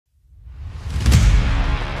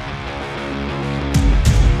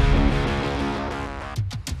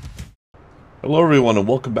Hello everyone and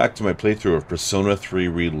welcome back to my playthrough of Persona 3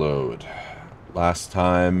 Reload. Last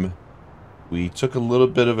time we took a little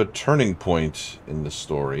bit of a turning point in the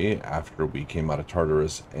story after we came out of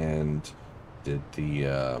Tartarus and did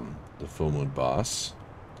the full moon boss.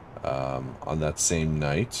 On that same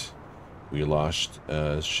night we lost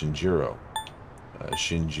Shinjiro.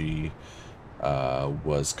 Shinji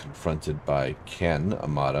was confronted by Ken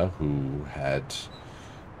Amada, who had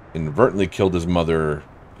inadvertently killed his mother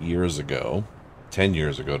years ago, 10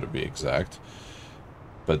 years ago to be exact,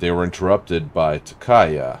 but they were interrupted by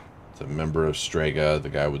Takaya, the member of Strega, the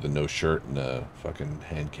guy with the no shirt and the fucking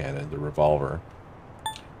hand cannon, the revolver,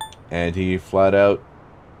 and he flat out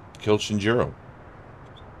killed Shinjiro.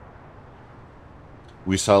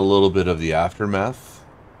 We saw a little bit of the aftermath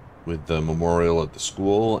with the memorial at the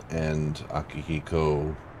school and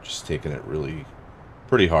Akihiko just taking it really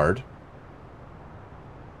pretty hard.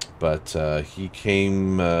 But he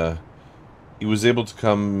came. He was able to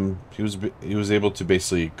come. He was able to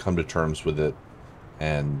basically come to terms with it,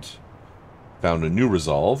 and found a new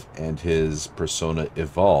resolve. And his persona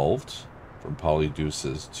evolved from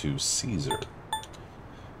Polydeuces to Caesar.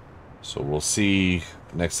 So we'll see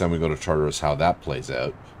next time we go to Tartarus how that plays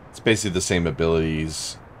out. It's basically the same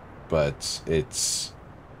abilities, but it's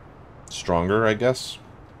stronger, I guess.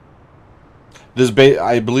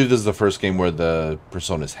 I believe this is the first game where the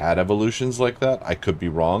personas had evolutions like that. I could be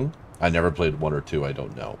wrong. I never played 1 or 2. I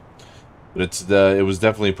don't know, but it was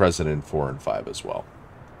definitely present in 4 and 5 as well.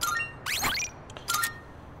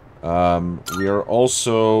 We are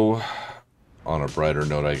also on a brighter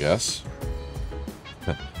note, I guess.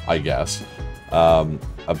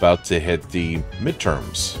 About to hit the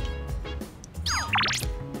midterms.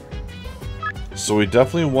 So we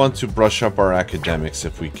definitely want to brush up our academics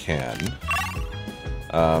if we can.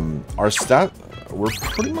 We're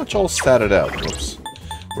pretty much all statted out. Whoops.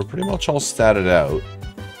 We're pretty much all statted out.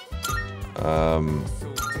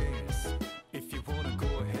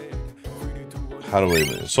 How do we...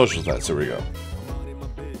 Social stats, there we go.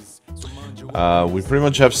 We pretty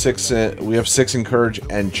much have 6... we have 6 in Courage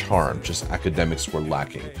and Charm. Just academics we're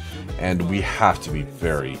lacking. And we have to be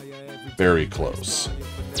very, very close.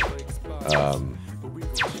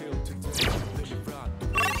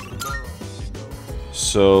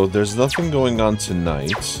 So there's nothing going on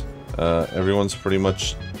tonight. Everyone's pretty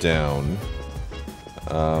much down.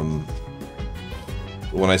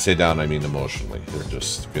 When I say down, I mean emotionally. They're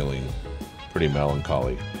just feeling pretty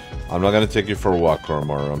melancholy. I'm not going to take you for a walk,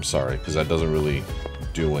 Koromaru. I'm sorry, because that doesn't really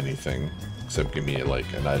do anything. Except give me,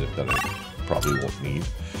 like, an item that I probably won't need.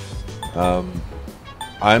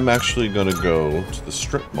 I'm actually going to go to the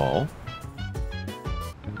strip mall.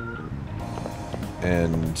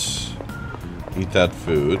 And eat that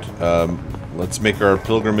food. Let's make our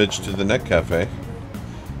pilgrimage to the Net Cafe.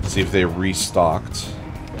 See if they restocked.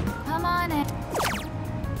 Come on in.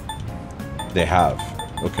 They have.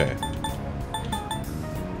 Okay.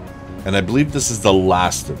 And I believe this is the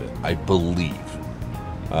last of it. I believe.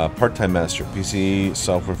 Part-time master. PC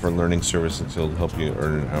software for learning services to help you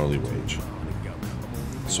earn an hourly wage.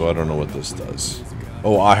 So I don't know what this does.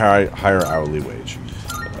 Oh, higher hourly wage.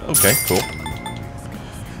 Okay, cool.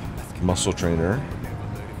 Muscle trainer.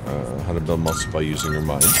 How to build muscle by using your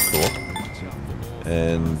mind. Cool.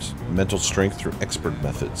 And mental strength through expert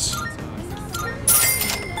methods.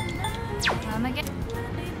 Come again.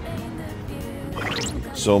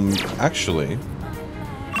 So, actually,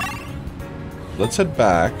 let's head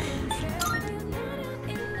back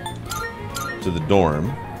to the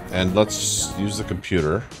dorm and let's use the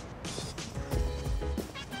computer.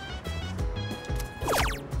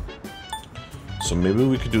 So maybe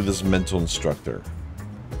we could do this mental instructor.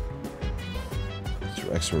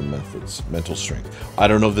 Through expert methods. Mental strength. I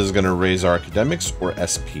don't know if this is going to raise our academics or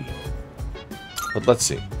SP. But let's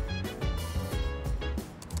see.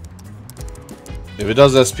 If it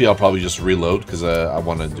does SP, I'll probably just reload because I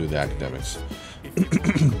want to do the academics.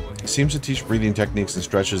 Seems to teach breathing techniques and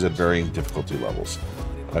stretches at varying difficulty levels.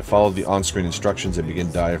 I followed the on-screen instructions and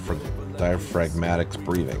begin diaphragmatic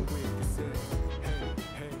breathing.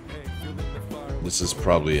 This is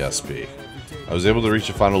probably SP. I was able to reach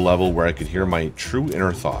a final level where I could hear my true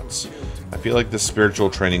inner thoughts. I feel like this spiritual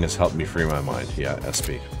training has helped me free my mind. Yeah,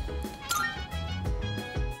 SP.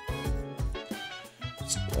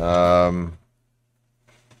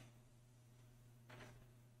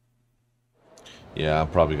 Yeah, I'm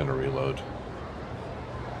probably gonna reload.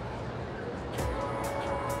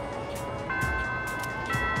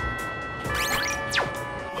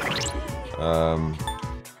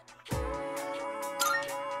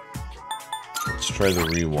 Let's try the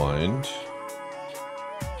rewind.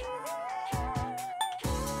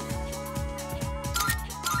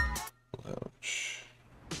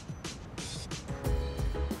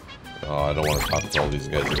 talk to all these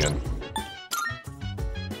guys again.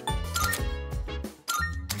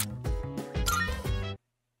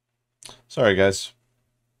 Sorry, guys.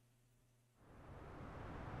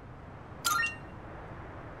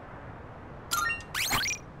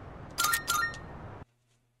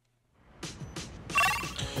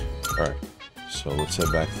 Alright, so let's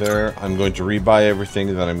head back there. I'm going to rebuy everything,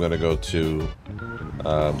 then I'm going to go to,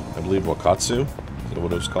 I believe, Wakatsu? Is that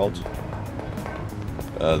what it was called?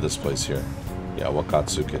 This place here. Yeah,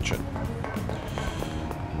 Wakatsu Kitchen.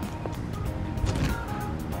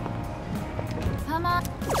 Come on.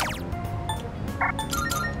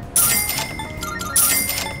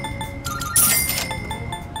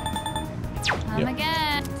 Come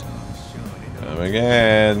again. Come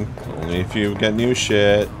again. Only if you get new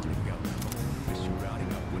shit.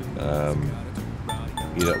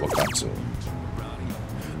 Eat at Wakatsu.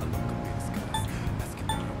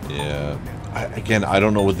 Yeah. Again, I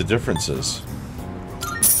don't know what the difference is.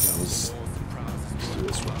 Let's do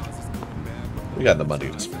this one. We got the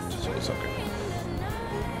money to spend, so it's okay.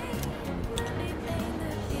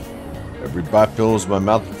 Every bite fills my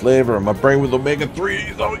mouth with flavor and my brain with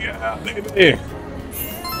omega-3s. Oh yeah, baby.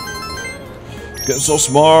 Getting so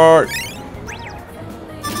smart.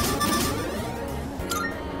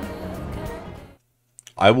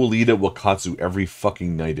 I will eat at Wakatsu every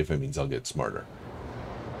fucking night if it means I'll get smarter.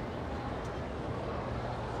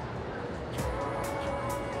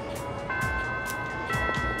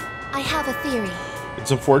 I have a theory.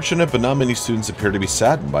 It's unfortunate, but not many students appear to be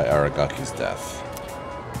saddened by Aragaki's death.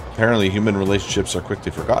 Apparently, human relationships are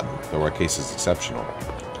quickly forgotten, though our case is exceptional.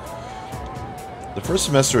 The first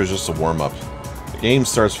semester is just a warm-up. The game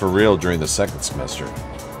starts for real during the second semester.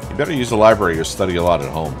 You better use the library or study a lot at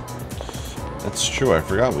home. That's true, I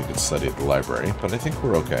forgot we could study at the library, but I think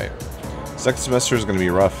we're okay. Second semester is going to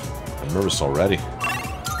be rough. I'm nervous already.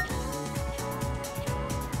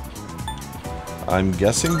 I'm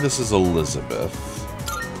guessing this is Elizabeth.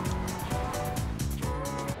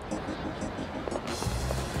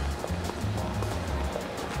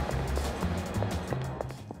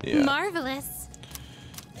 Yeah. Marvelous.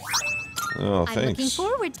 Oh, I'm thanks. looking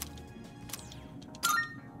forward.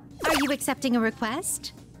 Are you accepting a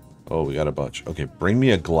request? Oh, we got a bunch. Okay, bring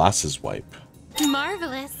me a glasses wipe.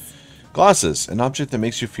 Marvelous. Glasses, an object that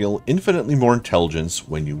makes you feel infinitely more intelligent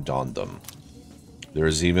when you don them. There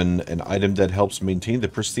is even an item that helps maintain the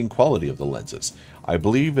pristine quality of the lenses. I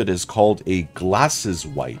believe it is called a glasses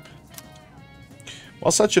wipe.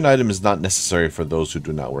 While such an item is not necessary for those who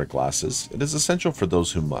do not wear glasses, it is essential for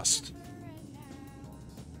those who must.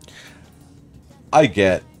 I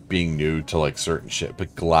get being new to like certain shit,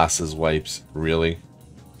 but glasses wipes, really?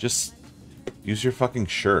 Just use your fucking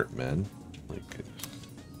shirt, man. Like,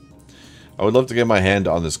 I would love to get my hand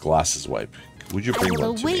on this glasses wipe. Would you bring I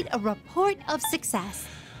will one to me? await a report of success.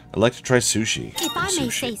 I'd like to try sushi. If I may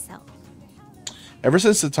say so. Ever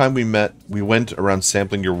since the time we met, we went around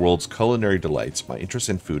sampling your world's culinary delights. My interest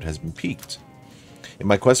in food has been piqued. In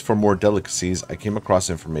my quest for more delicacies, I came across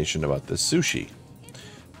information about this sushi.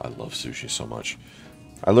 I love sushi so much.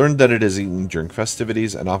 I learned that it is eaten during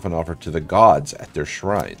festivities and often offered to the gods at their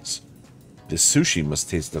shrines. This sushi must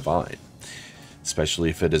taste divine,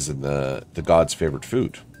 especially if it is in the god's favorite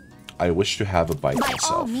food. I wish to have a bite By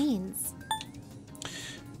myself. all means.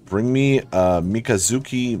 Bring me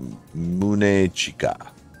Mikazuki Mune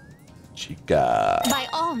Chika. Chika. By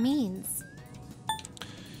all means.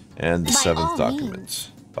 And the By seventh all document.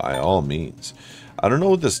 means. By all means. I don't know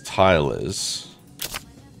what this tile is.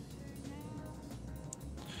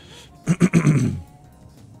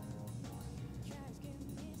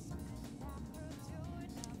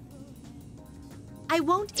 I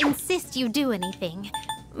won't insist you do anything,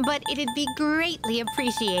 but it'd be greatly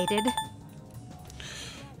appreciated.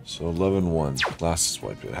 So 11-1. Glasses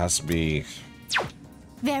wipe. It has to be...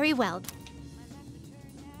 Very well.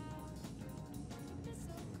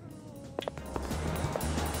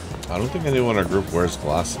 I don't think anyone in our group wears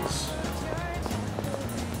glasses.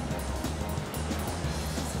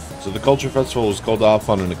 So the Culture Festival was called off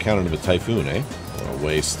on an account of a typhoon, eh? What a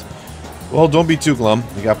waste. Well, don't be too glum.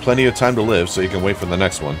 You got plenty of time to live, so you can wait for the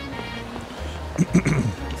next one.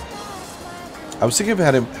 I was thinking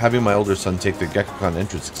of having my older son take the Gekkoukan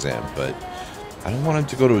entrance exam, but I don't want him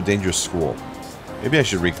to go to a dangerous school. Maybe I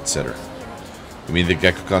should reconsider. You mean the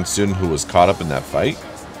Gekkoukan student who was caught up in that fight?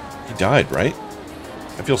 He died, right?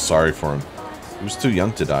 I feel sorry for him. He was too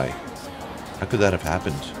young to die. How could that have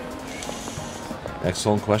happened?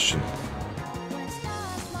 Excellent question.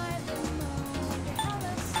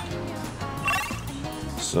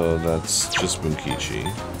 So that's just Bunkichi.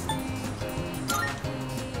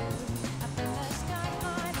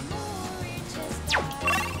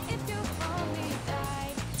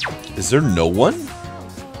 Is there no one?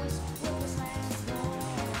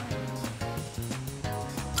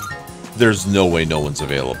 There's no way no one's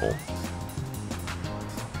available.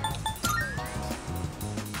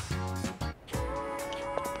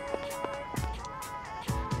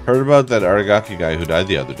 Heard about that Aragaki guy who died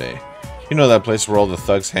the other day. You know that place where all the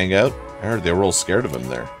thugs hang out? I heard they were all scared of him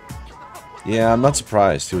there. Yeah, I'm not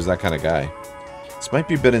surprised. He was that kind of guy. This might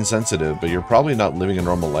be a bit insensitive, but you're probably not living a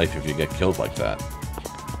normal life if you get killed like that.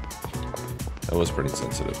 That was pretty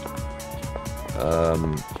insensitive.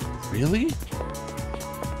 Really?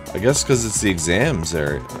 I guess because it's the exams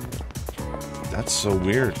there. That's so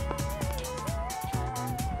weird.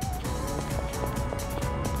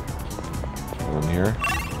 One here.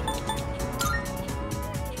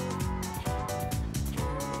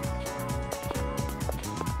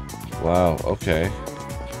 Wow, okay.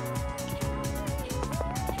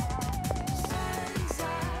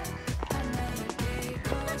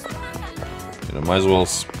 You know, might as well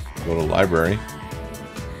go to the library.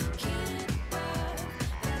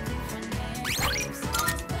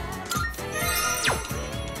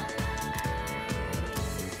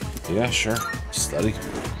 Yeah, sure. Study.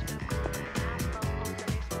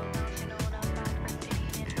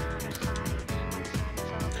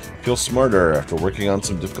 Feel smarter after working on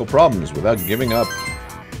some difficult problems without giving up.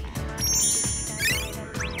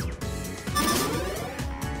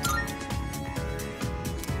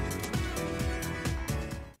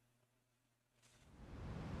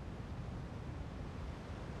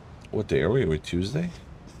 What day are we? Are we Tuesday?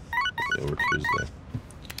 Yeah, we're Tuesday.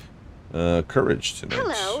 Courage tonight.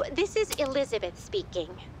 Hello, this is Elizabeth speaking.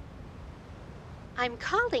 I'm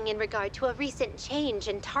calling in regard to a recent change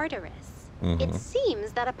in Tartarus. It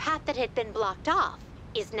seems that a path that had been blocked off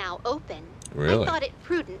is now open. Really? I thought it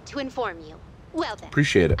prudent to inform you. Well then.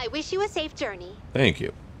 Appreciate it. I wish you a safe journey. Thank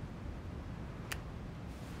you.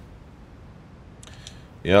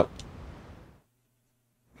 Yep.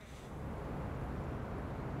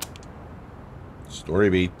 Story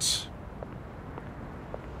beats.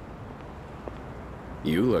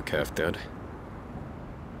 You look half dead.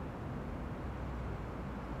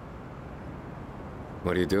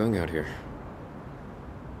 What are you doing out here?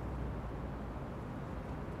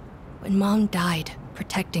 When Mom died,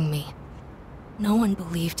 protecting me, no one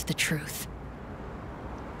believed the truth.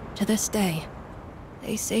 To this day,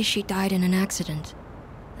 they say she died in an accident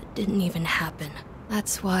that didn't even happen.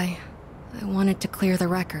 That's why I wanted to clear the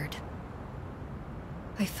record.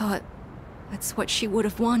 I thought that's what she would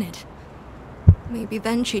have wanted. Maybe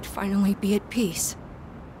then she'd finally be at peace.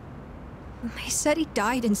 They said he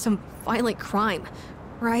died in some violent crime,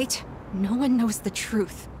 right? No one knows the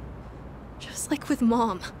truth. Just like with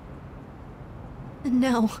Mom. And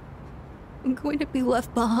now, I'm going to be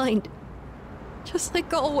left behind. Just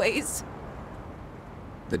like always.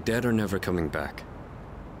 The dead are never coming back.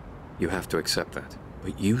 You have to accept that.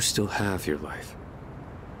 But you still have your life.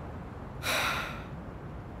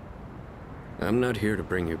 I'm not here to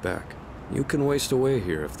bring you back. You can waste away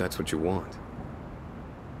here if that's what you want.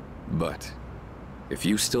 But if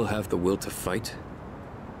you still have the will to fight,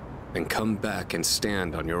 then come back and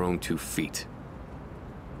stand on your own 2 feet.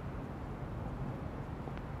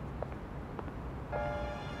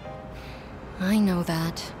 I know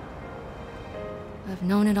that. I've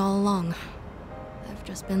known it all along. I've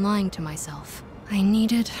just been lying to myself. I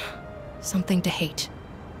needed something to hate.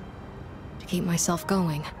 To keep myself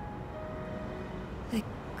going. I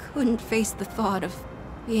couldn't face the thought of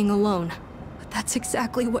being alone. But that's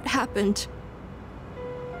exactly what happened.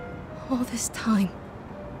 All this time,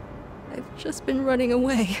 I've just been running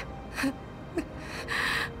away.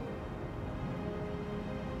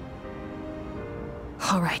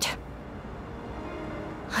 All right.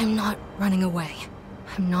 I'm not running away.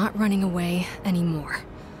 I'm not running away anymore.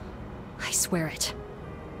 I swear it.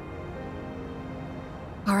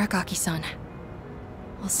 Aragaki-san,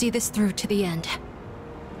 I'll see this through to the end.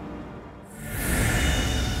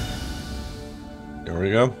 There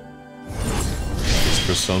we go. This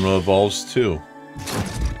persona evolves too.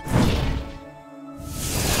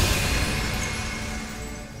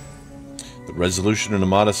 The resolution in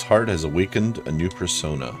Amada's heart has awakened a new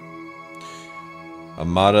persona.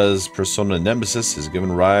 Amada's persona Nemesis has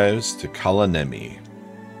given rise to Kalanemi.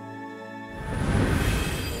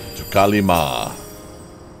 To Kalima.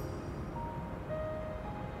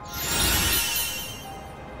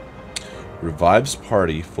 Revives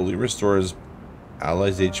party, fully restores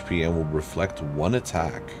allies' HP, and will reflect 1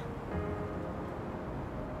 attack.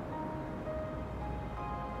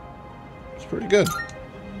 It's pretty good.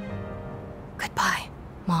 Goodbye,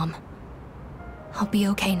 Mom. I'll be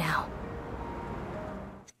okay now.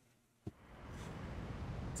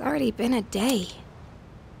 It's already been a day.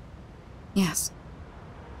 Yes,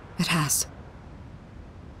 it has.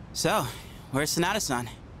 So, where's Sonata-san?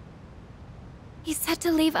 He said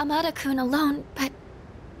to leave Amada-kun alone, but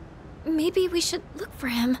maybe we should look for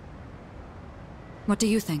him. What do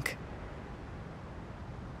you think?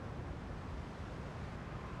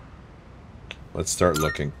 Let's start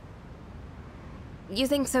looking. You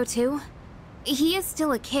think so too? He is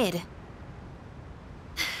still a kid.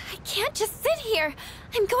 I can't just sit here.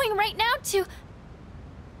 I'm going right now to...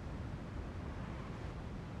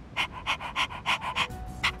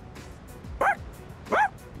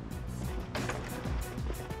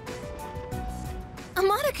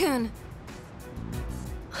 Amada-kun!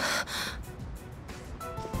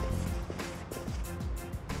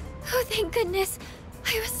 Oh, thank goodness.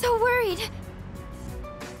 I was so worried.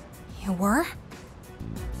 You were?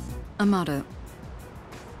 Amada,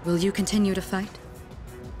 will you continue to fight?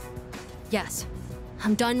 Yes.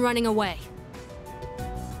 I'm done running away.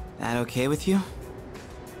 That okay with you?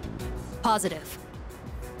 Positive.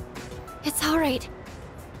 It's all right.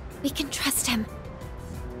 We can trust him.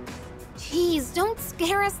 Jeez, don't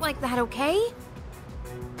scare us like that, okay?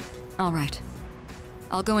 All right.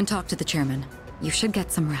 I'll go and talk to the chairman. You should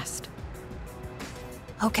get some rest.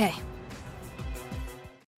 Okay.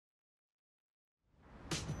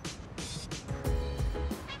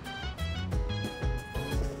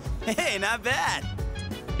 Hey, not bad.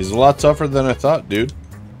 He's a lot tougher than I thought, dude.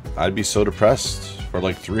 I'd be so depressed for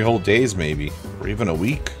like 3 whole days maybe, or even a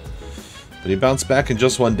week. But he bounced back in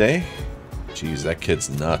just 1 day? Jeez, that kid's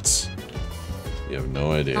nuts. You have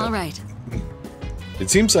no idea. All right. It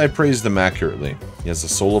seems I praised him accurately. He has the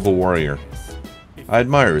soul of a warrior. I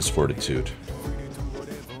admire his fortitude.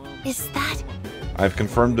 Is that... I've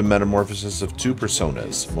confirmed the metamorphosis of 2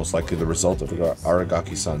 personas, most likely the result of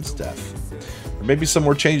Aragaki-san's death. There may be some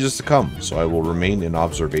more changes to come, so I will remain in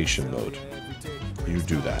observation mode. You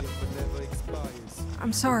do that.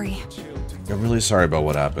 I'm sorry. I'm really sorry about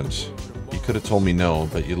what happened. You could have told me no,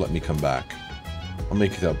 but you let me come back. I'll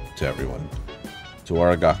make it up to everyone. To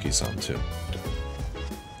Aragaki-san, too.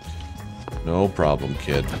 No problem,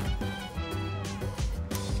 kid.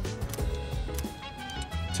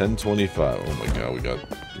 10:25. Oh my god, we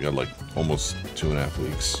got like almost 2.5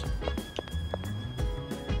 weeks.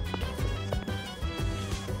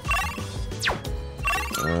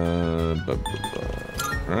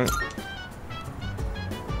 Alright.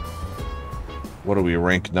 What are we,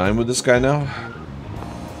 rank 9 with this guy now?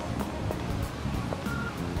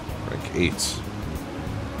 Rank 8.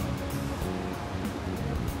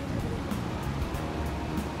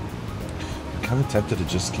 I'm kind of tempted to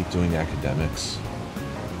just keep doing academics.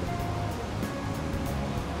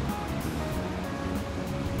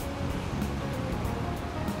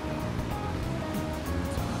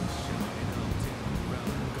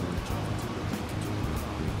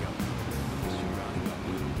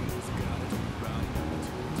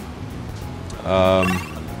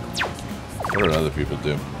 What did other people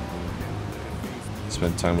do?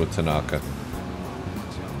 Spend time with Tanaka.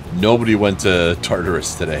 Nobody went to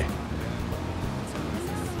Tartarus today.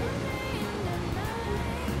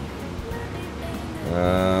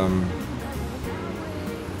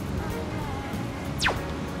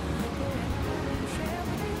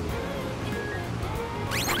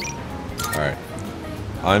 Alright.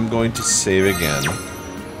 I'm going to save again.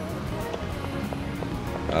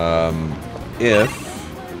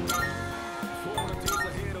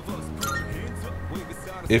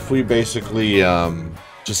 If we basically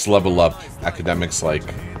just level up academics like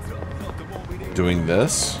doing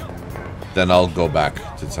this, then I'll go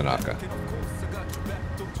back to Tanaka.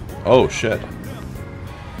 Oh shit.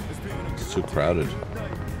 It's too crowded.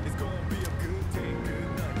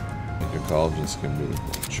 Make a college and skim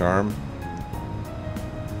with charm.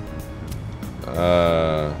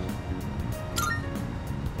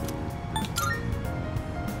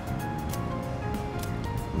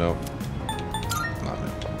 Nope. Not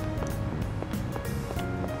it.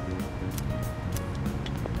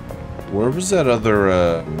 Where was that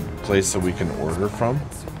other place that we can order from?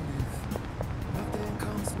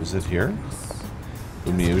 Was it here?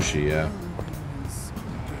 Umiushi, yeah.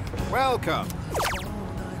 Welcome.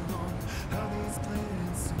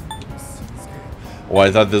 Oh, I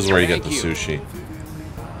thought this is where you get the sushi.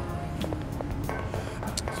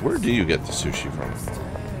 So where do you get the sushi from?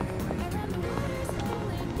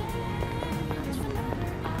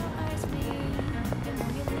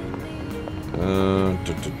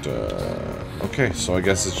 Okay, so I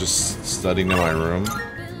guess it's just studying in my room.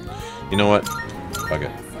 You know what? Fuck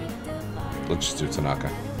it. Let's just do Tanaka.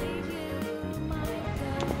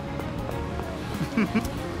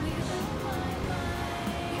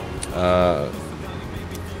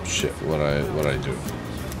 Shit, what I do?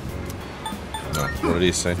 No, what did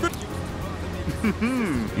he say?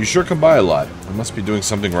 You sure can buy a lot. I must be doing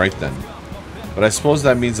something right then. But I suppose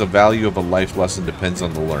that means the value of a life lesson depends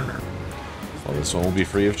on the learner. Well, this one will be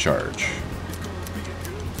free of charge.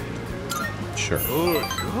 Sure.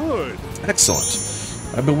 Good.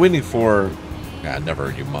 Excellent. I've been waiting for... Ah,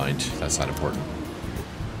 never you mind. That's not important.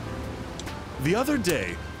 The other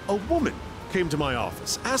day, a woman came to my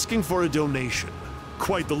office asking for a donation.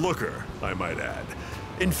 Quite the looker, I might add.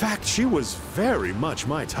 In fact, she was very much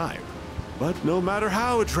my type. But no matter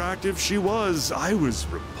how attractive she was, I was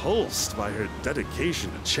repulsed by her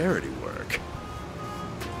dedication to charity work.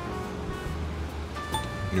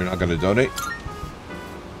 You're not going to donate?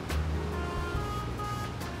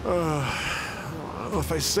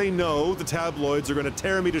 If I say no, the tabloids are going to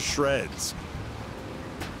tear me to shreds.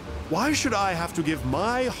 Why should I have to give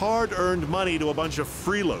my hard-earned money to a bunch of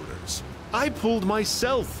freeloaders? I pulled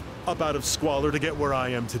myself up out of squalor to get where I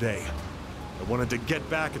am today. I wanted to get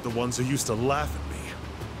back at the ones who used to laugh at me.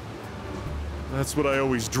 That's what I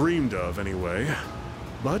always dreamed of, anyway.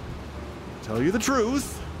 But, tell you the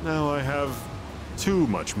truth, now I have too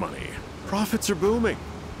much money. Profits are booming.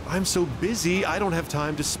 I'm so busy, I don't have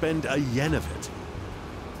time to spend a yen of it.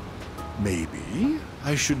 Maybe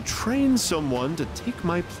I should train someone to take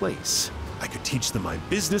my place. I could teach them my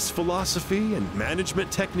business philosophy and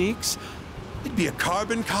management techniques. It'd be a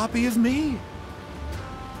carbon copy of me.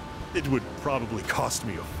 It would probably cost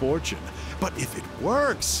me a fortune, but if it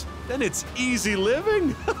works, then it's easy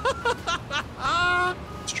living.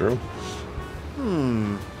 It's true.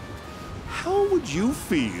 How would you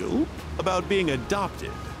feel about being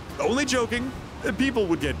adopted? Only joking. People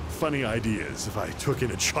would get funny ideas if I took in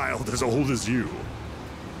a child as old as you.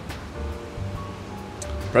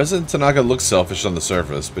 President Tanaka looks selfish on the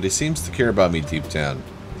surface, but he seems to care about me deep down.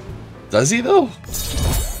 Does he, though?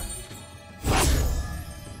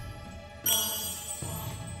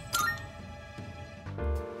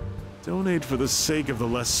 Donate for the sake of the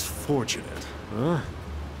less fortunate, huh?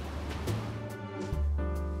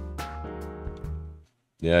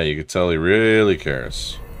 Yeah, you could tell he really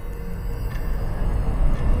cares.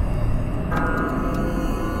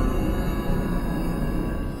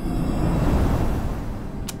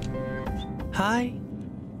 Hi.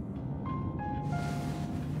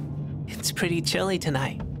 It's pretty chilly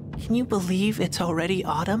tonight. Can you believe it's already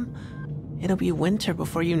autumn? It'll be winter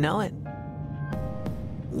before you know it.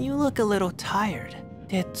 You look a little tired.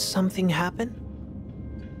 Did something happen?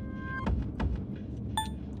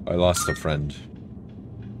 I lost a friend.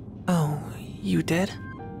 Oh, you did?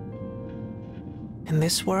 In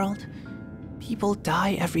this world, people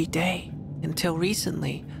die every day. Until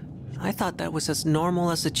recently, I thought that was as normal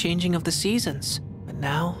as the changing of the seasons. But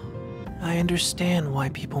now, I understand why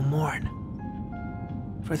people mourn.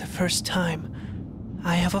 For the first time,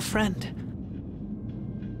 I have a friend.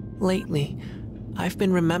 Lately, I've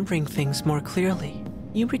been remembering things more clearly.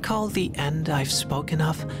 You recall the end I've spoken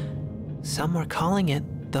of? Some were calling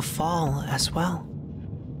it the fall as well.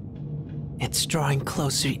 It's drawing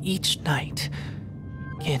closer each night.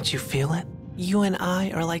 Can't you feel it? You and I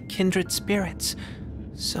are like kindred spirits.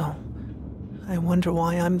 So, I wonder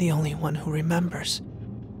why I'm the only one who remembers.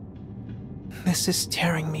 This is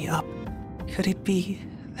tearing me up. Could it be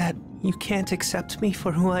that you can't accept me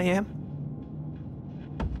for who I am?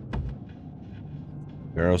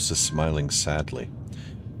 Pharos is smiling sadly.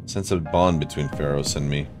 Sense a bond between Pharos and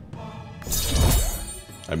me.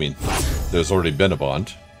 I mean, there's already been a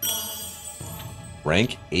bond.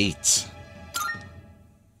 Rank 8.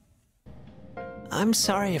 I'm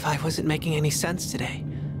sorry if I wasn't making any sense today.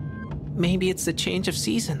 Maybe it's the change of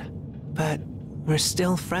season, but we're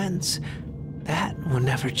still friends. That will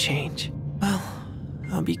never change. Well,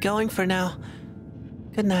 I'll be going for now.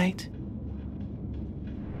 Good night.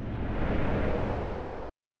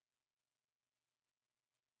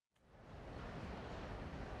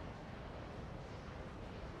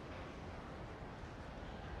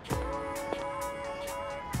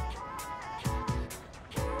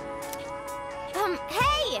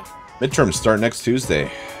 Hey! Midterms start next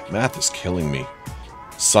Tuesday. Math is killing me.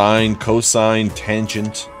 Sine, cosine,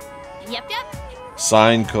 tangent. Yep.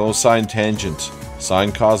 Sine, cosine, tangent.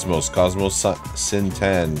 Sine, cosmos. Cosmos, sin,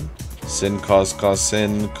 tan. Sin, cos,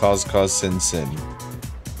 sin. Cos, sin, sin.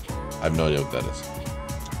 I have no idea what that is.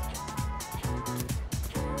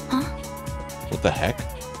 Huh? What the heck?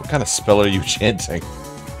 What kind of spell are you chanting?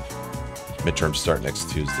 Midterms start next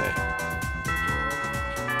Tuesday.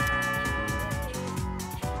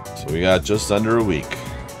 So we got just under a week.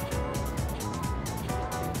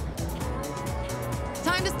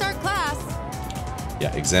 Time to start class.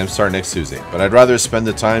 Yeah, exams start next Tuesday, but I'd rather spend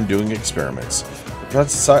the time doing experiments.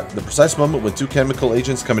 The precise moment when two chemical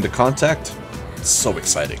agents come into contact, it's so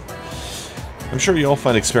exciting. I'm sure you all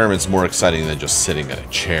find experiments more exciting than just sitting in a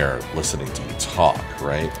chair listening to me talk,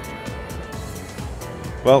 right?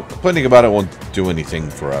 Well, complaining about it won't do anything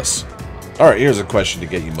for us. Alright, here's a question to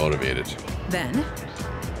get you motivated. Then?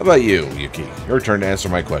 How about you, Yuki? Your turn to answer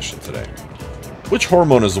my question today. Which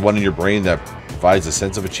hormone is the one in your brain that provides a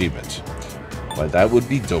sense of achievement? Why, that would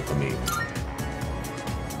be dopamine.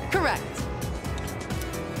 Correct.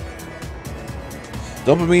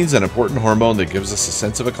 Dopamine is an important hormone that gives us a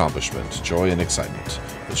sense of accomplishment, joy, and excitement,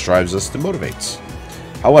 which drives us to motivate.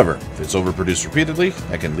 However, if it's overproduced repeatedly,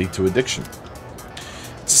 that can lead to addiction.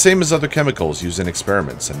 It's the same as other chemicals used in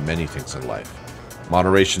experiments and many things in life.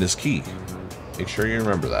 Moderation is key. Make sure you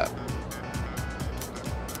remember that.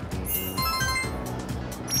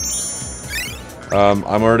 I'm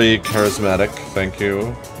already charismatic, thank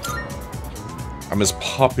you. I'm as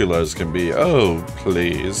popular as can be. Oh,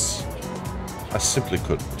 please. I simply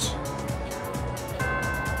couldn't.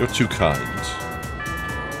 You're too kind.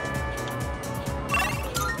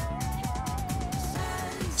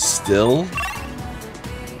 Still?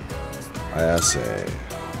 I say.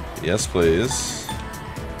 Yes, please.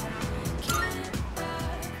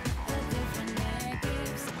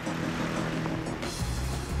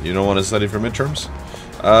 You don't want to study for midterms?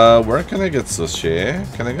 Where can I get sushi?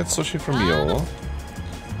 Can I get sushi from you?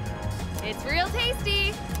 It's real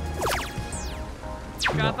tasty.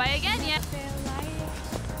 Drop by again, yeah.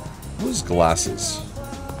 Who's glasses?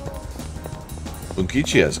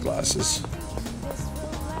 Bunkichi has glasses.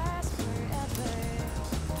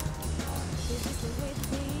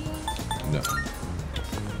 No.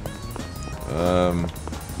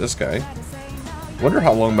 This guy. Wonder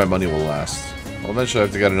how long my money will last. I'll eventually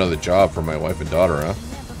have to get another job for my wife and daughter, huh?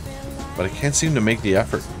 But I can't seem to make the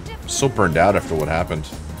effort. I'm so burned out after what happened.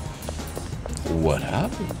 What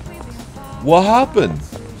happened? What happened?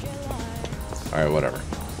 Alright, whatever.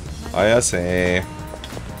 ISA.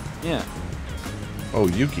 Yeah. Oh,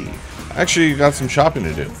 Yuki. I actually got some shopping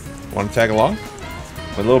to do. Want to tag along?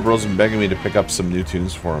 My little bro's been begging me to pick up some new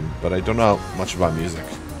tunes for him, but I don't know much about music.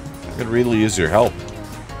 I could really use your help.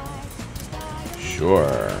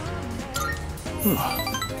 Sure.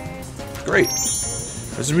 Great.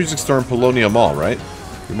 There's a music store in Polonia Mall, right?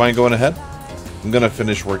 You mind going ahead? I'm gonna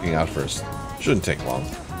finish working out first. Shouldn't take long.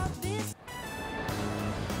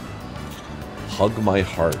 Hug my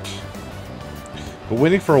heart. Been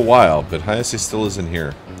waiting for a while, but Hayase still isn't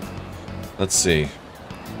here. Let's see.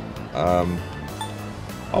 I'll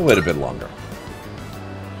wait a bit longer.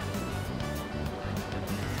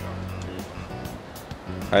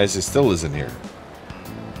 Hayase still isn't here.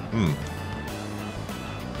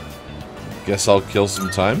 Guess I'll kill some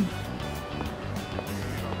time.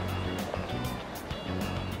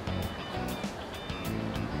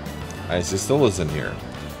 Hayase still isn't here.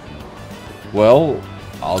 Well,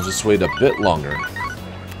 I'll just wait a bit longer.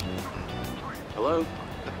 Hello?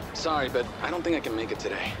 Sorry, but I don't think I can make it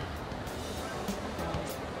today.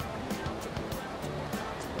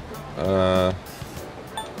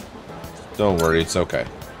 Don't worry, it's okay.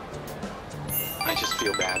 I just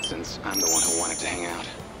feel bad since I'm the one who wanted to hang out.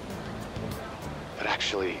 But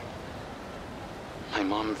actually, my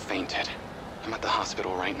mom fainted. I'm at the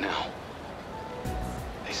hospital right now.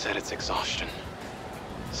 They said it's exhaustion,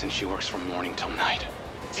 since she works from morning till night.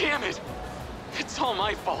 Damn it! It's all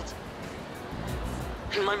my fault.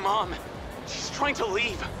 And my mom, she's trying to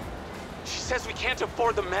leave. She says we can't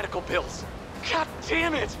afford the medical bills. God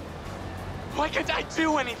damn it! Why can't I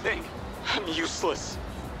do anything? I'm useless.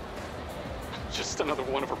 I'm just another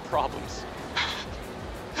one of her problems.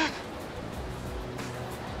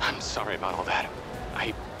 I'm sorry about all that.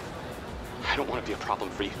 I don't want to be a problem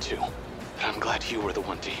for you too. But I'm glad you were the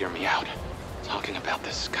one to hear me out. Talking about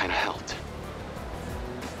this kind of helped.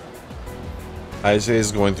 Isaiah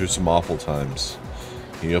is going through some awful times.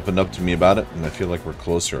 He opened up to me about it, and I feel like we're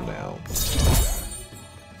closer now.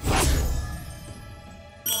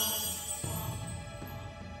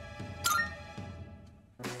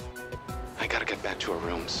 I gotta get back to her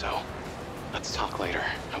room, so let's talk later,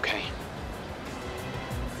 okay?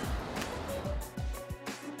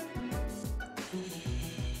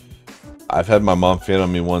 I've had my mom faint on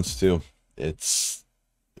me once too. It's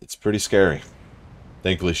pretty scary.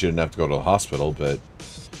 Thankfully, she didn't have to go to the hospital, but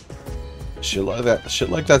shit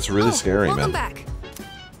like that's really scary, welcome man. Back.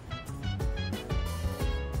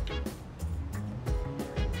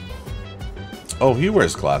 Oh, he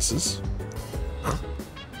wears glasses.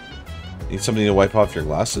 Need something to wipe off your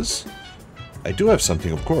glasses? I do have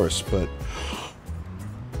something, of course, but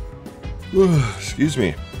Excuse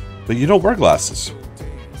me. But you don't wear glasses.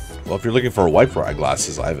 Well, if you're looking for wiper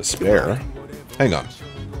eyeglasses, I have a spare. Hang on.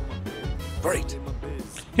 Great.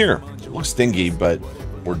 Here. It looks dingy,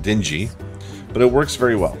 or dingy, but it works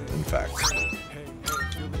very well, in fact.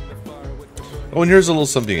 Oh, and here's a little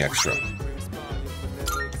something extra.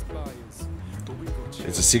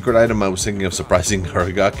 It's a secret item I was thinking of surprising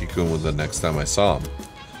Aragaki-kun with the next time I saw him.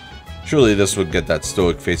 Surely this would get that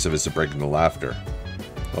stoic face of his to break into laughter.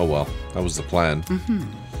 Oh well, that was the plan.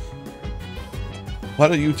 Why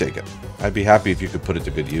don't you take it? I'd be happy if you could put it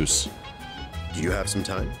to good use. Do you have some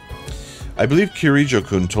time? I believe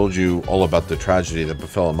Kirijo-kun told you all about the tragedy that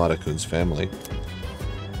befell Amada-kun's family.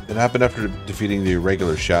 It happened after defeating the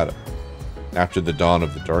irregular shadow, after the dawn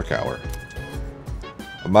of the dark hour.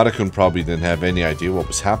 Amada-kun probably didn't have any idea what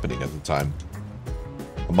was happening at the time.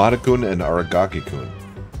 Amada-kun and Aragaki-kun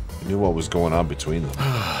knew what was going on between them.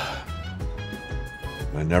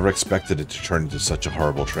 I never expected it to turn into such a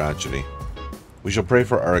horrible tragedy. We shall pray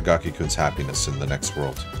for Aragaki-kun's happiness in the next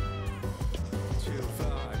world.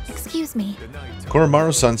 Excuse me.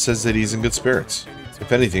 Koromaru-san says that he's in good spirits.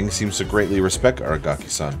 If anything, seems to greatly respect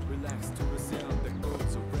Aragaki-san.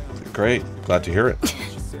 Great. Glad to hear it.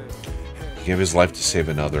 He gave his life to save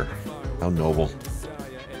another. How noble.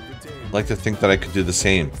 I'd like to think that I could do the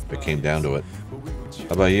same if it came down to it.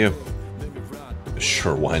 How about you?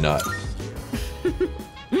 Sure, why not?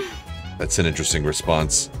 That's an interesting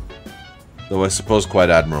response. Though I suppose quite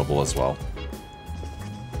admirable as well.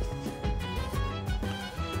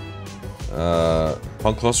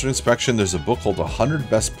 Upon closer inspection, there's a book called 100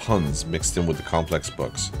 Best Puns mixed in with the complex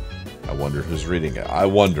books. I wonder who's reading it. I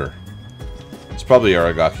wonder. It's probably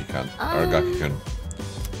Aragaki-kun. Aragaki-kun.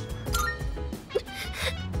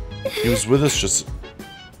 He was with us just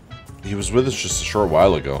a short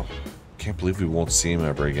while ago. Can't believe we won't see him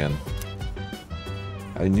ever again.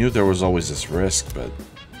 I knew there was always this risk, but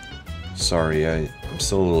sorry, I'm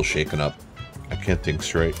still a little shaken up. I can't think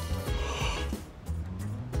straight.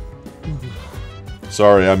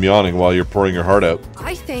 Sorry, I'm yawning while you're pouring your heart out.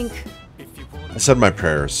 I think... I said my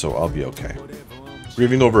prayers, so I'll be okay.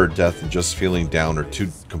 Grieving over a death and just feeling down are two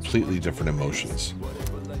completely different emotions.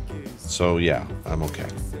 So yeah, I'm okay.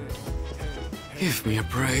 Give me a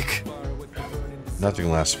break. Nothing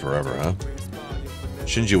lasts forever, huh?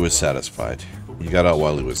 Shinji was satisfied. He got out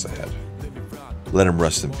while he was ahead. Let him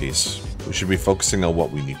rest in peace. We should be focusing on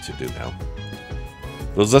what we need to do now.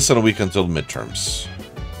 It was less than a week until the midterms.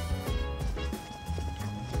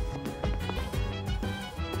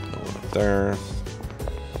 No one up there.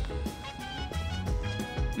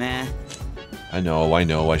 Nah. I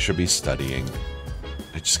know, I should be studying.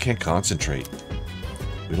 I just can't concentrate.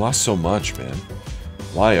 We lost so much, man.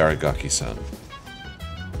 Why, Aragaki-san?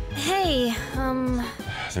 Hey,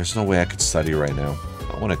 There's no way I could study right now.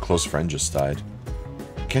 Not when a close friend just died.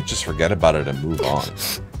 I can't just forget about it and move on.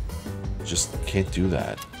 Just can't do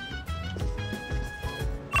that.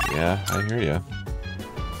 Yeah, I hear ya.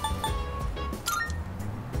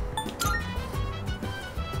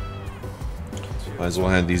 Might as well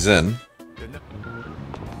hand these in.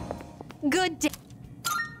 Good day.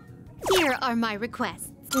 Here are my requests.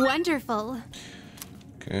 Wonderful.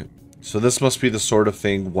 Okay. So this must be the sort of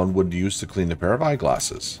thing one would use to clean a pair of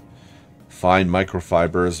eyeglasses. Fine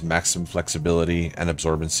microfibers, maximum flexibility and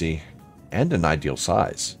absorbency, and an ideal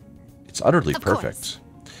size. It's utterly perfect.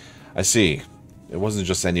 I see. It wasn't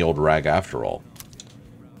just any old rag after all.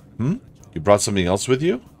 You brought something else with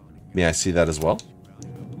you? May I see that as well?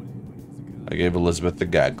 I gave Elizabeth the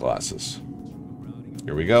gag glasses.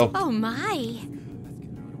 Here we go. Oh my.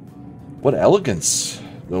 What elegance.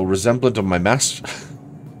 Though resemblant of my master...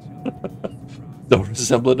 Though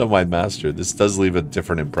resemblant of my master, this does leave a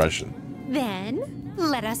different impression. Then,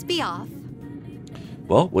 let us be off.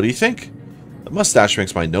 Well, what do you think? The mustache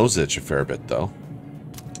makes my nose itch a fair bit, though.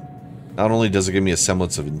 Not only does it give me a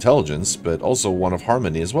semblance of intelligence, but also one of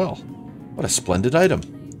harmony as well. What a splendid item.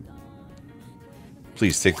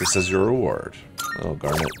 Please take this as your reward. Oh,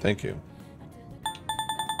 Garnet, thank you.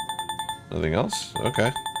 Nothing else?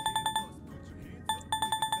 Okay.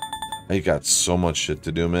 I got so much shit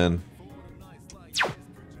to do, man.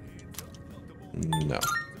 No.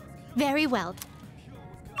 Very well.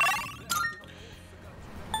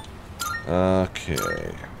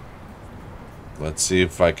 Okay. Let's see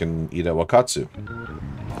if I can eat at Wakatsu.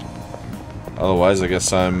 Otherwise, I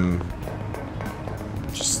guess I'm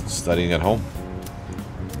just studying at home.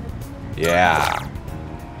 Yeah.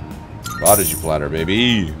 Prodigy platter,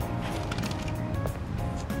 baby.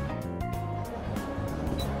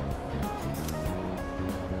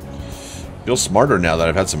 Feel smarter now that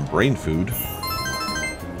I've had some brain food.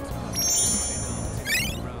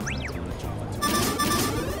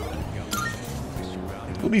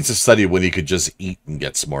 Who needs to study when he could just eat and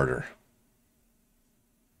get smarter?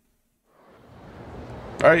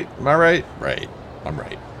 Right? Am I right? Right. I'm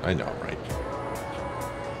right. I know I'm right.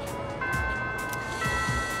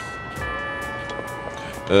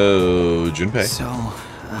 Oh, Junpei. So,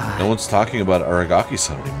 no one's talking about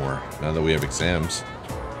Aragaki-san anymore, now that we have exams.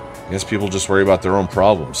 I guess people just worry about their own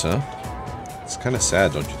problems, huh? It's kind of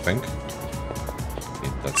sad, don't you think? I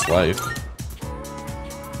mean, that's life.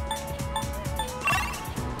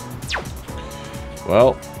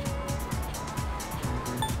 Well,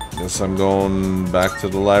 guess I'm going back to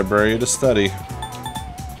the library to study.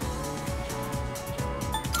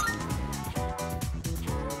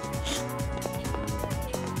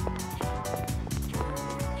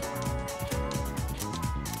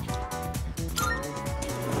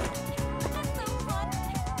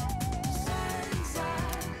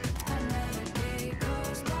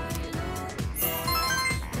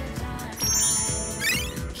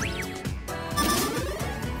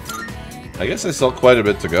 I guess I still have quite a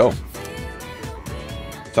bit to go.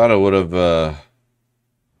 Thought I would have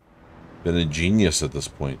been a genius at this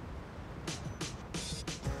point.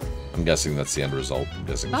 I'm guessing that's the end result. I'm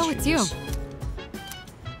guessing it's genius.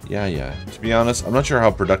 Yeah. To be honest, I'm not sure how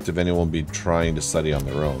productive anyone will be trying to study on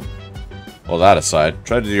their own. Well, that aside,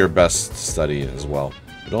 try to do your best to study as well.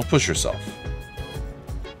 But don't push yourself.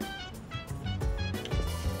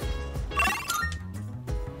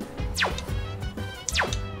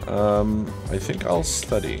 I think I'll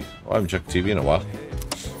study. Oh, I haven't checked TV in a while.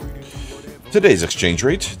 Today's exchange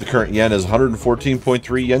rate. The current yen is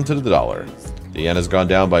 114.3 yen to the dollar. The yen has gone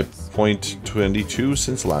down by 0.22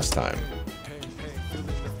 since last time.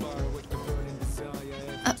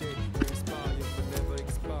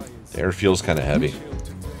 The air feels kind of heavy.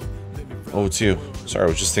 Oh, it's you. Sorry, I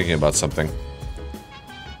was just thinking about something.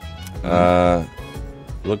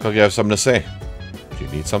 Look like you have something to say. Do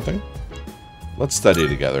you need something? Let's study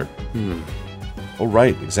together. Oh,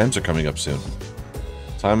 right. Exams are coming up soon.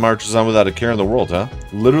 Time marches on without a care in the world, huh?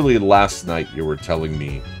 Literally last night you were telling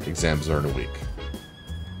me exams are in a week.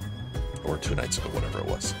 Or 2 nights ago, whatever it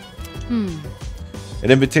was.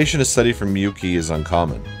 An invitation to study from Miyuki is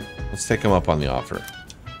uncommon. Let's take him up on the offer.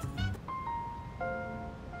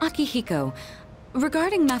 Akihiko,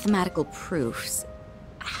 regarding mathematical proofs,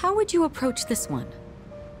 how would you approach this one?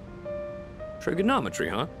 Trigonometry,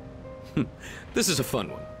 huh? This is a fun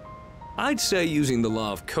one. I'd say using the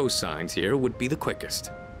law of cosines here would be the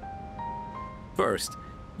quickest. First,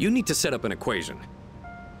 you need to set up an equation.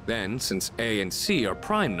 Then, since A and C are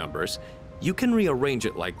prime numbers, you can rearrange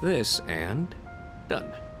it like this and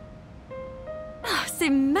done. Ah, c'est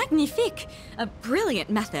magnifique! A brilliant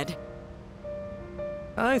method.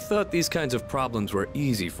 I thought these kinds of problems were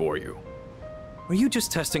easy for you. Were you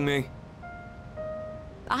just testing me?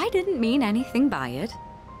 I didn't mean anything by it.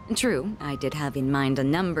 True, I did have in mind a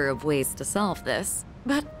number of ways to solve this,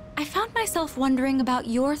 but I found myself wondering about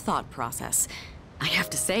your thought process. I have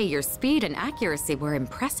to say, your speed and accuracy were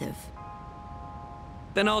impressive.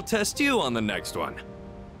 Then I'll test you on the next one.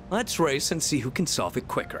 Let's race and see who can solve it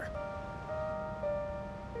quicker.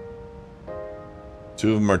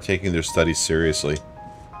 Two of them are taking their studies seriously.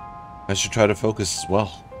 I should try to focus as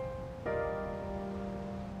well.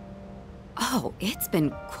 Oh, it's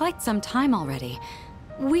been quite some time already.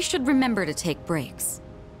 We should remember to take breaks.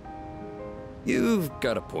 You've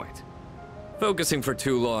got a point. Focusing for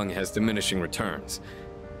too long has diminishing returns.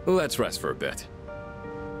 Let's rest for a bit.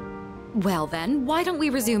 Well then, why don't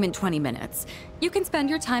we resume in 20 minutes? You can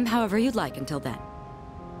spend your time however you'd like until then.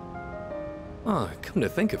 Oh, come to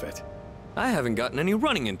think of it, I haven't gotten any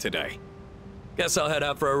running in today. Guess I'll head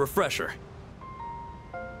out for a refresher.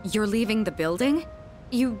 You're leaving the building?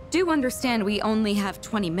 You do understand we only have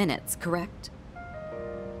 20 minutes, correct?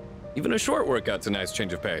 Even a short workout's a nice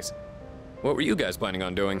change of pace. What were you guys planning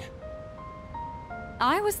on doing?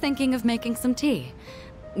 I was thinking of making some tea.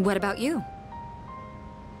 What about you?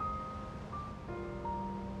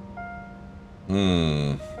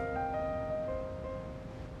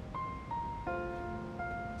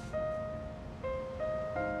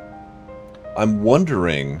 I'm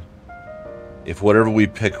wondering if whatever we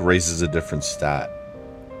pick raises a different stat.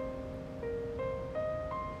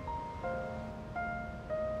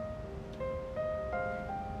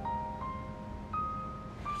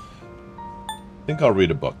 I think I'll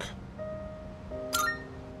read a book.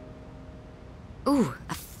 Ooh,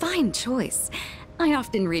 a fine choice. I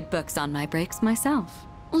often read books on my breaks myself.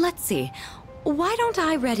 Let's see. Why don't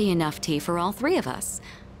I ready enough tea for all three of us?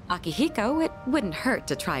 Akihiko, it wouldn't hurt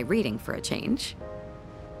to try reading for a change.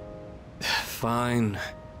 Fine.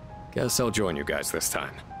 Guess I'll join you guys this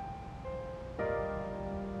time.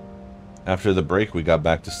 After the break, we got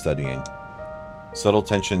back to studying. Subtle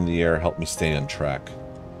tension in the air helped me stay on track.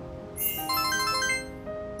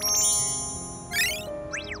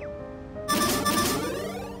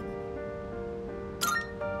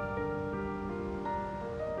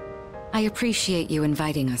 I appreciate you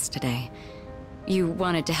inviting us today. You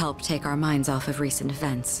wanted to help take our minds off of recent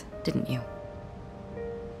events, didn't you?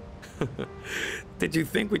 Did you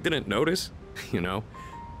think we didn't notice? You know,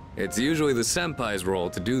 it's usually the senpai's role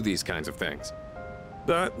to do these kinds of things.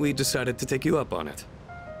 But we decided to take you up on it.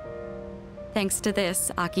 Thanks to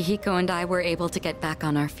this, Akihiko and I were able to get back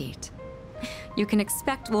on our feet. You can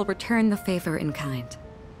expect we'll return the favor in kind.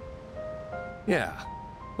 Yeah,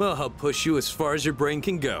 we'll help push you as far as your brain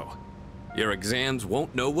can go. Your exams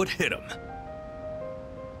won't know what hit them.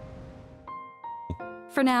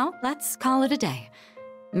 For now, let's call it a day.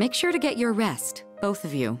 Make sure to get your rest, both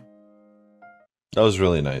of you. That was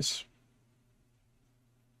really nice.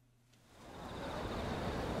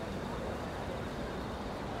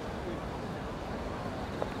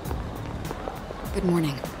 Good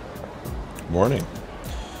morning. Morning.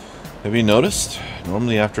 Have you noticed?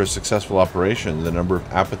 Normally after a successful operation, the number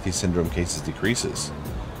of apathy syndrome cases decreases.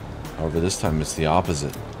 However, this time it's the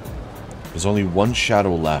opposite. There's only one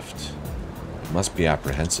shadow left. It must be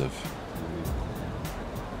apprehensive.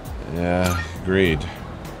 Yeah, agreed.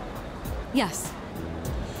 Yes.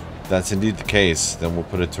 If that's indeed the case, then we'll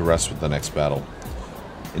put it to rest with the next battle.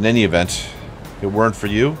 In any event, if it weren't for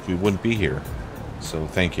you, we wouldn't be here. So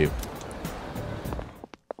thank you.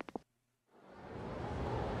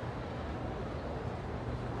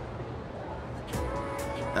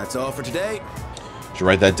 That's all for today. Did you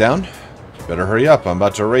write that down? Better hurry up, I'm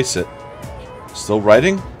about to erase it. Still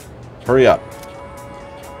writing? Hurry up.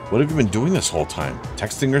 What have you been doing this whole time?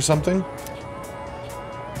 Texting or something?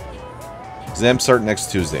 Exams start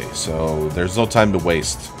next Tuesday, so there's no time to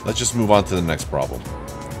waste. Let's just move on to the next problem.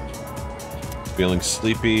 Feeling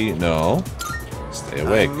sleepy? No. Stay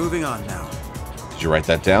awake. I'm moving on now. Did you write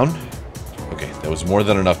that down? Okay, that was more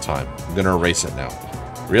than enough time. I'm gonna erase it now.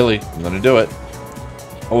 Really? I'm gonna do it.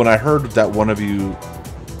 Oh, and I heard that one of you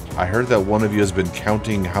has been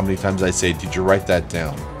counting how many times I say, did you write that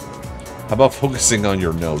down? How about focusing on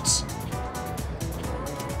your notes?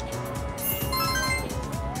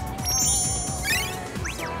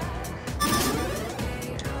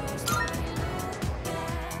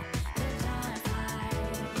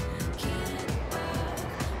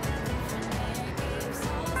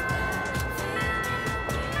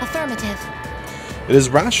 Affirmative. It is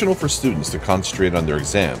rational for students to concentrate on their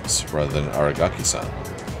exams rather than Aragaki-san.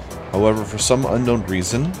 However, for some unknown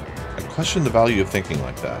reason, I question the value of thinking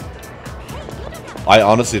like that. I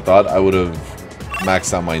honestly thought I would have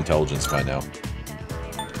maxed out my intelligence by now.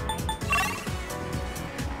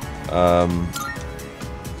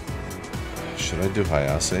 Should I do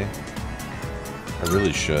Hayase? I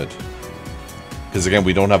really should. Because again,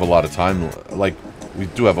 we don't have a lot of time. Like, we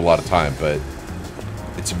do have a lot of time, but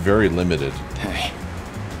it's very limited. Hey.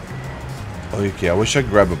 Okay, I wish I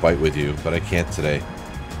could grab a bite with you, but I can't today.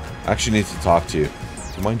 I actually need to talk to you.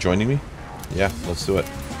 Do you mind joining me? Yeah, let's do it.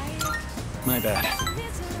 My bad.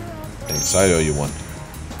 Thanks, I owe you one.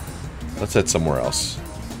 Let's head somewhere else.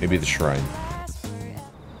 Maybe the shrine.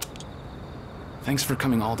 Thanks for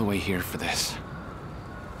coming all the way here for this.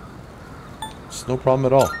 It's no problem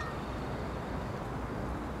at all.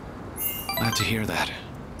 Glad to hear that.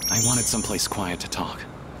 I wanted someplace quiet to talk.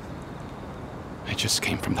 I just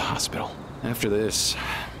came from the hospital. After this,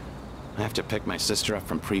 I have to pick my sister up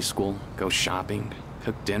from preschool, go shopping,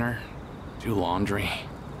 cook dinner, do laundry.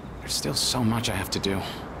 There's still so much I have to do.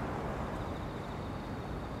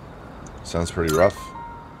 Sounds pretty rough.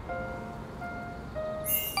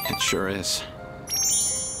 It sure is.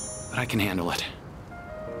 But I can handle it.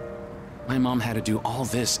 My mom had to do all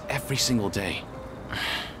this every single day.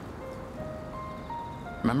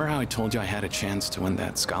 Remember how I told you I had a chance to win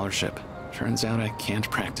that scholarship? Turns out I can't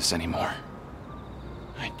practice anymore.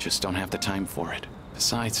 I just don't have the time for it.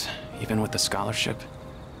 Besides, even with the scholarship,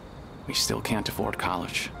 we still can't afford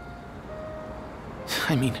college.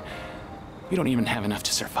 I mean, we don't even have enough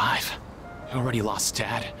to survive. We already lost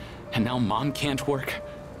Dad, and now Mom can't work.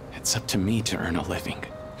 It's up to me to earn a living.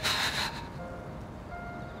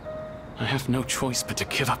 I have no choice but to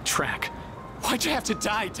give up track. Why'd you have to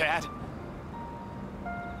die, Dad?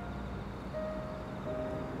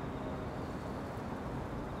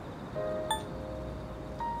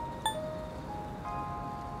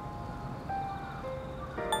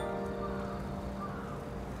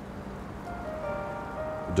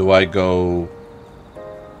 Do I go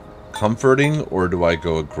comforting or do I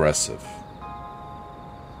go aggressive?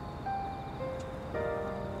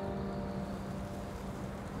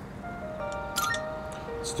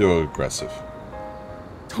 It's too aggressive.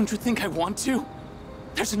 Don't you think I want to?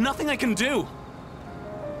 There's nothing I can do.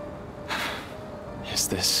 Is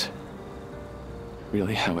this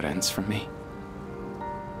really how it ends for me?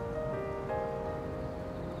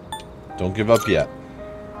 Don't give up yet.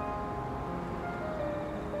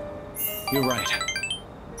 You're right.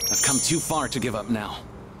 I've come too far to give up now.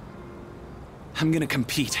 I'm gonna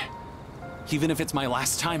compete. Even if it's my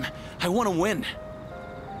last time, I want to win.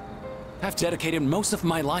 I've dedicated most of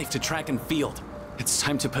my life to track and field. It's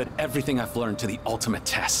time to put everything I've learned to the ultimate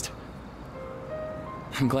test.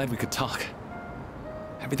 I'm glad we could talk.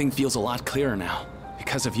 Everything feels a lot clearer now.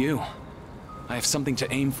 Because of you. I have something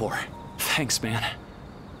to aim for. Thanks, man.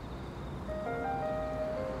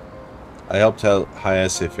 I helped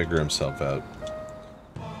Hayase figure himself out.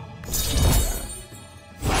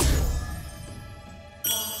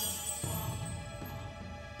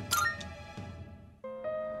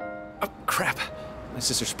 Oh, crap. My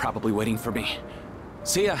sister's probably waiting for me.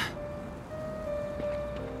 See ya.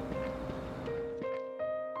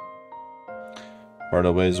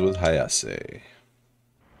 Parted ways with Hayase.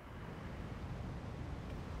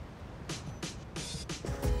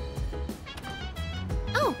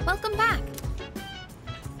 Oh, welcome back.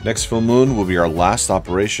 Next full moon will be our last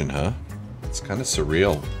operation, huh? It's kind of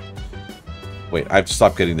surreal. Wait, I have to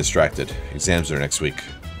stop getting distracted. Exams are next week.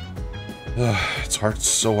 It's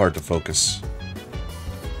so hard to focus.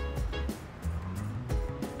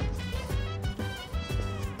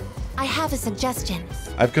 I have a suggestion.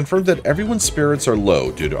 I've confirmed that everyone's spirits are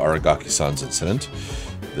low due to Aragaki-san's incident.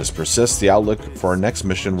 If this persists, the outlook for our next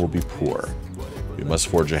mission will be poor. We must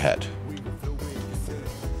forge ahead.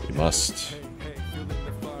 We must.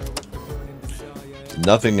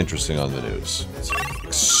 Nothing interesting on the news. It's an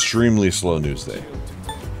extremely slow news day.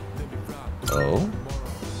 Oh?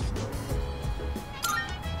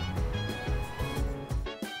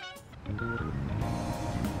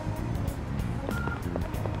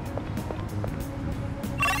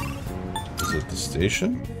 Is it the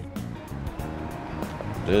station?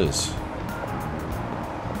 It is.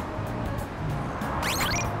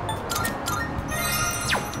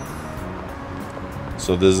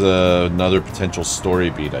 So there's another potential story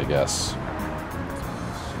beat, I guess.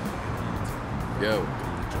 Go.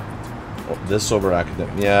 Oh, this over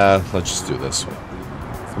academic. Yeah, let's just do this one.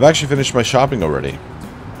 I've actually finished my shopping already. Do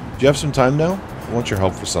you have some time now? I want your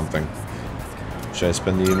help for something. Should I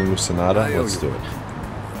spend the evening with Sonata? Let's do it.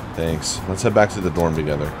 Thanks. Let's head back to the dorm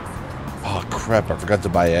together. Oh crap, I forgot to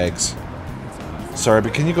buy eggs. Sorry,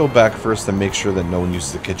 but can you go back first and make sure that no one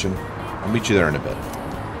uses the kitchen? I'll meet you there in a bit.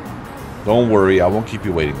 Don't worry, I won't keep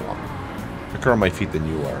you waiting long. Quicker on my feet than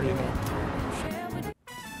you are, you know.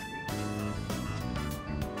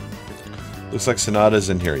 Looks like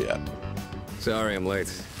Sonata's in here yet. Sorry I'm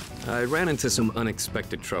late. I ran into some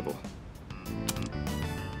unexpected trouble.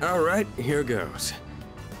 Alright, here goes.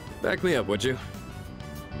 Back me up, would you?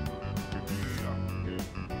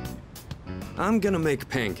 I'm gonna make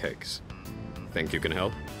pancakes. Think you can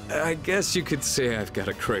help? I guess you could say I've got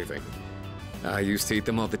a craving. I used to eat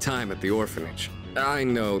them all the time at the orphanage. I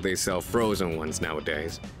know they sell frozen ones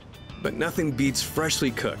nowadays, but nothing beats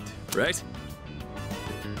freshly cooked, right?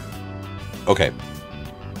 Okay.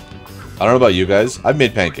 I don't know about you guys. I've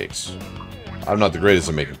made pancakes. I'm not the greatest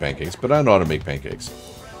at making pancakes, but I know how to make pancakes.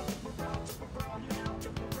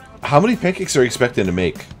 How many pancakes are you expecting to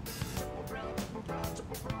make?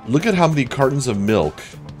 Look at how many cartons of milk,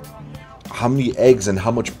 how many eggs, and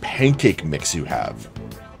how much pancake mix you have.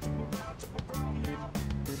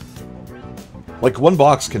 Like, one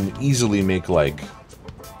box can easily make, like,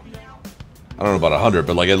 I don't know about 100,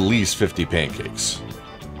 but like at least 50 pancakes.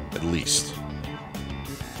 At least.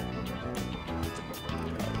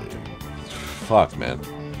 Fuck, man.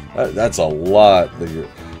 That's a lot. You're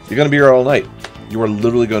going to be here all night. You are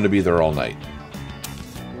literally going to be there all night.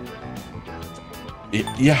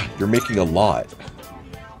 Yeah, you're making a lot.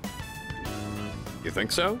 You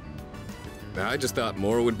think so? I just thought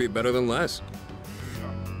more would be better than less.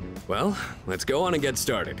 Well, let's go on and get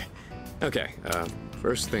started. Okay,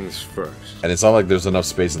 first things first. And it's not like there's enough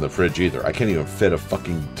space in the fridge either. I can't even fit a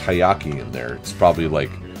fucking taiyaki in there. It's probably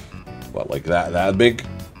like, what, like that big?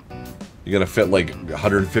 You're gonna fit like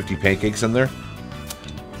 150 pancakes in there?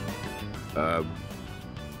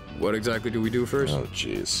 What exactly do we do first? Oh,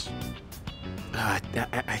 jeez.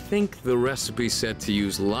 I think the recipe said to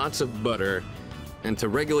use lots of butter and to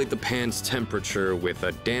regulate the pan's temperature with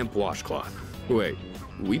a damp washcloth. Wait,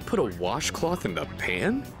 we put a washcloth in the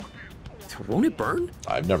pan? Won't it burn?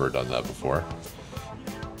 I've never done that before.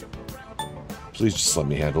 Please just let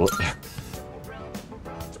me handle it.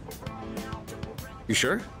 You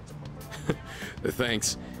sure?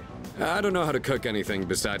 Thanks. I don't know how to cook anything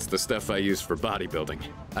besides the stuff I use for bodybuilding.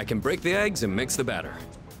 I can break the eggs and mix the batter.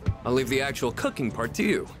 I'll leave the actual cooking part to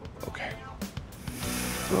you. Okay.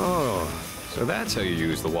 Oh, so that's how you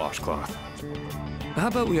use the washcloth. How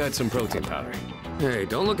about we add some protein powder? Hey,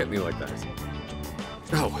 don't look at me like that.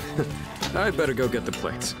 Oh, I'd better go get the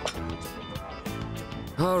plates.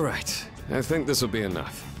 All right, I think this will be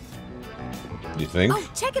enough. You think?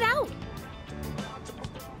 Oh, check it out!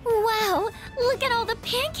 Wow, look at all the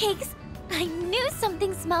pancakes! I knew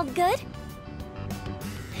something smelled good.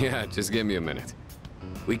 Yeah, just give me a minute.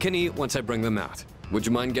 We can eat once I bring them out. Would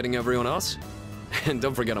you mind getting everyone else? And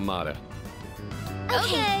don't forget Amada.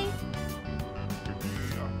 Okay.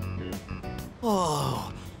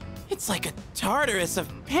 Oh, it's like a Tartarus of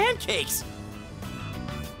pancakes.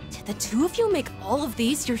 Did the two of you make all of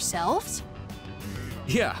these yourselves?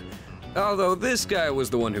 Yeah, although this guy was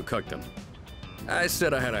the one who cooked them. I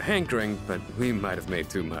said I had a hankering, but we might have made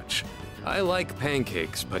too much. I like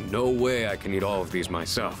pancakes, but no way I can eat all of these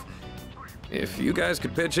myself. If you guys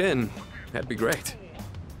could pitch in, that'd be great.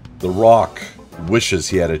 The Rock wishes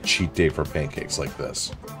he had a cheat day for pancakes like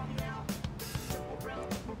this.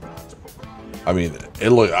 I mean,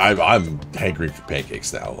 I'm hankering for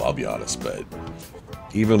pancakes now, I'll be honest, but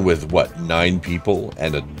even with, what, 9 people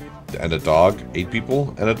and a dog? 8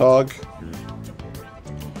 people and a dog?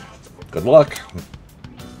 Good luck.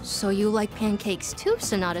 So you like pancakes too,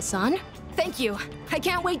 Sonata-san? Thank you. I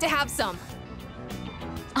can't wait to have some.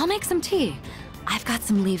 I'll make some tea. I've got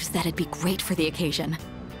some leaves that'd be great for the occasion.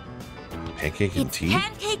 Pancake and It's tea?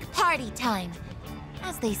 pancake party time,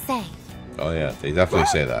 as they say. Oh yeah, they definitely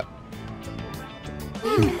say that. The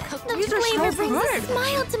flavor brings a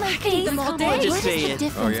smile to my face. them all day. What Just is say the it.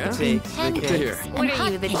 difference Oh, yeah? between Good to pancakes hear. and What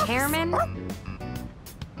are you, the hotcakes? chairman?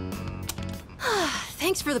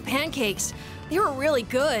 Thanks for the pancakes. They were really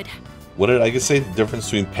good. What did I just say? The difference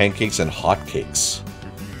between pancakes and hot cakes?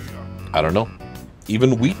 I don't know.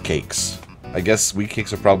 Even wheat cakes. I guess wheat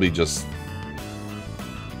cakes are probably just...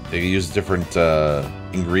 They use different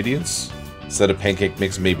ingredients. Instead of pancake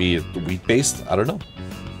mix, maybe wheat-based? I don't know.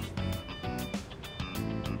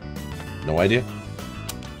 No idea.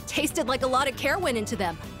 Tasted like a lot of care went into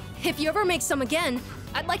them. If you ever make some again,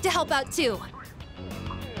 I'd like to help out too.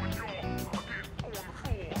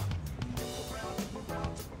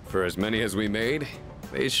 For as many as we made,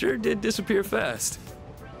 they sure did disappear fast.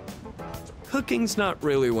 Cooking's not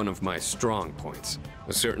really one of my strong points.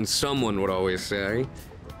 A certain someone would always say,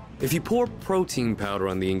 if you pour protein powder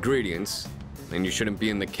on the ingredients, then you shouldn't be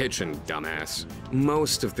in the kitchen, dumbass.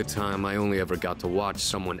 Most of the time, I only ever got to watch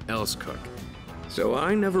someone else cook. So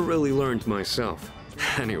I never really learned myself.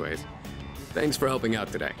 Anyways, thanks for helping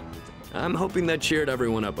out today. I'm hoping that cheered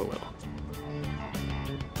everyone up a little.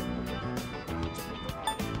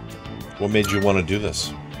 What made you want to do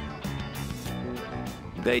this?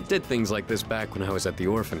 They did things like this back when I was at the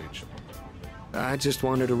orphanage. I just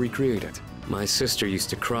wanted to recreate it. My sister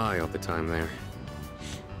used to cry all the time there.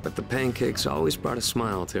 But the pancakes always brought a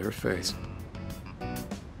smile to her face.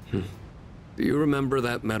 Do you remember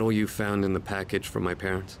that medal you found in the package from my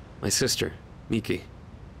parents? My sister, Miki.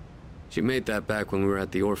 She made that back when we were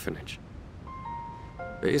at the orphanage.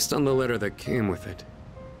 Based on the letter that came with it.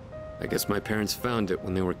 I guess my parents found it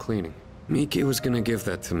when they were cleaning. Miki was gonna give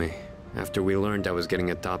that to me after we learned I was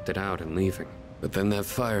getting adopted out and leaving. But then that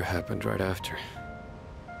fire happened right after.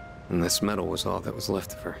 And this medal was all that was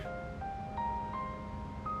left of her.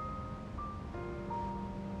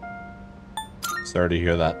 Sorry to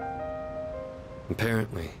hear that.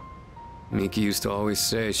 Apparently, Miki used to always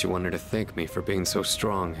say she wanted to thank me for being so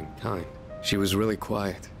strong and kind. She was really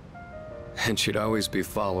quiet, and she'd always be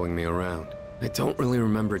following me around. I don't really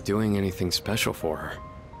remember doing anything special for her,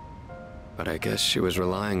 but I guess she was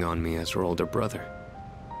relying on me as her older brother.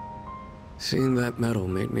 Seeing that medal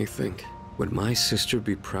made me think, would my sister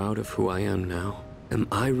be proud of who I am now? Am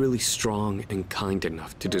I really strong and kind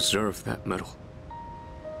enough to deserve that medal?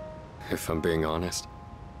 If I'm being honest,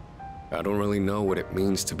 I don't really know what it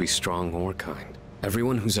means to be strong or kind.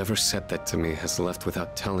 Everyone who's ever said that to me has left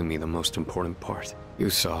without telling me the most important part. You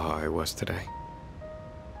saw how I was today.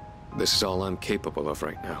 This is all I'm capable of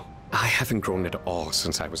right now. I haven't grown at all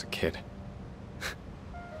since I was a kid.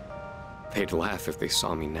 They'd laugh if they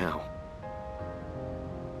saw me now.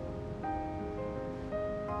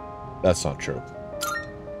 That's not true.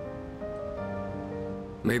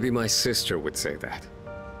 Maybe my sister would say that.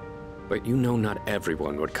 But you know not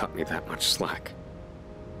everyone would cut me that much slack.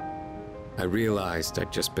 I realized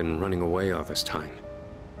I'd just been running away all this time,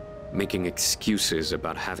 making excuses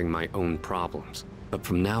about having my own problems. But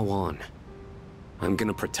from now on, I'm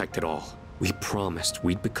gonna protect it all. We promised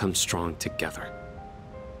we'd become strong together.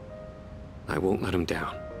 I won't let him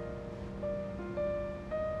down.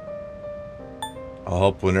 I'll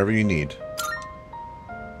help whenever you need.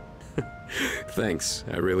 Thanks,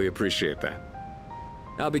 I really appreciate that.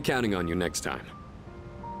 I'll be counting on you next time.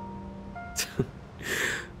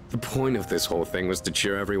 The point of this whole thing was to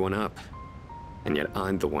cheer everyone up. And yet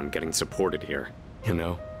I'm the one getting supported here, you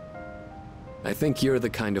know? I think you're the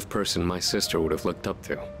kind of person my sister would have looked up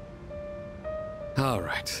to.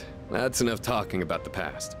 Alright, that's enough talking about the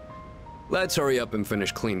past. Let's hurry up and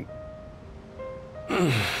finish clean.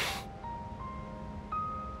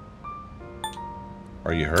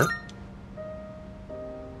 Are you hurt?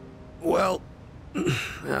 Well,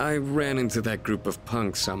 I ran into that group of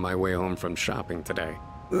punks on my way home from shopping today.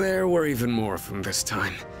 There were even more of them this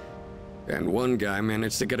time. And one guy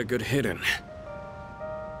managed to get a good hit in.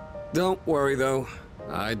 Don't worry though,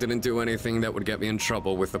 I didn't do anything that would get me in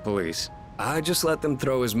trouble with the police. I just let them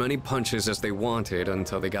throw as many punches as they wanted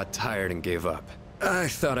until they got tired and gave up. I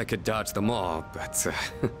thought I could dodge them all, but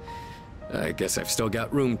I guess I've still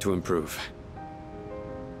got room to improve.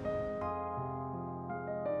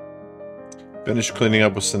 Finished cleaning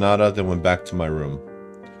up with Sonata, then went back to my room.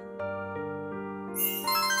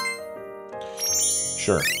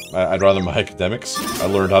 Sure, I'd rather my academics. I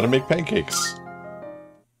learned how to make pancakes.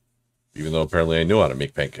 Even though apparently I knew how to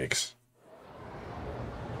make pancakes.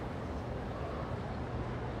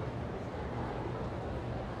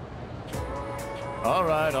 All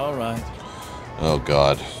right, all right. Oh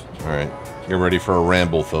god. Alright, get ready for a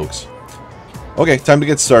ramble, folks. Okay, time to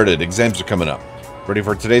get started. Exams are coming up. Ready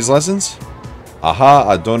for today's lessons?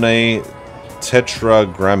 Aha Adone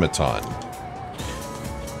Tetragrammaton.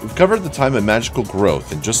 We've covered the time of magical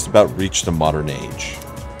growth and just about reached the modern age.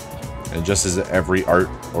 And just as every art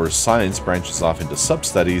or science branches off into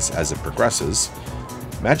sub-studies as it progresses,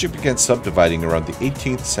 magic began subdividing around the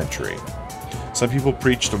 18th century. Some people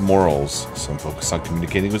preached of morals, some focused on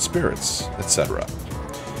communicating with spirits, etc.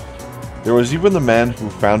 There was even the man who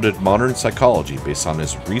founded modern psychology based on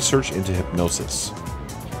his research into hypnosis.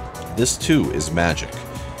 This too is magic,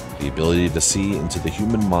 the ability to see into the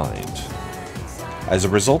human mind. As a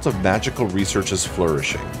result of magical research's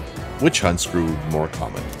flourishing, witch hunts grew more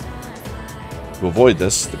common. To avoid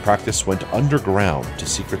this, the practice went underground to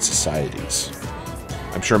secret societies.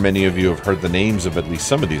 I'm sure many of you have heard the names of at least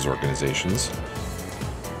some of these organizations.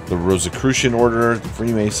 The Rosicrucian Order, the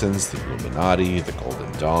Freemasons, the Illuminati, the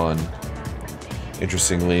Golden Dawn.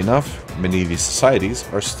 Interestingly enough, many of these societies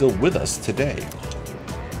are still with us today.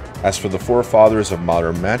 As for the forefathers of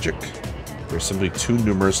modern magic, they're simply too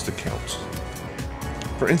numerous to count.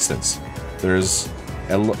 For instance, there's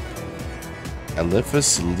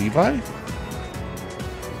Eliphas Levi?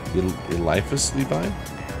 Eliphas Levi?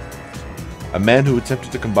 A man who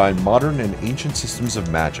attempted to combine modern and ancient systems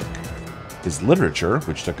of magic. His literature,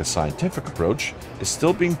 which took a scientific approach, is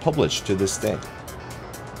still being published to this day.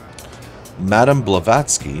 Madame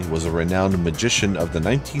Blavatsky was a renowned magician of the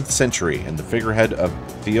 19th century and the figurehead of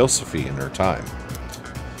theosophy in her time.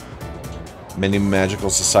 Many magical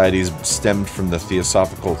societies stemmed from the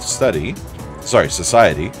Theosophical society,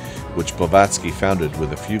 which Blavatsky founded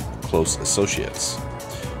with a few close associates.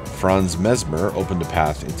 Franz Mesmer opened a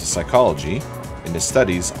path into psychology in his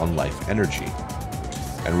studies on life energy.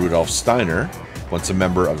 And Rudolf Steiner, once a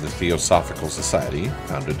member of the Theosophical Society,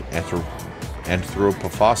 founded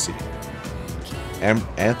anthroposophy,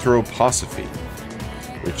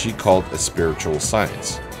 which he called a spiritual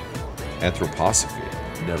science. Anthroposophy.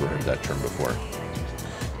 Never heard that term before.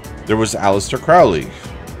 There was Aleister Crowley.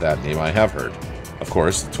 That name I have heard. Of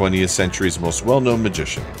course, the 20th century's most well-known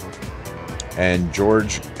magician. And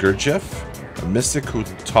George Gurdjieff, a mystic who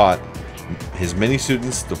taught his many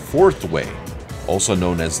students the fourth way, also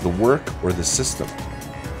known as the work or the system.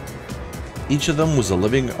 Each of them was a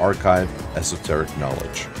living archive of esoteric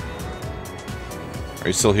knowledge. Are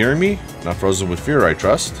you still hearing me? Not frozen with fear, I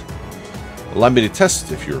trust. Allow me to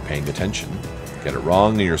test if you were paying attention. Get it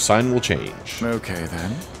wrong and your sign will change. Okay,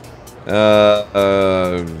 then.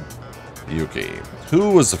 Yuki.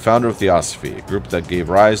 Who was the founder of Theosophy, a group that gave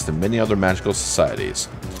rise to many other magical societies?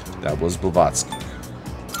 That was Blavatsky.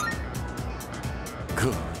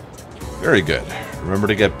 Good. Very good. Remember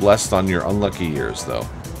to get blessed on your unlucky years, though.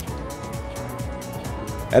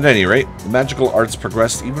 At any rate, the magical arts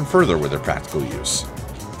progressed even further with their practical use.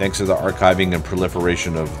 Thanks to the archiving and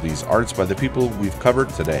proliferation of these arts by the people we've covered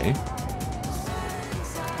today.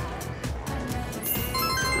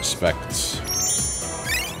 Respect.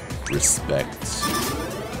 Respect.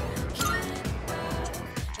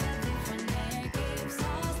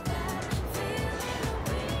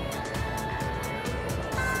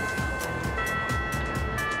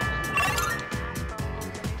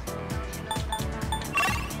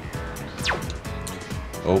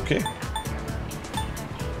 Okay.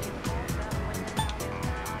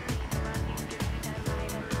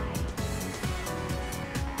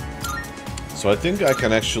 So I think I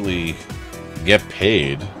can actually get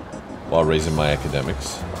paid while raising my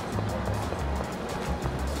academics.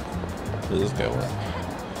 Where's this guy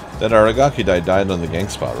went? That Aragaki died on the gang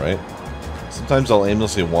spot, right? Sometimes I'll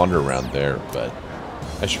aimlessly wander around there, but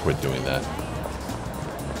I should quit doing that.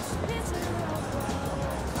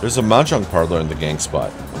 There's a mahjong parlor in the gang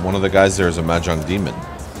spot, and one of the guys there is a mahjong demon.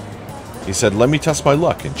 He said, "Let me test my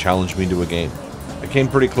luck," and challenged me to a game. I came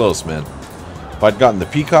pretty close, man. If I'd gotten the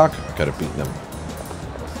peacock, I could have beaten him.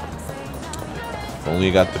 If only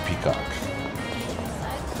you got the peacock.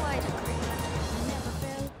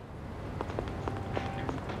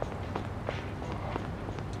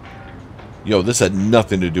 Yo, this had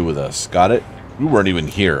nothing to do with us. Got it? We weren't even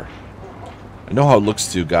here. I know how it looks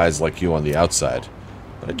to guys like you on the outside,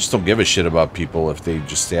 but I just don't give a shit about people if they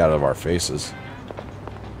just stay out of our faces.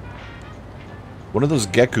 One of those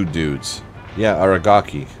Geku dudes. Yeah,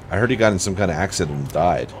 Aragaki. I heard he got in some kind of accident and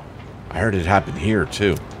died. I heard it happened here,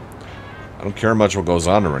 too. I don't care much what goes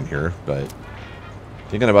on around here, but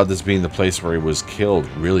thinking about this being the place where he was killed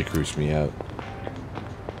really creeps me out.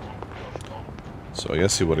 So I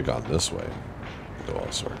guess he would have gone this way. Go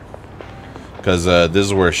elsewhere. Because this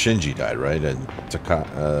is where Shinji died, right? And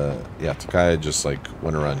Takaya just like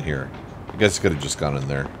went around here. I guess he could have just gone in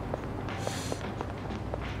there.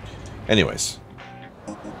 Anyways.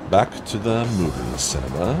 Back to the movie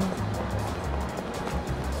cinema.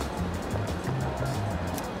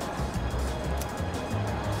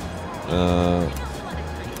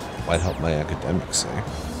 Might help my academics, eh?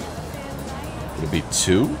 Would it be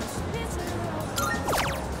 2?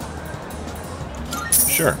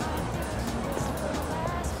 Sure.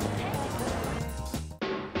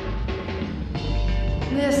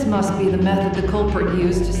 This must be the method the culprit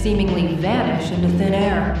used to seemingly vanish into thin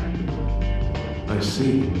air. I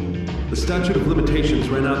see. The statute of limitations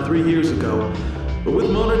ran out 3 years ago, but with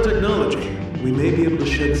modern technology, we may be able to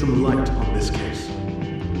shed some light on this case.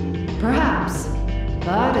 Perhaps.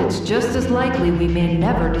 But it's just as likely we may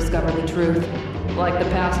never discover the truth, like the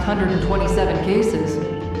past 127 cases.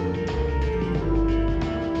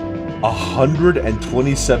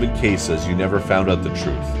 127 cases, you never found out the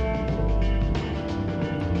truth.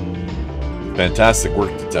 Fantastic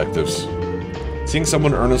work, detectives. Seeing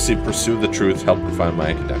someone earnestly pursue the truth helped refine my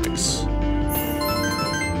academics. 2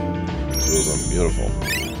 of them, beautiful.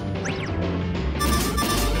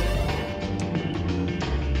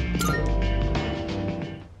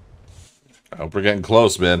 I hope we're getting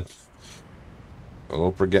close, man. I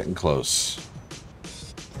hope we're getting close.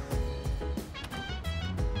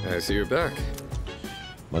 I see you're back.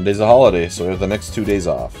 Monday's a holiday, so we have the next 2 days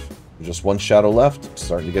off. With just 1 shadow left, I'm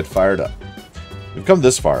starting to get fired up. We've come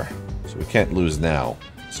this far, so we can't lose now.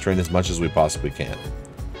 Let's train as much as we possibly can.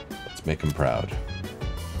 Let's make him proud.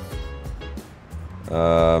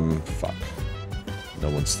 Fuck. No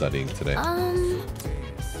one's studying today.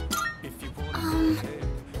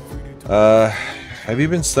 Have you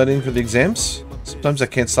been studying for the exams? Sometimes I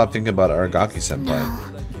can't stop thinking about Aragaki-senpai. No.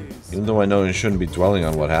 Even though I know I shouldn't be dwelling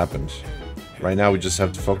on what happened. Right now we just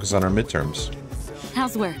have to focus on our midterms.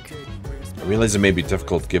 How's work? I realize it may be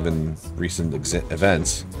difficult given recent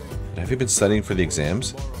events, but have you been studying for the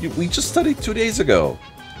exams? We just studied 2 days ago.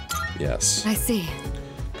 Yes. I see.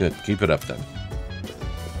 Good, keep it up then.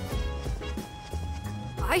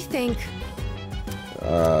 I think...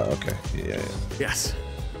 Okay. Yeah. Yes.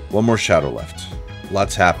 1 more shadow left.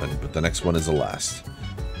 Lots happened, but the next one is the last.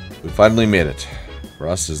 We finally made it. For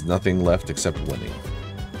us, there's nothing left except winning.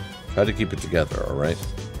 Try to keep it together, alright?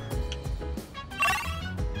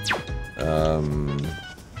 Are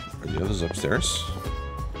the others upstairs?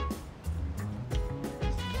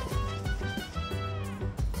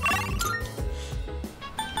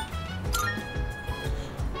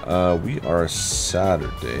 We are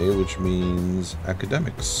Saturday, which means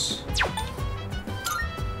academics.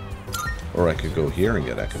 Or I could go here and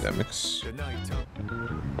get academics. Good night.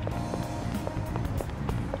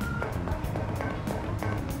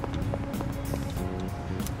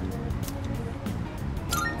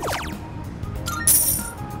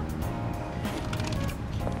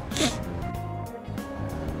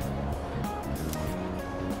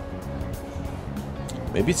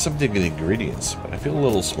 Maybe it's something in the ingredients, but I feel a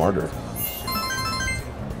little smarter.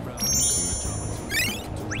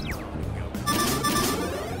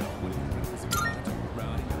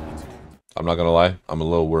 I'm not gonna lie, I'm a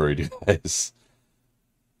little worried, you guys.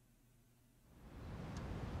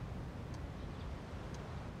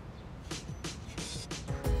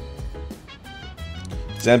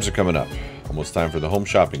 Exams are coming up. Almost time for the home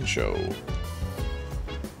shopping show.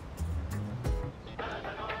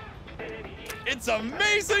 It's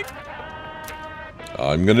amazing!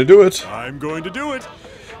 I'm gonna do it. I'm going to do it.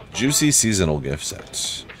 Juicy seasonal gift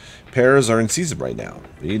sets. Pears are in season right now.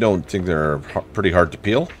 You don't think they're pretty hard to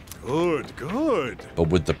peel? Good, good. But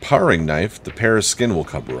with the paring knife, the pear's skin will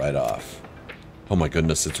come right off. Oh my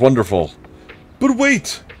goodness, it's wonderful. But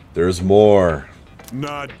wait, there's more.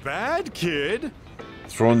 Not bad, kid.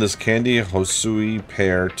 Throw in this candy Hosui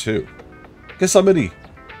pear too. Guess how many?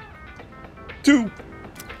 2.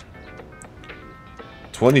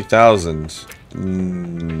 20,000.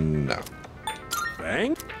 No.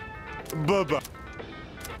 Bang. Bye-bye.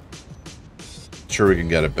 Sure, we can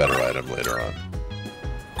get a better item later on.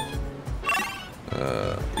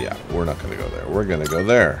 Yeah, we're not going to go there. We're going to go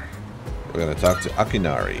there. We're going to talk to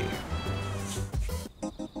Akinari.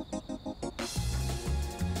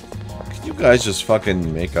 Can you guys just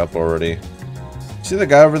fucking make up already? See that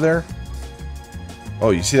guy over there?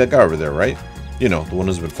 Oh, you see that guy over there, right? You know, the one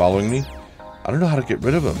who's been following me? I don't know how to get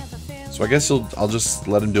rid of him. So I guess I'll just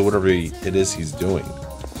let him do whatever it is he's doing.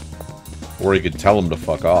 Or he could tell him to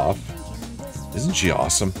fuck off. Isn't she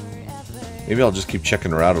awesome? Maybe I'll just keep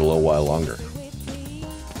checking her out a little while longer.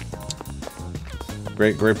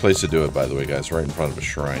 Great place to do it, by the way, guys. Right in front of a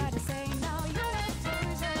shrine.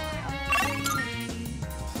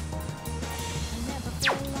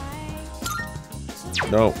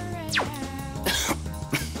 No.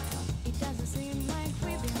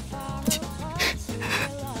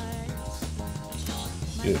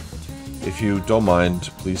 If you don't mind,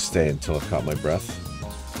 please stay until I've caught my breath.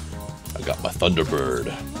 I got my Thunderbird.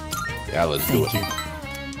 Yeah, let's do it.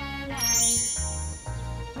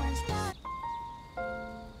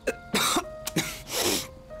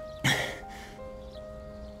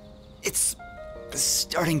 It's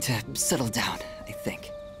starting to settle down, I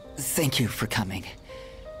think. Thank you for coming.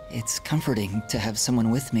 It's comforting to have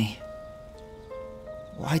someone with me.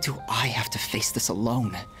 Why do I have to face this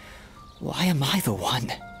alone? Why am I the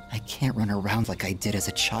one? I can't run around like I did as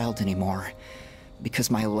a child anymore,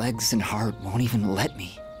 because my legs and heart won't even let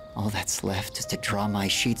me. All that's left is to draw my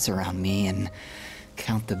sheets around me and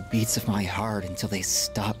count the beats of my heart until they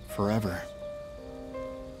stop forever.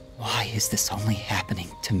 Why is this only happening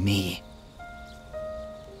to me?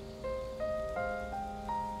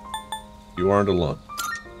 You aren't alone.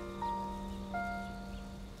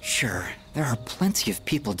 Sure, there are plenty of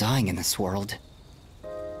people dying in this world.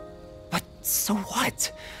 But so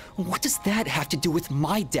what? What does that have to do with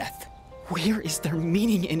my death? Where is there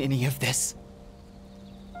meaning in any of this?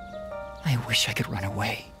 I wish I could run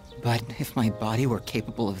away, but if my body were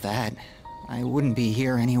capable of that, I wouldn't be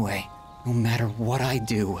here anyway. No matter what I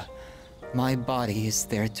do, my body is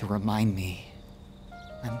there to remind me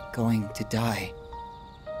I'm going to die.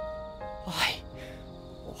 Why?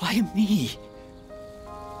 Why me?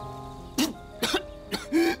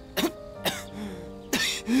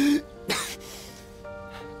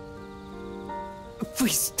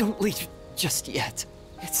 Please don't leave just yet.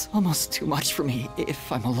 It's almost too much for me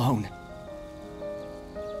if I'm alone.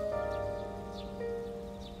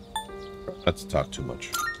 Let's talk too much.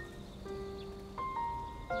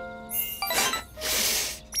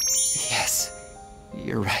 Yes,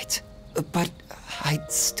 you're right. But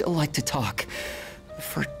I'd still like to talk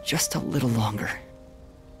for just a little longer.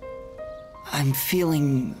 I'm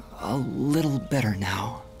feeling a little better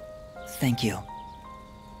now. Thank you.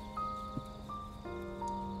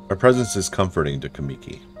 Our presence is comforting to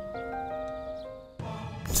Kamiki.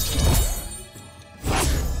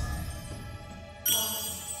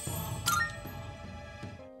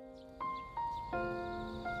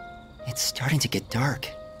 It's starting to get dark.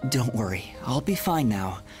 Don't worry, I'll be fine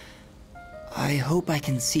now. I hope I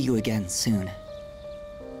can see you again soon.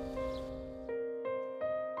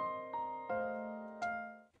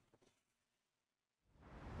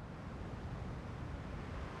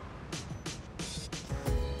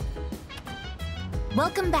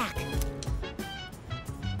 Welcome back.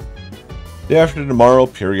 Day after tomorrow,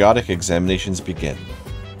 periodic examinations begin.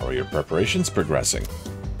 How are your preparations progressing?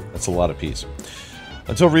 That's a lot of P's.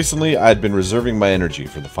 Until recently, I had been reserving my energy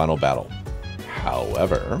for the final battle.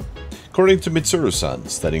 However, according to Mitsuru-san,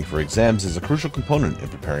 studying for exams is a crucial component in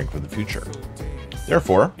preparing for the future.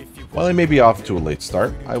 Therefore, while I may be off to a late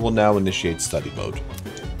start, I will now initiate study mode.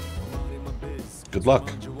 Good luck.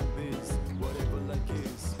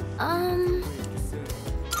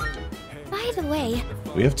 By the way...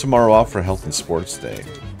 We have tomorrow off for Health and Sports Day.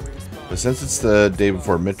 But since it's the day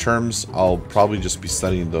before midterms, I'll probably just be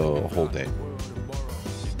studying the whole day.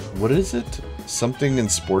 What is it? Something in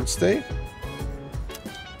Sports Day?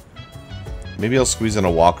 Maybe I'll squeeze in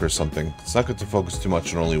a walk or something. It's not good to focus too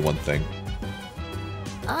much on only one thing.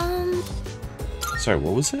 Sorry,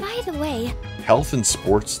 what was it? By the way... Health and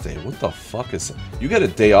Sports Day. What the fuck is it? You got a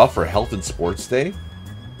day off for Health and Sports Day?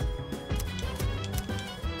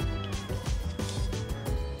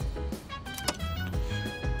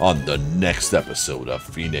 On the next episode of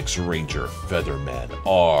Phoenix Ranger Featherman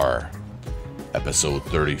R. Episode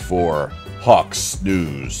 34, Hawk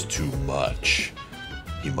snooze too much.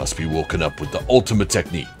 He must be woken up with the ultimate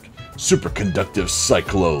technique, superconductive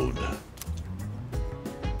cyclone.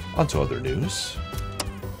 On to other news.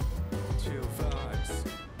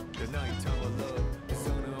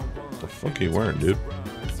 What the fuck are you wearing, dude?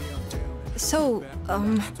 So,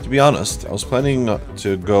 To be honest, I was planning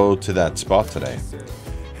to go to that spot today.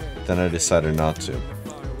 Then I decided not to.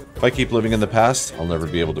 If I keep living in the past, I'll never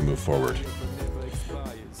be able to move forward.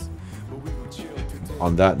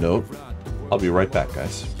 On that note, I'll be right back,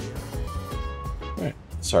 guys. Alright,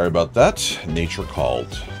 sorry about that. Nature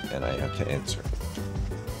called, and I have to answer.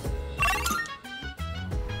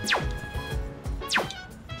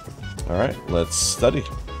 Alright, let's study.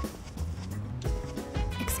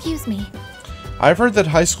 Excuse me. I've heard that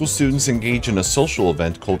high school students engage in a social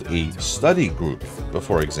event called a study group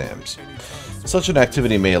before exams. Such an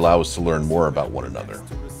activity may allow us to learn more about one another.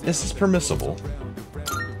 Is this permissible?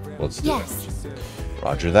 Let's do it.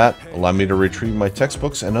 Roger that. Allow me to retrieve my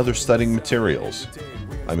textbooks and other studying materials.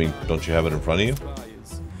 I mean, don't you have it in front of you?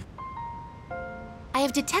 I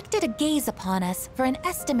have detected a gaze upon us for an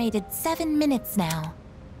estimated 7 minutes now.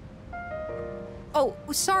 oh,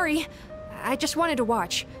 sorry. I just wanted to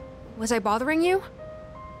watch. Was I bothering you?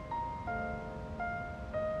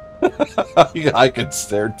 I could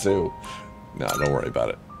stare too. No, don't worry about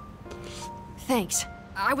it. Thanks.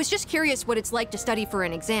 I was just curious what it's like to study for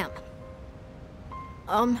an exam.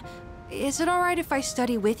 Is it alright if I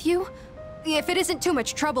study with you? If it isn't too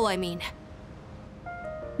much trouble, I mean.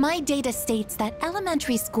 My data states that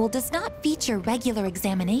elementary school does not feature regular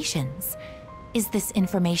examinations. Is this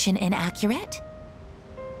information inaccurate?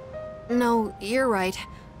 No, you're right.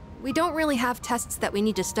 We don't really have tests that we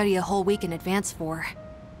need to study a whole week in advance for.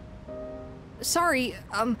 Sorry,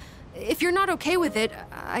 if you're not okay with it,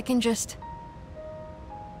 I can just...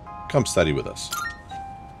 Come study with us.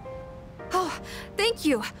 Oh, thank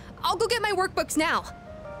you. I'll go get my workbooks now.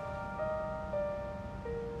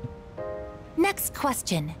 Next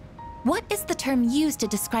question. What is the term used to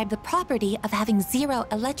describe the property of having zero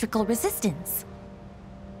electrical resistance?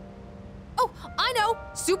 Oh, I know!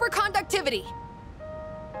 Superconductivity!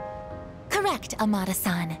 Correct,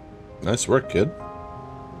 Amada-san. Nice work, kid.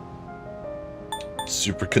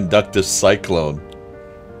 Superconductive cyclone.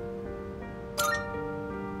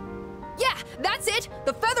 Yeah, that's it!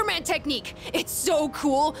 The Featherman technique! It's so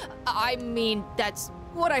cool! I mean, that's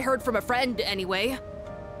what I heard from a friend, anyway.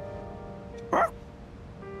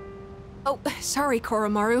 Oh, sorry,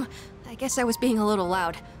 Koromaru. I guess I was being a little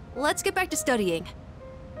loud. Let's get back to studying.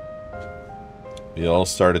 We all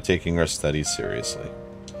started taking our studies seriously.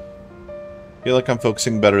 Feel like I'm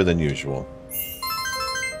focusing better than usual.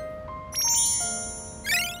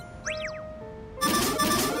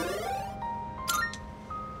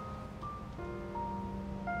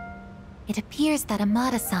 It appears that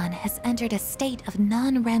Amada-san has entered a state of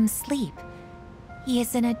non-REM sleep. He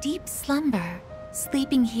is in a deep slumber.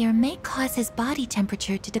 Sleeping here may cause his body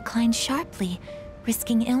temperature to decline sharply,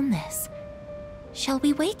 risking illness. Shall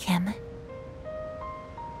we wake him?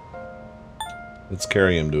 Let's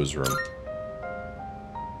carry him to his room.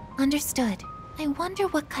 Understood. I wonder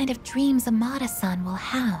what kind of dreams Amada-san will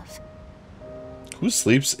have. Who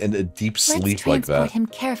sleeps in a deep sleep Let's like transport that? him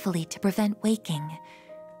carefully to prevent waking.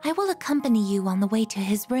 I will accompany you on the way to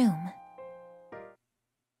his room.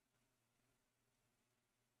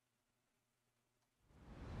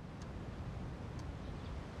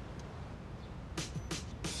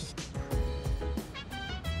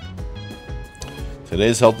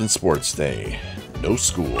 Today's Health and Sports Day. No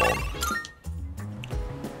school.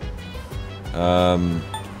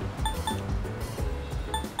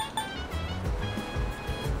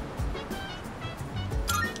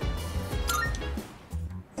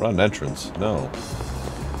 Front entrance? No.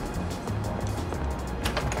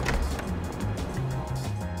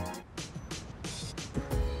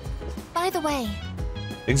 By the way,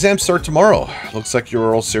 Exams start tomorrow. Looks like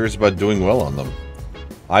you're all serious about doing well on them.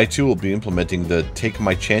 I too will be implementing the take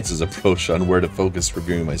my chances approach on where to focus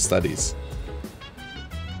reviewing my studies.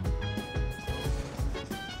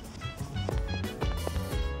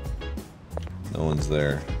 No one's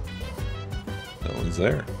there. No one's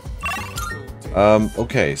there.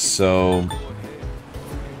 Okay, so...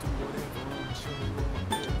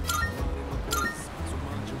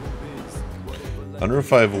 wonder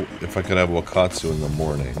if I could have Wakatsu in the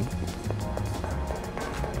morning.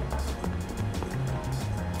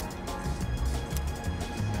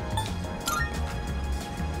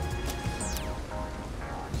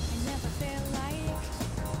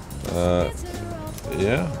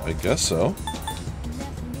 Yeah, I guess so.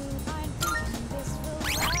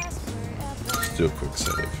 Let's do a quick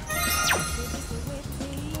save.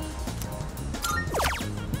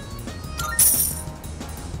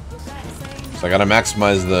 So I gotta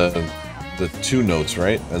maximize the 2 notes,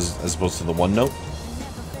 right? As opposed to the 1 note.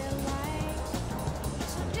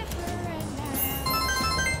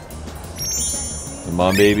 Come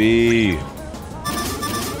on, baby.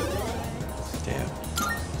 Damn.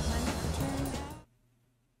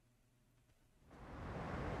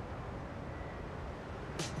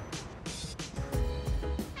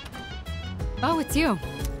 Oh, it's you.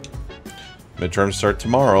 Midterms start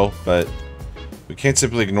tomorrow, but we can't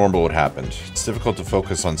simply ignore what happened. It's difficult to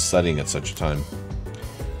focus on studying at such a time.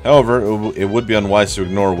 However, it would be unwise to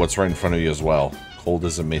ignore what's right in front of you as well, cold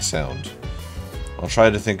as it may sound. I'll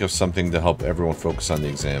try to think of something to help everyone focus on the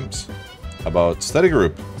exams. How about study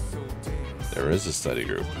group? There is a study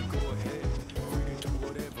group.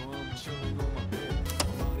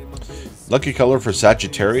 Lucky color for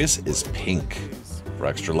Sagittarius is pink. For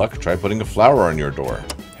extra luck, try putting a flower on your door.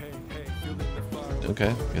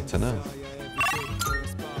 Okay, good to know.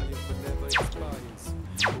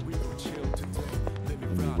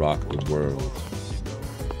 Rock the world.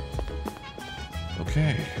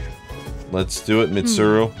 Okay. Let's do it,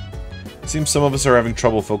 Mitsuru. It seems some of us are having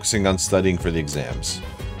trouble focusing on studying for the exams.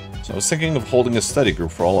 So I was thinking of holding a study group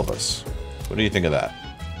for all of us. What do you think of that?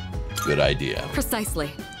 Good idea.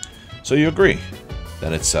 Precisely. So you agree?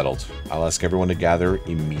 Then it's settled. I'll ask everyone to gather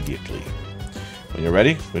immediately. When you're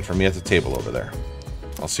ready, wait for me at the table over there.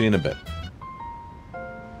 I'll see you in a bit.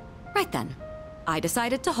 Right then. I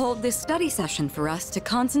decided to hold this study session for us to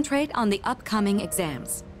concentrate on the upcoming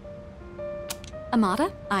exams.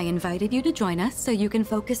 Amata, I invited you to join us so you can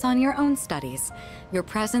focus on your own studies. Your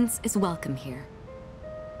presence is welcome here.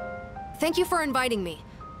 Thank you for inviting me.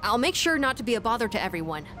 I'll make sure not to be a bother to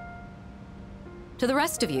everyone. To the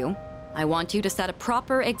rest of you, I want you to set a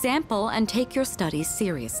proper example and take your studies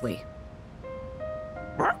seriously.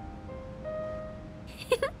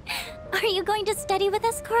 Are you going to study with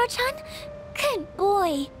us, Koro-chan? Good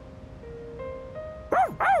boy.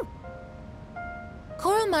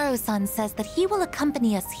 Koromaru-san says that he will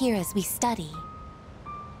accompany us here as we study.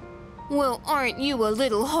 Well, aren't you a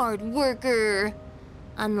little hard worker?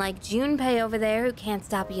 Unlike Junpei over there who can't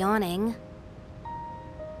stop yawning.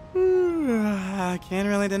 I can't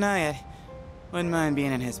really deny it. Wouldn't mind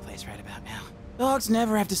being in his place right about now. Dogs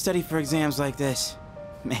never have to study for exams like this.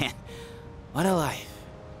 Man, what a life.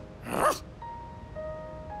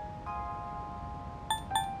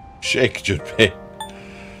 Shake, Junpei.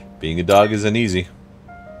 Being a dog isn't easy.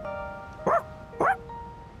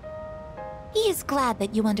 He is glad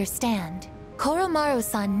that you understand.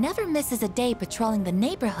 Koromaru-san never misses a day patrolling the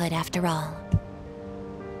neighborhood after all.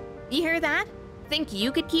 You hear that? Think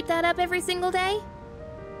you could keep that up every single day?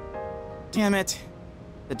 Damn it.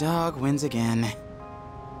 The dog wins again.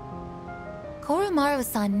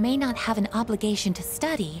 Koromaru-san may not have an obligation to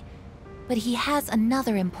study, but he has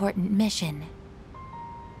another important mission.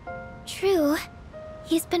 True.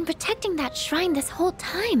 He's been protecting that shrine this whole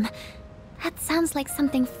time. That sounds like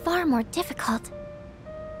something far more difficult.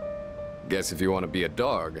 Guess if you want to be a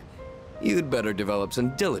dog, you'd better develop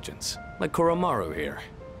some diligence, like Koromaru here.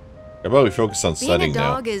 How about we focus on studying now?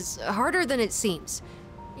 Being a dog is harder than it seems.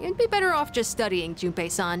 You'd be better off just studying,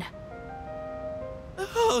 Junpei-san.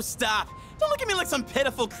 Oh, stop! Don't look at me like some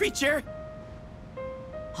pitiful creature!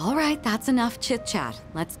 All right, that's enough chit-chat.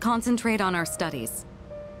 Let's concentrate on our studies.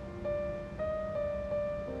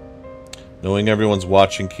 Knowing everyone's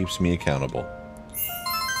watching keeps me accountable.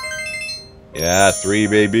 Yeah, 3,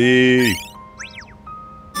 baby!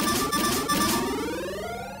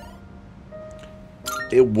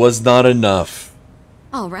 It was not enough.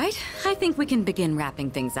 All right, I think we can begin wrapping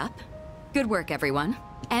things up. Good work, everyone.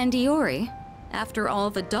 And Iori, after all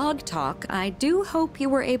the dog talk, I do hope you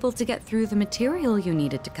were able to get through the material you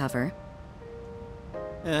needed to cover.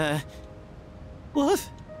 What?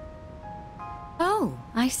 Oh,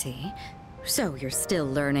 I see. So you're still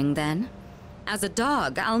learning then? As a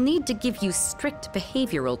dog, I'll need to give you strict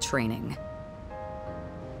behavioral training.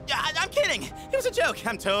 Yeah, I'm kidding! It was a joke!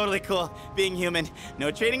 I'm totally cool. Being human. No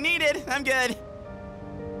training needed. I'm good.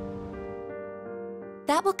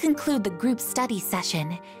 That will conclude the group study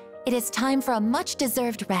session. It is time for a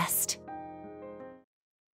much-deserved rest.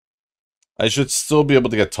 I should still be able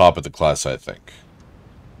to get top of the class, I think.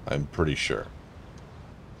 I'm pretty sure.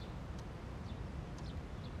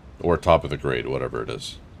 Or top of the grade, whatever it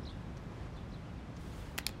is.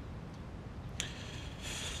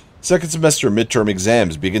 Second semester midterm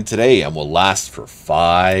exams begin today and will last for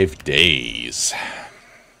 5 days.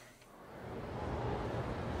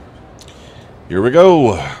 Here we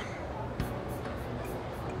go.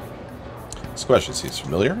 This question seems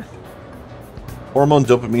familiar. Hormone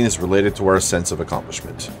dopamine is related to our sense of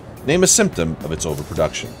accomplishment. Name a symptom of its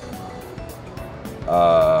overproduction.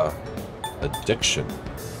 Addiction.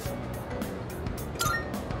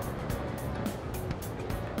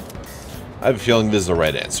 I have a feeling this is the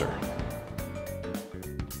right answer.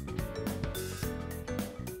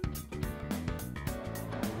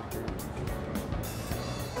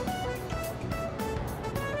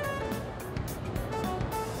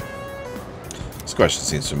 This question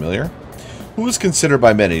seems familiar. Who is considered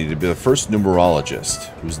by many to be the first numerologist,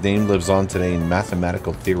 whose name lives on today in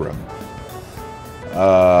mathematical theorem?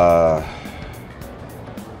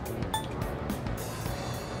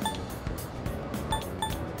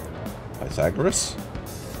 Pythagoras?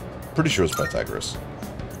 Pretty sure it's Pythagoras.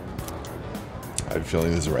 I have a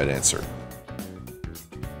feeling this is the right answer.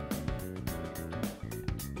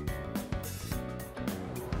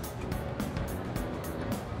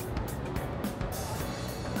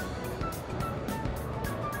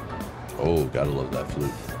 Oh, gotta love that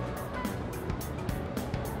flute.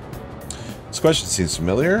 This question seems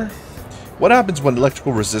familiar. What happens when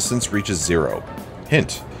electrical resistance reaches 0?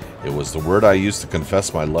 Hint. It was the word I used to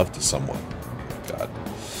confess my love to someone. God.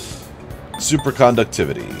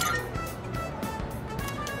 Superconductivity.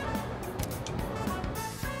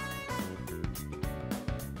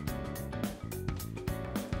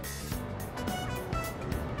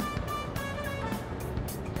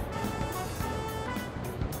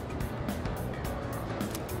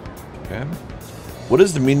 Okay. What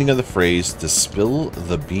is the meaning of the phrase to spill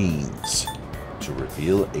the beans? To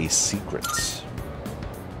reveal a secret.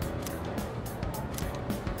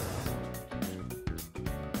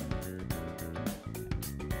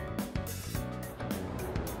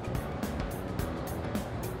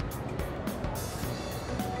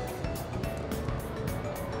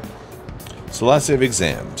 So last day of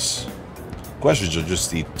exams. Questions are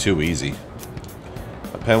just too easy.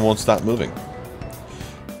 My pen won't stop moving.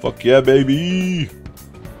 Fuck yeah, baby!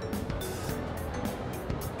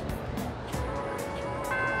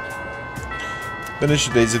 Finish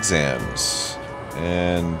today's exams.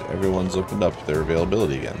 And everyone's opened up their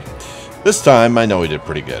availability again. This time, I know we did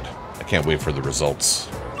pretty good. I can't wait for the results.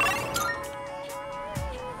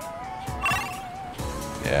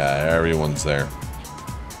 Yeah, everyone's there.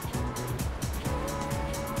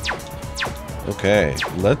 Okay,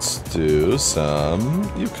 let's do some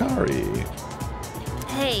Yukari.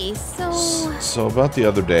 Hey, So about the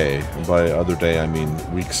other day, and by other day I mean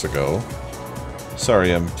weeks ago. Sorry,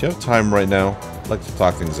 do you have time right now? I'd like to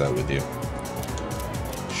talk things out with you.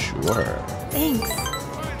 Sure. Thanks.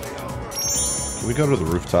 Can we go to the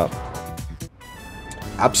rooftop?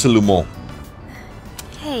 Absolument.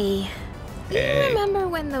 Hey. Do you remember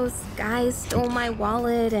when those guys stole my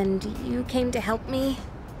wallet and you came to help me?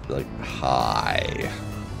 Like, hi.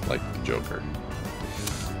 Like the Joker.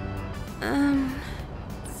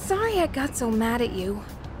 Sorry I got so mad at you.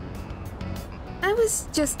 I was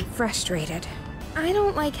just frustrated. I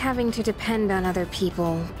don't like having to depend on other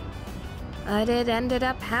people. But it ended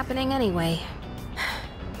up happening anyway.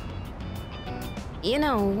 You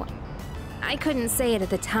know, I couldn't say it at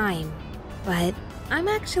the time, but I'm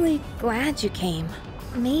actually glad you came.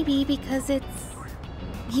 Maybe because it's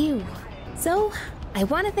you. So, I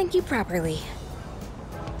want to thank you properly.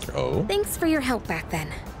 Oh? Thanks for your help back then.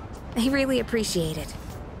 I really appreciate it.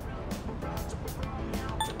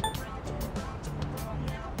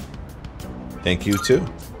 Thank you, too.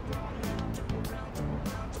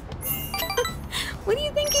 What are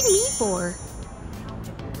you thanking me for?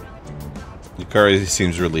 Yukari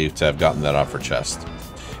seems relieved to have gotten that off her chest.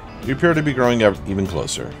 You appear to be growing even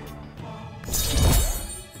closer.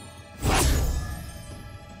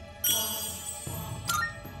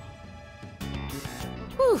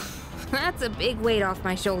 Whew, that's a big weight off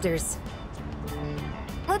my shoulders.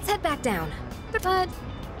 Let's head back down. But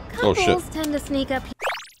couples tend to sneak up here.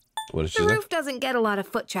 What did she The say? roof doesn't get a lot of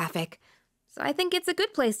foot traffic, so I think it's a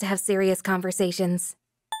good place to have serious conversations.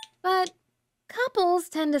 But couples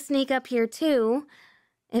tend to sneak up here too.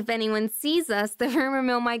 If anyone sees us, the rumor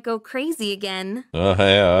mill might go crazy again.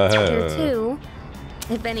 Here too.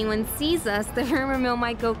 If anyone sees us, the rumor mill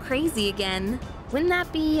might go crazy again. Wouldn't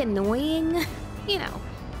that be annoying? You know,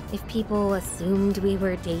 if people assumed we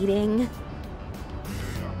were dating.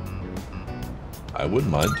 I wouldn't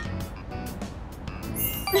mind.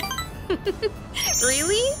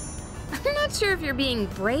 Really? I'm not sure if you're being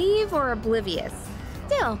brave or oblivious.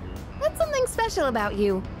 Still, that's something special about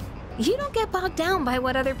you. You don't get bogged down by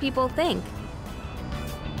what other people think.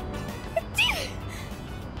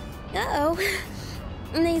 Uh-oh.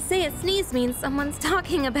 They say a sneeze means someone's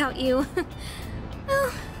talking about you.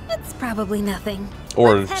 Well, it's probably nothing.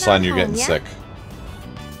 Or Let's a head sign on you're home, getting yeah? sick.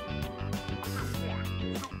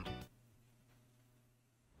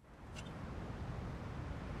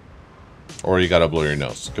 Or you gotta blow your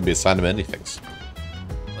nose. Could be a sign of many things.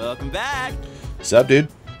 Welcome back. What's up, dude?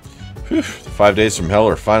 Whew, the 5 days from hell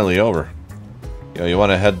are finally over. You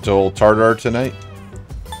want to head to old Tartar tonight?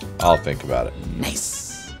 I'll think about it.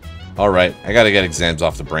 Nice. Alright, I gotta get exams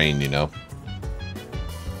off the brain, you know.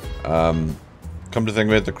 Come to think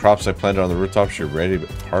of it, the crops I planted on the rooftops should be ready to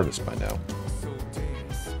harvest by now.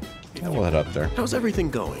 Yeah, we'll head up there. How's everything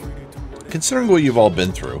going? Considering what you've all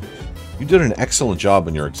been through, you did an excellent job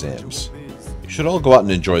on your exams. You should all go out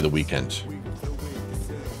and enjoy the weekend.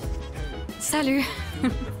 Salut.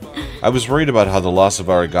 I was worried about how the loss of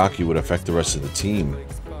Aragaki would affect the rest of the team.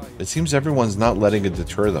 It seems everyone's not letting it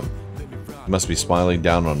deter them. They must be smiling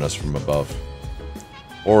down on us from above.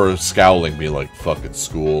 Or scowling me like, fucking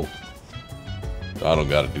school. I don't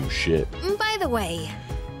gotta do shit. By the way,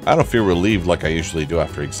 I don't feel relieved like I usually do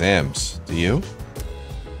after exams. Do you?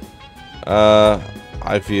 I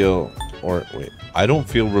don't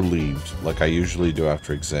feel relieved like I usually do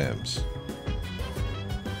after exams.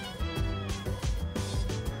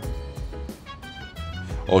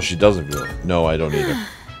 Oh, she doesn't feel it. No, I don't either.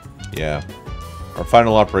 Yeah. Our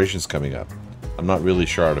final operation's coming up. I'm not really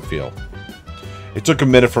sure how to feel. It took a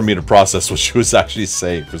minute for me to process what she was actually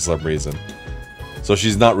saying for some reason. So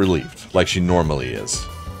she's not relieved, like she normally is.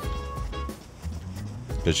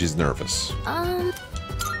 Because she's nervous. Oh,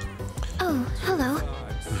 hello.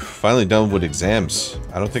 Finally done with exams.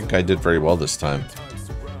 I don't think I did very well this time.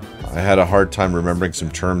 I had a hard time remembering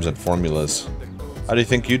some terms and formulas. How do you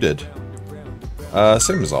think you did?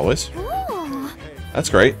 Same as always. Ooh. That's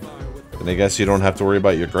great. Then I guess you don't have to worry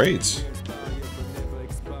about your grades.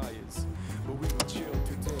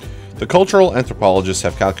 The cultural anthropologists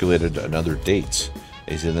have calculated another date.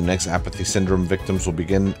 They say the next apathy syndrome victims will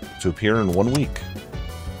begin to appear in 1 week.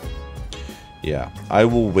 Yeah, I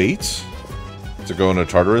will wait to go into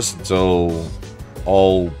Tartarus until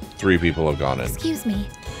all 3 people have gone in. Excuse me.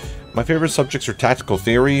 My favorite subjects are tactical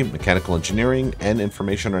theory, mechanical engineering, and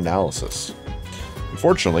information analysis.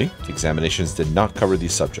 Unfortunately, the examinations did not cover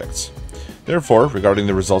these subjects. Therefore, regarding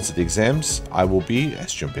the results of the exams, I will be, as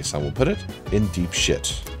Junpei-san will put it, in deep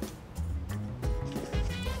shit.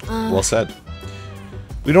 Well said.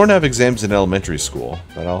 We don't have exams in elementary school,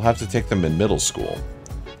 but I'll have to take them in middle school.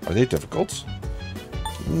 Are they difficult?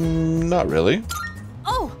 Not really.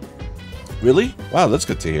 Oh! Really? Wow, that's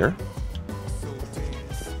good to hear.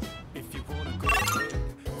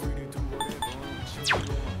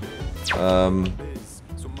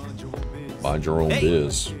 Mind your own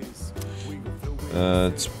biz.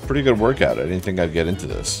 It's a pretty good workout. I didn't think I'd get into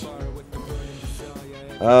this.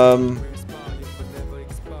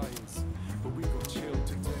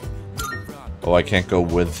 Oh, I can't go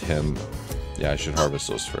with him. Yeah, I should harvest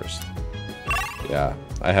those first. Yeah,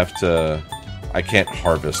 I have to... I can't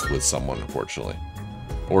harvest with someone, unfortunately.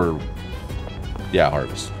 Or... yeah,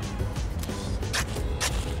 harvest.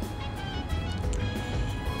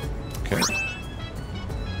 Okay.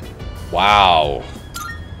 Wow.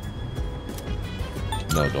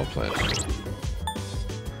 No, don't plant.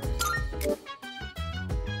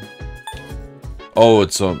 Oh,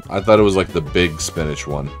 it's I thought it was like the big spinach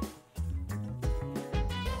one.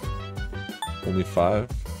 Only 5?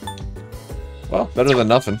 Well, better than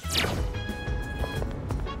nothing.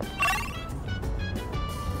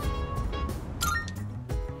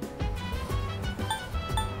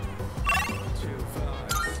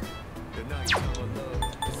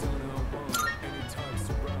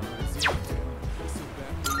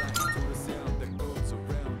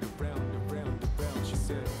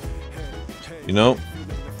 You know,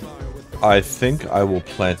 I think I will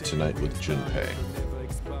plant tonight with Junpei.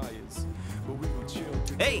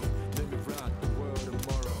 Hey!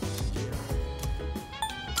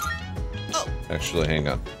 Oh. Actually, hang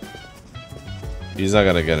on. He's not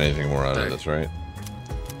gonna get anything more out of this, right?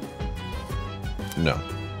 No.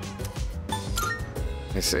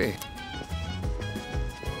 I see.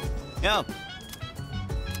 No.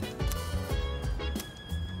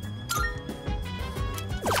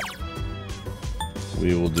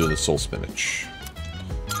 We will do the soul spinach.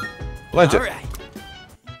 Plant it. All right.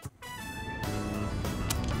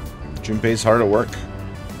 Junpei's hard at work.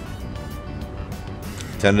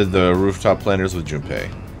 Tended the rooftop planters with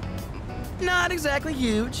Junpei. Not exactly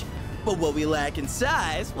huge. But what we lack in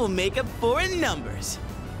size will make up for in numbers.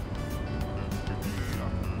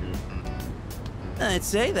 I'd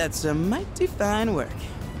say that's some mighty fine work.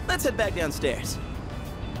 Let's head back downstairs.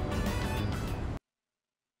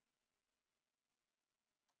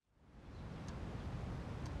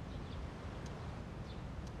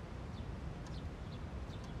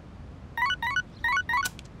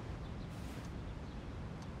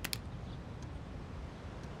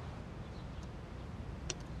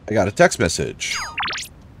 I got a text message.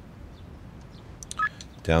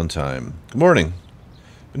 Downtime. Good morning.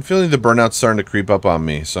 Been feeling the burnout starting to creep up on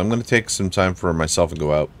me, so I'm going to take some time for myself and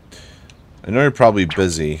go out. I know you're probably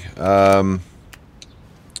busy.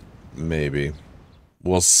 Maybe.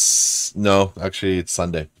 Well, no, actually, it's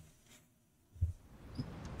Sunday.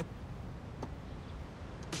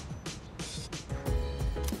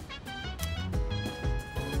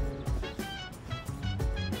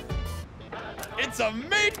 It's a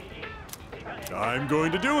mate! I'm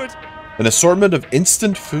going to do it. An assortment of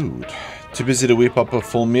instant food. Too busy to whip up a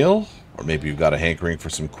full meal? Or maybe you've got a hankering for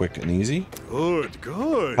some quick and easy? Good,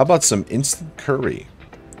 good. How about some instant curry?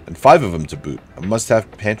 And 5 of them to boot. A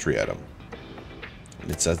must-have pantry item.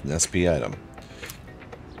 And it says an SP item.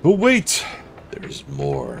 But wait! There's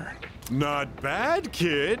more. Not bad,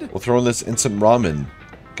 kid. We'll throw in this instant ramen.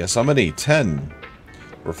 Guess how many? 10.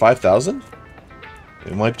 Or 5,000?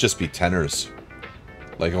 It might just be teners.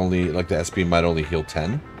 Like the SP might only heal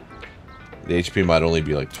 10. The HP might only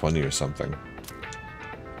be like 20 or something.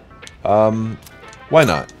 Why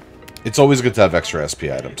not? It's always good to have extra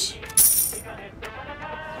SP items.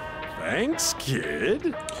 Thanks,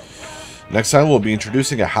 kid. Next time we'll be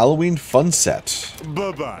introducing a Halloween fun set.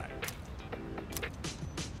 Bye-bye.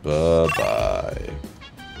 Bye-bye.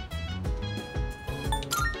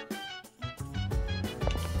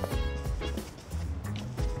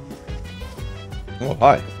 Oh,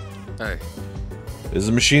 hi. Hey. Is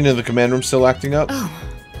the machine in the command room still acting up? Oh.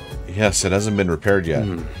 Yes, it hasn't been repaired yet.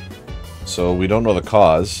 So we don't know the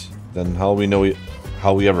cause. Then how will we know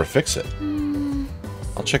how we ever fix it?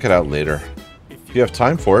 I'll check it out later. If you have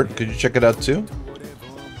time for it, could you check it out too?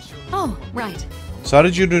 Oh, right. So how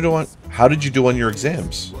did you do on your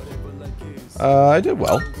exams? I did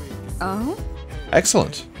well. Oh?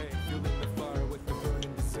 Excellent.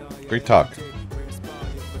 Great talk.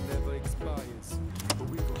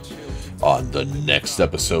 On the next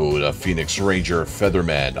episode of Phoenix Ranger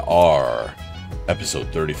Featherman R,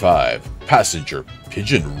 episode 35, Passenger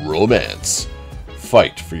Pigeon Romance.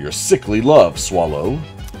 Fight for your sickly love, Swallow.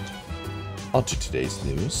 On to today's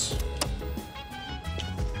news.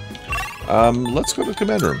 Let's go to the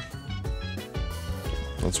command room.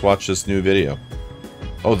 Let's watch this new video.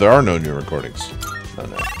 Oh, there are no new recordings. Oh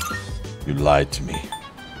no. You lied to me.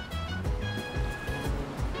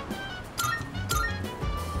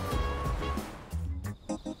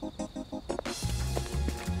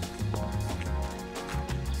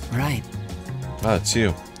 Right. Ah, it's you.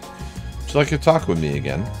 Would you like to talk with me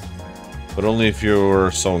again? But only if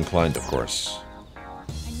you're so inclined, of course.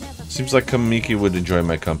 Seems like Kamiki would enjoy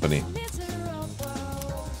my company.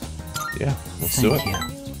 Yeah, let's do it.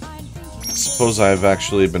 Suppose I've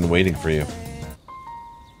actually been waiting for you.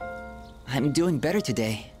 I'm doing better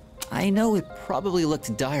today. I know it probably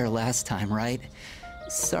looked dire last time, right?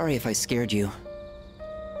 Sorry if I scared you.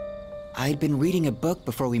 I'd been reading a book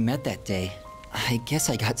before we met that day. I guess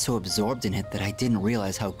I got so absorbed in it that I didn't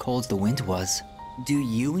realize how cold the wind was. Do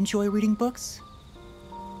you enjoy reading books?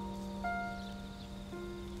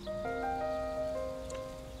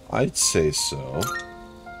 I'd say so.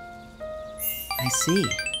 I see.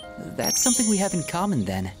 That's something we have in common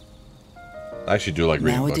then. I actually do like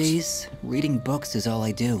reading books. Nowadays, reading books is all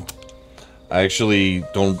I do. I actually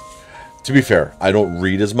don't... To be fair, I don't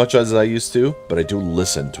read as much as I used to, but I do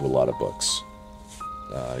listen to a lot of books.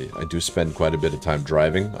 I do spend quite a bit of time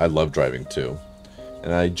driving. I love driving too.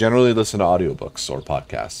 And I generally listen to audiobooks or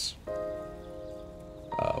podcasts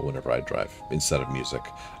whenever I drive, instead of music.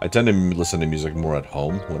 I tend to listen to music more at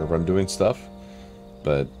home whenever I'm doing stuff,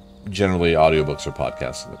 but generally audiobooks or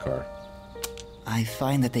podcasts in the car. I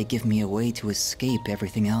find that they give me a way to escape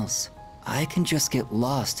everything else. I can just get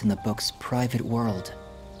lost in the book's private world.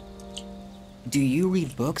 Do you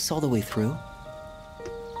read books all the way through?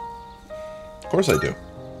 Of course I do.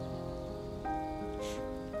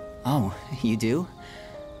 Oh, you do?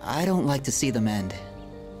 I don't like to see them end.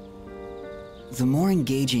 The more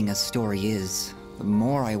engaging a story is, the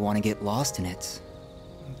more I want to get lost in it.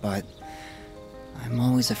 But I'm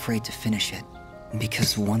always afraid to finish it,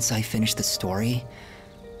 because once I finish the story,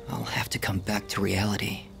 I'll have to come back to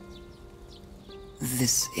reality.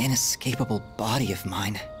 This inescapable body of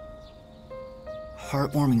mine.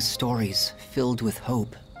 heartwarming stories filled with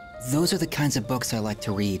hope. Those are the kinds of books I like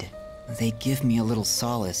to read. They give me a little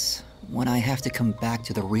solace when I have to come back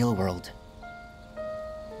to the real world.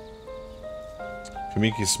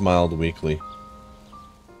 Kamiki smiled weakly.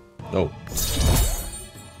 No.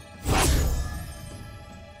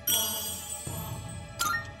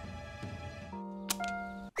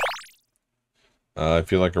 I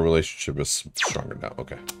feel like our relationship is stronger now.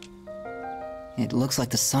 Okay. It looks like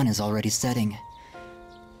the sun is already setting.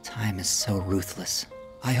 Time is so ruthless.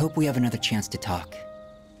 I hope we have another chance to talk.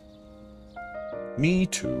 Me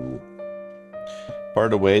too.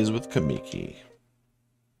 Part ways with Kamiki.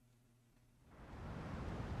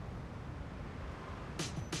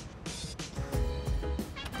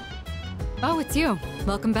 Oh, it's you.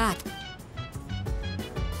 Welcome back.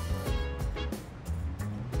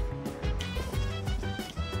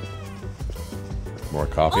 More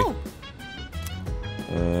coffee?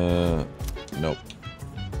 Oh. Nope.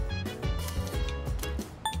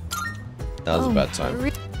 That was a bad time.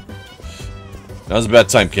 That was a bad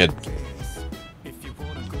time, kid.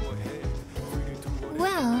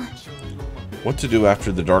 Well... What to do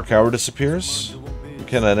after the Dark Hour disappears? You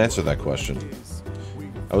cannot answer that question.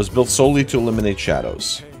 I was built solely to eliminate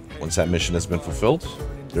shadows. Once that mission has been fulfilled,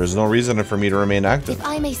 there is no reason for me to remain active. If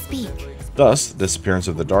I may speak... Thus, the disappearance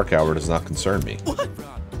of the Dark Hour does not concern me. What?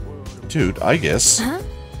 Dude, I guess. Huh?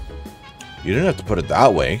 You didn't have to put it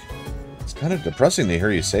that way. It's kind of depressing to hear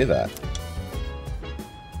you say that.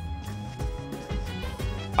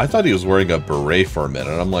 I thought he was wearing a beret for a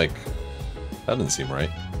minute. I'm like, that doesn't seem right.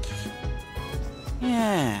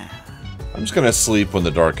 Yeah. I'm just gonna sleep when the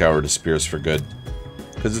Dark Hour disappears for good.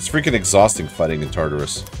 Because it's freaking exhausting fighting in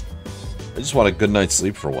Tartarus. I just want a good night's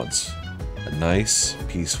sleep for once. A nice,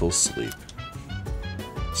 peaceful sleep.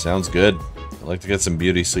 Sounds good. I'd like to get some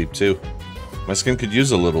beauty sleep too. My skin could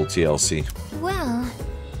use a little TLC. Well...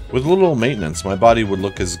 With a little maintenance, my body would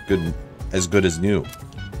look as good as new.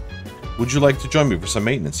 Would you like to join me for some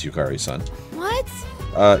maintenance, Yukari-san?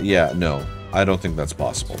 What? Yeah, no. I don't think that's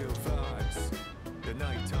possible.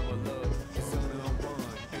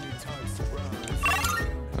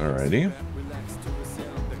 Alrighty.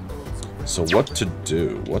 So what to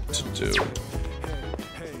do? What to do?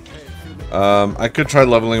 I could try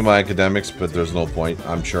leveling my academics, but there's no point.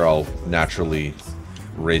 I'm sure I'll naturally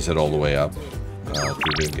raise it all the way up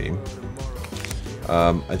through the game.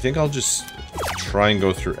 I think I'll just try and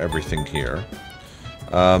go through everything here.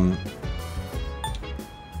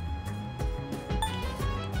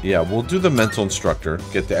 Yeah, we'll do the mental instructor.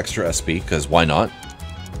 Get the extra SP, because why not?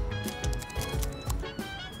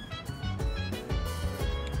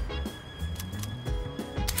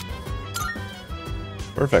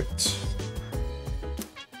 Perfect.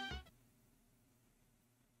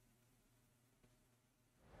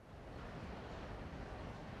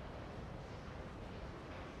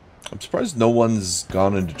 I'm surprised no one's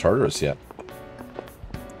gone into Tartarus yet.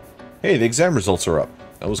 Hey, the exam results are up.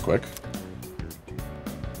 That was quick.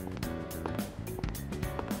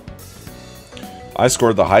 I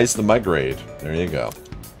scored the highest in my grade. There you go.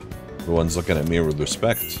 Everyone's looking at me with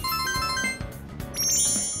respect.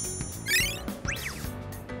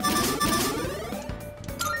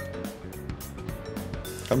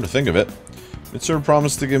 Come to think of it, Mitsuru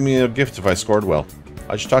promised to give me a gift if I scored well.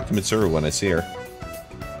 I should talk to Mitsuru when I see her.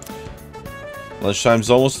 Lunchtime's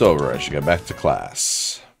almost over. I should get back to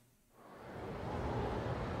class.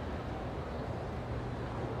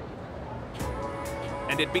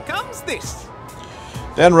 And it becomes this.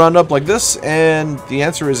 Then round up like this, and the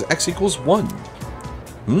answer is x equals 1.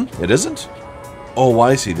 It isn't? Oh,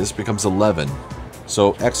 I see. This becomes 11.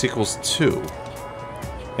 So x equals 2.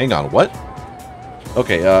 Hang on, what?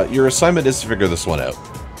 Okay, your assignment is to figure this one out.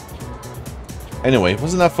 Anyway,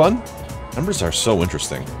 wasn't that fun? Numbers are so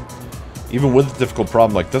interesting. Even with a difficult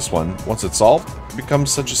problem like this one, once it's solved, it becomes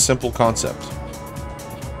such a simple concept.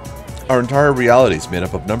 Our entire reality is made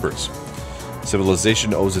up of numbers.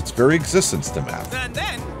 Civilization owes its very existence to math.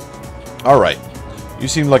 All right, you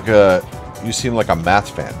seem like a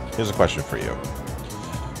math fan. Here's a question for you.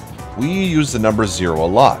 We use the number 0 a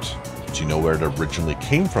lot. Do you know where it originally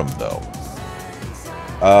came from, though?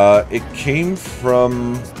 It came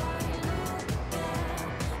from...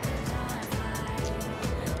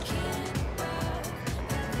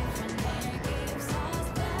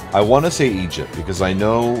 I want to say Egypt, because I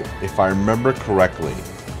know, if I remember correctly,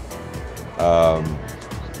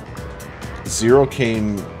 0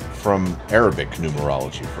 came from Arabic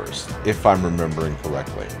numerology first, if I'm remembering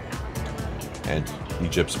correctly. And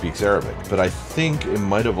Egypt speaks Arabic. But I think it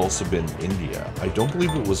might have also been India. I don't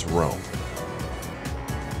believe it was Rome.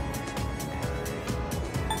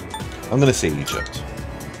 I'm gonna say Egypt.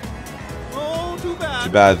 Oh, too bad.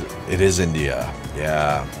 Too bad it is India.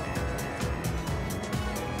 Yeah.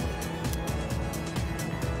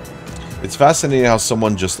 It's fascinating how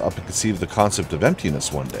someone just up and conceived the concept of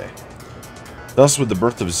emptiness one day. Thus, with the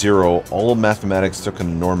birth of zero, all of mathematics took an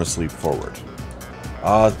enormous leap forward.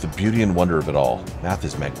 Ah, the beauty and wonder of it all. Math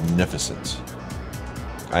is magnificent.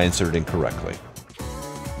 I answered incorrectly.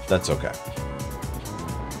 That's okay.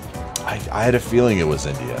 I had a feeling it was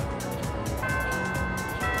India.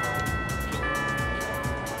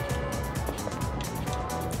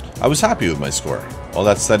 I was happy with my score. All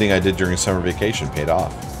that studying I did during summer vacation paid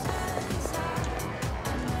off.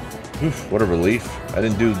 Oof, what a relief. I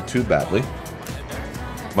didn't do too badly.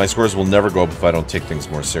 My scores will never go up if I don't take things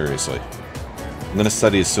more seriously. I'm gonna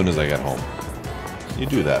study as soon as I get home. You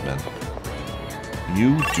do that, man.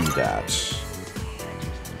 You do that.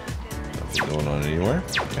 Nothing going on anywhere.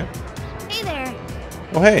 Okay. Hey there.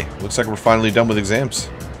 Oh, hey. Looks like we're finally done with exams.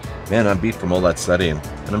 Man, I'm beat from all that studying.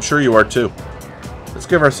 And I'm sure you are, too. Let's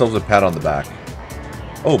give ourselves a pat on the back.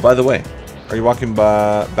 Oh, by the way, are you walking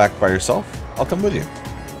back by yourself? I'll come with you.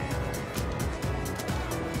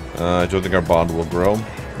 I don't think our bond will grow.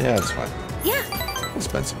 Yeah, it's fine. Yeah. We'll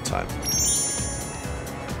spend some time.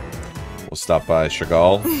 We'll stop by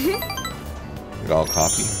Chagall. Chagall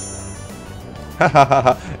coffee. Ha ha ha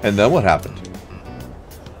ha. And then what happened?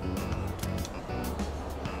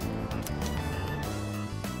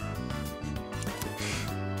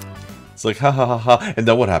 It's like ha ha ha ha. And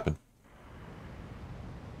then what happened?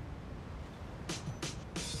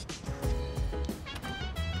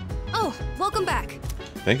 Oh, welcome back.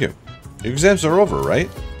 Thank you. Your exams are over, right?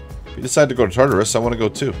 If you decide to go to Tartarus, I want to go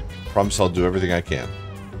too. Promise I'll do everything I can.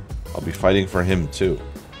 I'll be fighting for him too.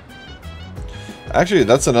 Actually,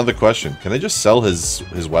 that's another question. Can I just sell his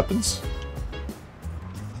weapons?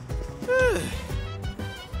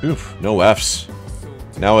 Oof, no Fs.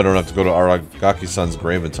 Now I don't have to go to Aragaki-san's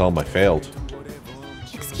grave and tell him I failed.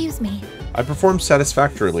 Excuse me. I performed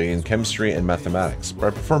satisfactorily in chemistry and mathematics, but I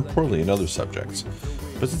performed poorly in other subjects.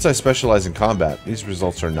 But since I specialize in combat, these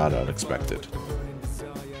results are not unexpected.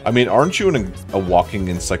 I mean, aren't you a walking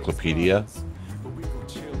encyclopedia?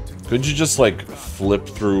 Couldn't you just, like, flip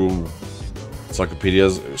through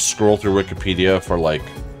encyclopedias, scroll through Wikipedia for, like,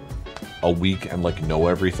 a week and, like, know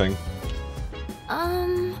everything?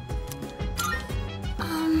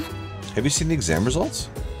 Have you seen the exam results?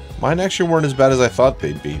 Mine actually weren't as bad as I thought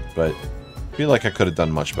they'd be, but I feel like I could have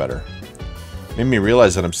done much better. Made me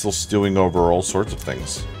realize that I'm still stewing over all sorts of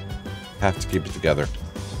things. Have to keep it together.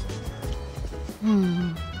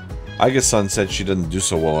 Aiga-san said she didn't do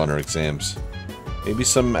so well on her exams. Maybe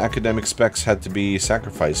some academic specs had to be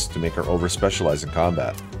sacrificed to make her over-specialize in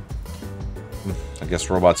combat. I guess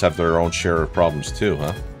robots have their own share of problems too,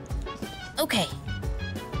 huh? Okay.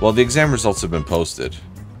 Well, the exam results have been posted.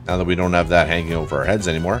 Now that we don't have that hanging over our heads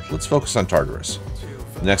anymore, let's focus on Tartarus.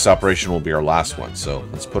 The next operation will be our last one, so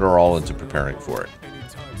let's put our all into preparing for it.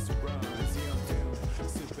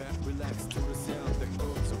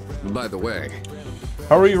 By the way...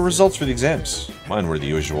 How are your results for the exams? Mine were the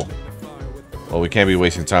usual. Well, we can't be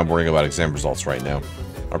wasting time worrying about exam results right now.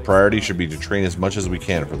 Our priority should be to train as much as we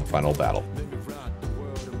can for the final battle.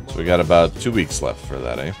 So we got about 2 weeks left for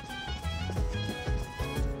that, eh?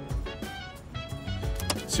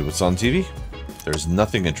 See what's on TV? There's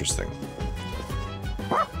nothing interesting.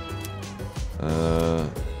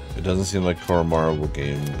 It doesn't seem like Koromaru will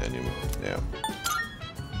gain any... Yeah.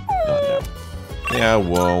 Not now. Yeah,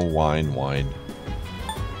 well, wine.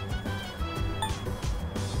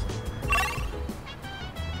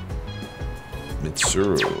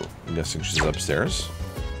 Mitsuru. I'm guessing she's upstairs.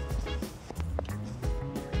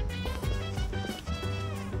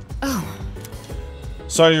 Oh.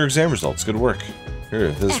 Saw your exam results. Good work.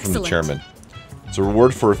 Here, this is from the chairman. It's a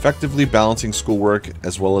reward for effectively balancing schoolwork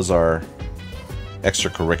as well as our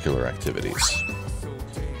extracurricular activities.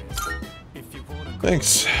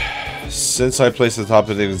 Thanks. Since I placed at the top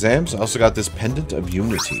of the exams, I also got this pendant of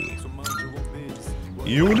unity.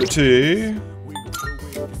 Unity!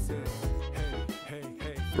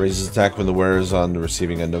 Raises attack when the wearer is on the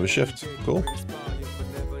receiving end of a shift. Cool.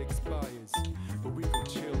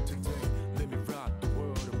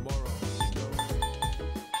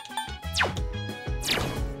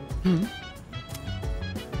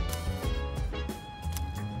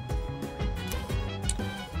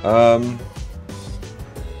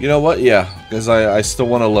 You know what? Yeah, because I still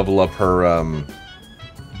want to level up her,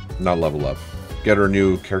 not level up. Get her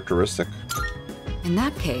new characteristic. In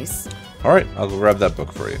that case... Alright, I'll go grab that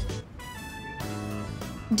book for you.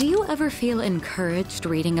 Do you ever feel encouraged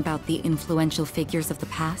reading about the influential figures of the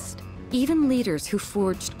past? Even leaders who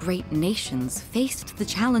forged great nations faced the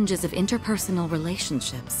challenges of interpersonal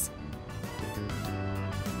relationships.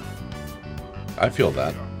 I feel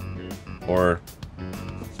that. Or,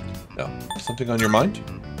 no, something on your mind?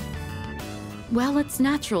 Well, it's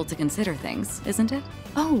natural to consider things, isn't it?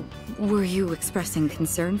 Oh, were you expressing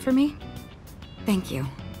concern for me? Thank you.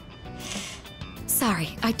 Sorry,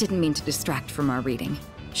 I didn't mean to distract from our reading.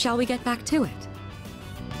 Shall we get back to it?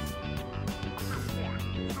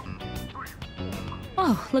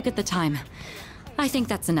 Oh, look at the time. I think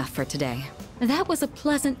that's enough for today. That was a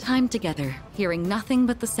pleasant time together, hearing nothing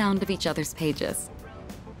but the sound of each other's pages.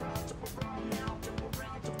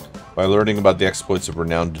 By learning about the exploits of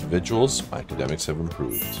renowned individuals, my academics have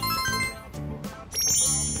improved.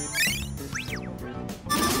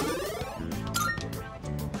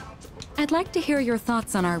 I'd like to hear your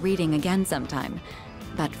thoughts on our reading again sometime.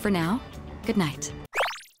 But for now, good night.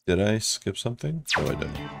 Did I skip something? No, I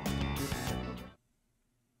didn't.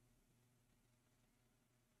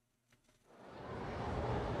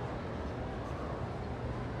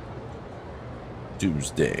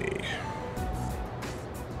 Tuesday.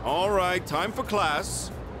 All right, time for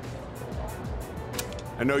class.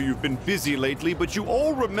 I know you've been busy lately, but you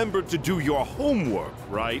all remembered to do your homework,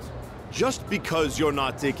 right? Just because you're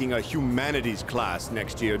not taking a humanities class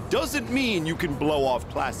next year doesn't mean you can blow off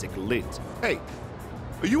classic lit. Hey,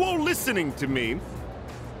 are you all listening to me?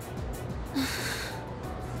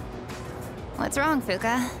 What's wrong,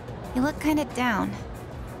 Fuka? You look kind of down.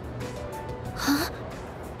 Huh?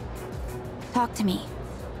 Talk to me.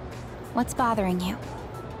 What's bothering you?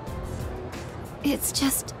 It's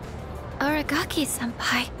just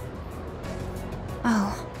Aragaki-senpai.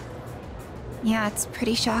 Oh. Yeah, it's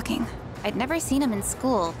pretty shocking. I'd never seen him in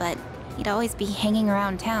school, but he'd always be hanging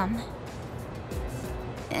around town.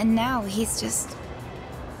 And now he's just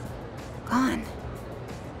gone.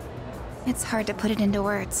 It's hard to put it into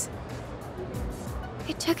words.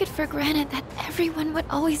 I took it for granted that everyone would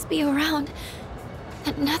always be around,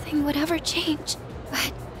 that nothing would ever change.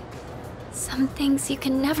 But some things you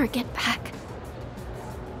can never get back.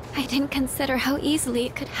 I didn't consider how easily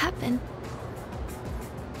it could happen.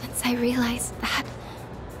 Once I realized that,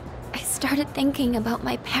 I started thinking about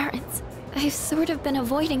my parents. I've sort of been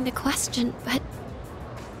avoiding the question, but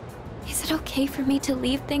is it okay for me to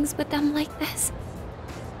leave things with them like this?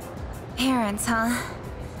 Parents, huh?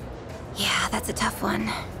 Yeah, that's a tough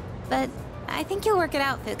one. But I think you'll work it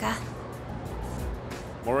out, Fuka.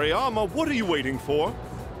 Moriyama, what are you waiting for?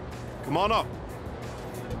 Come on up.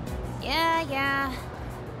 Yeah.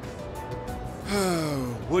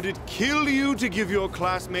 Would it kill you to give your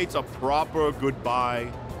classmates a proper goodbye?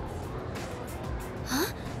 Huh?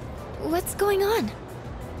 What's going on?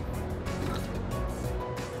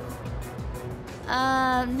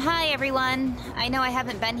 Hi everyone. I know I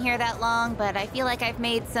haven't been here that long, but I feel like I've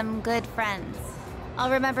made some good friends.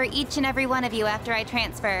 I'll remember each and every one of you after I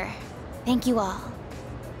transfer. Thank you all.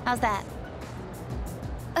 How's that?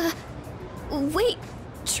 Wait,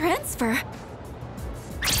 transfer?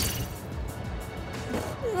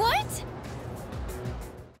 What?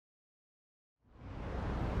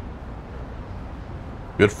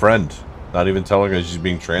 Good friend. Not even telling her she's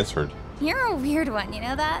being transferred. You're a weird one, you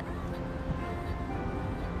know that?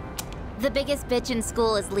 The biggest bitch in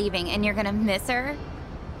school is leaving and you're gonna miss her?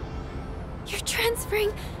 You're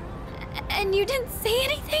transferring, and you didn't say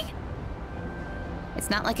anything? It's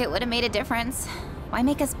not like it would have made a difference. Why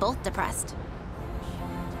make us both depressed?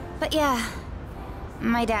 But yeah,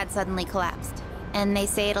 my dad suddenly collapsed. And they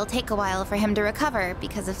say it'll take a while for him to recover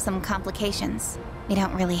because of some complications. We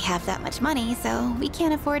don't really have that much money, so we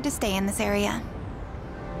can't afford to stay in this area.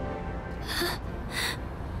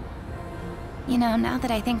 You know, now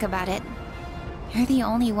that I think about it, you're the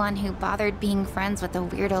only one who bothered being friends with a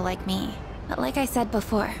weirdo like me. But like I said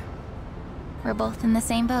before, we're both in the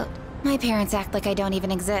same boat. My parents act like I don't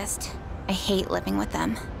even exist. I hate living with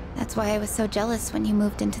them. That's why I was so jealous when you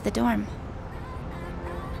moved into the dorm.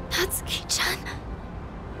 Natsuki-chan.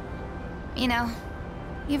 You know,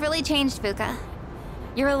 you've really changed, Fuka.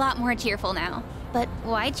 You're a lot more cheerful now. But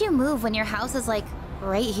why'd you move when your house is, like,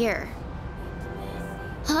 right here?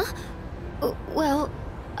 Huh? Well,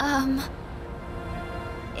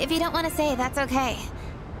 If you don't want to say, that's okay.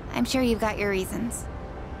 I'm sure you've got your reasons.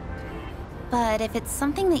 But if it's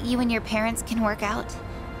something that you and your parents can work out,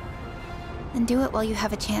 then do it while you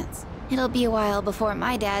have a chance. It'll be a while before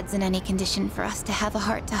my dad's in any condition for us to have a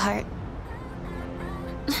heart-to-heart.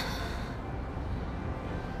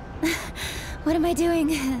 What am I doing?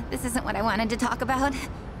 This isn't what I wanted to talk about.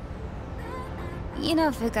 You know,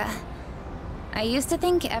 Fuka, I used to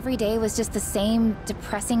think every day was just the same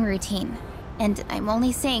depressing routine. And I'm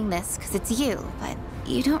only saying this because it's you, but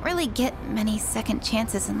you don't really get many second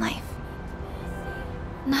chances in life.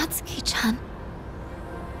 Natsuki-chan.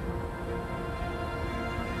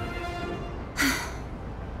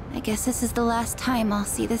 I guess this is the last time I'll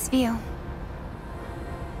see this view.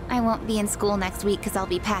 I won't be in school next week because I'll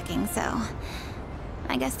be packing, so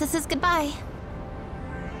I guess this is goodbye.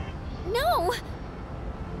 No!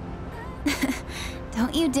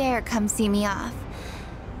 Don't you dare come see me off.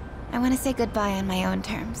 I want to say goodbye on my own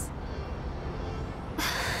terms.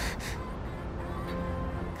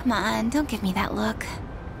 Come on, don't give me that look.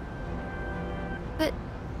 But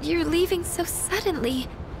you're leaving so suddenly.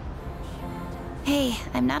 Hey,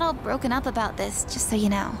 I'm not all broken up about this, just so you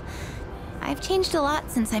know. I've changed a lot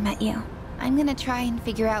since I met you. I'm gonna try and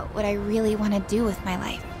figure out what I really want to do with my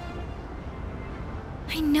life.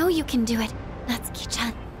 I know you can do it,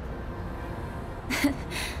 Natsuki-chan.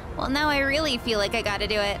 Well, now I really feel like I gotta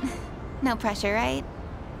do it. No pressure, right?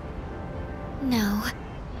 No.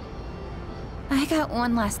 I got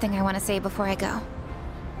one last thing I want to say before I go.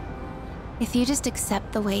 If you just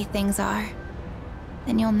accept the way things are,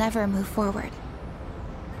 then you'll never move forward.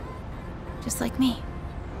 Just like me.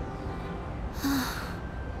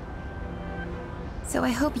 So I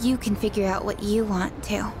hope you can figure out what you want,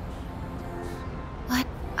 too. What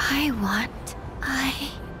I want?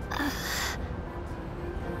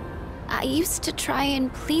 I used to try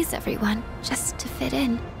and please everyone, just to fit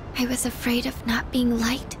in. I was afraid of not being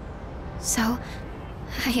liked. So,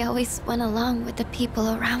 I always went along with the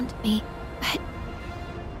people around me. But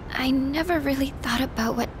I never really thought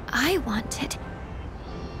about what I wanted.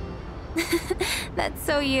 That's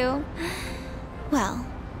so you. Well,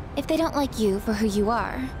 if they don't like you for who you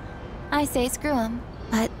are, I say screw them.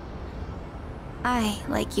 But I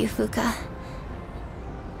like you, Fuka.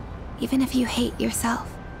 Even if you hate yourself.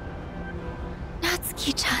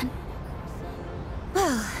 Natsuki-chan.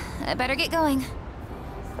 Well, I better get going.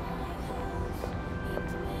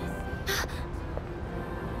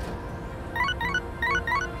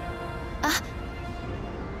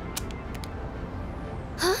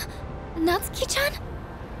 Huh? Natsuki-chan?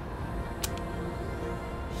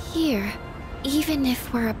 Here, even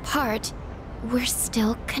if we're apart, we're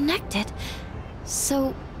still connected.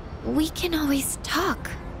 So, we can always talk,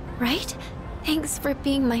 right? Thanks for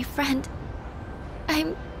being my friend.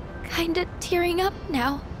 I'm kinda tearing up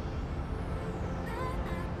now.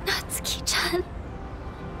 Natsuki-chan.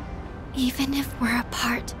 Even if we're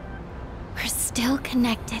apart, we're still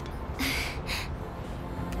connected.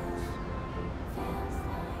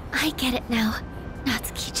 I get it now,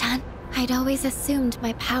 Natsuki-chan. I'd always assumed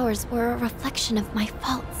my powers were a reflection of my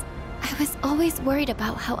faults. I was always worried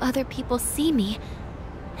about how other people see me,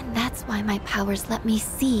 and that's why my powers let me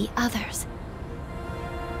see others.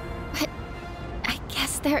 But I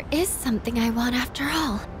guess there is something I want after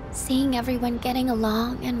all. Seeing everyone getting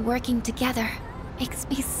along and working together makes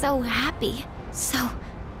me so happy. So,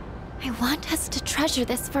 I want us to treasure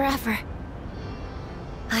this forever.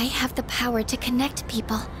 I have the power to connect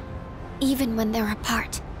people, even when they're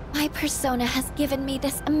apart. My persona has given me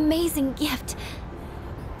this amazing gift.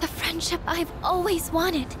 The friendship I've always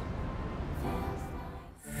wanted.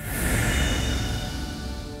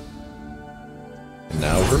 And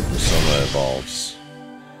now her persona evolves.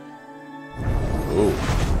 Ooh.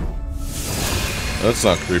 That's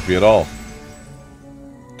not creepy at all.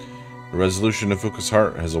 The resolution of Fuka's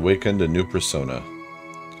heart has awakened a new persona.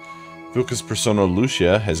 Fuka's persona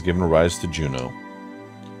Lucia has given rise to Juno.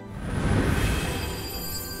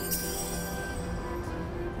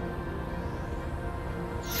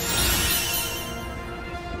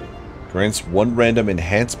 Grants one random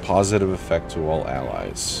enhanced positive effect to all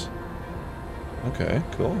allies. Okay,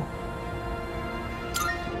 cool.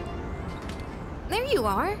 There you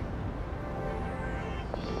are.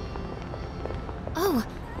 Oh,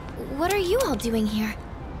 what are you all doing here?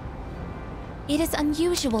 It is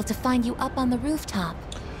unusual to find you up on the rooftop.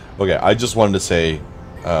 Okay, I just wanted to say,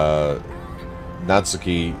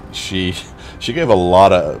 Natsuki, she gave a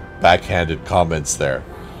lot of backhanded comments there.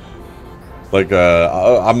 Like,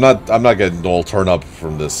 I'm not getting all turned up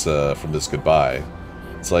from this goodbye.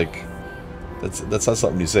 It's like, that's not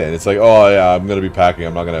something you say. And it's like, oh yeah, I'm gonna be packing.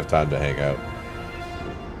 I'm not gonna have time to hang out.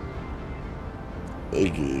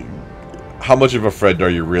 Like, how much of a friend are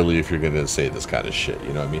you really if you're gonna say this kind of shit?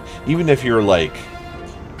 You know what I mean? Even if you're like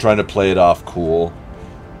trying to play it off cool,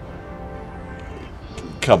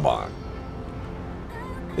 come on.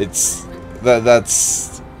 It's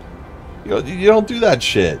that's you don't do that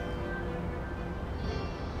shit.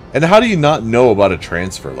 And how do you not know about a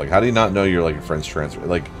transfer? Like, how do you not know you're like your friend's transfer?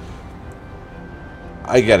 Like,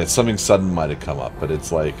 I get it, something sudden might have come up, but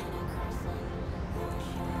it's like,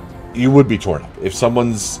 You would be torn up if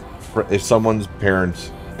someone's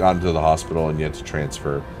parent got into the hospital and you had to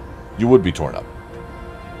transfer. You would be torn up.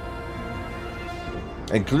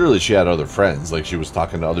 And clearly she had other friends. Like, she was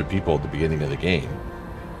talking to other people at the beginning of the game.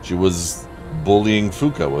 She was bullying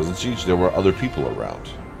Fuka, wasn't she? There were other people around.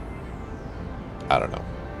 I don't know.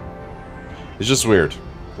 It's just weird.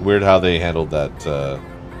 Weird how they handled that,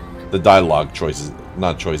 the dialogue choices.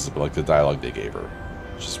 Not choices, but like the dialogue they gave her.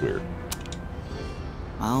 It's just weird.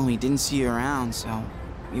 Well, we didn't see you around, so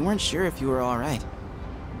we weren't sure if you were alright.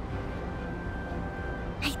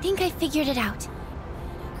 I think I figured it out.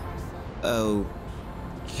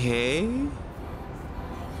 Okay?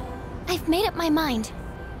 I've made up my mind.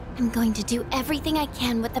 I'm going to do everything I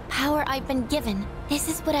can with the power I've been given. This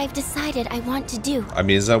is what I've decided I want to do. I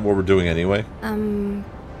mean, is that what we're doing anyway?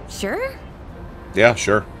 Sure? Yeah,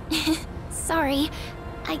 sure. Sorry.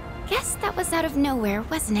 I guess that was out of nowhere,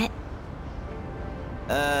 wasn't it?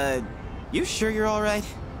 You sure you're alright?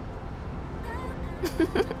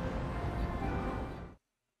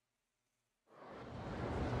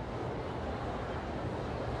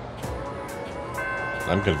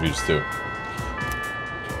 I'm confused too.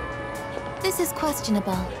 This is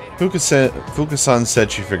questionable. Fuka-san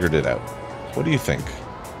said she figured it out. What do you think?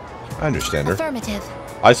 I understand her. Affirmative.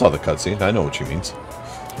 I saw the cutscene. I know what she means.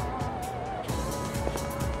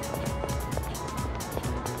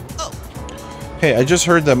 Hey, I just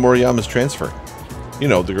heard that Moriyama's transferring. You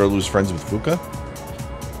know, the girl who's friends with Fuka.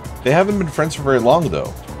 They haven't been friends for very long,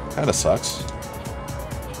 though. Kinda sucks.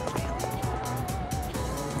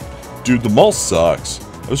 Dude, the mall sucks.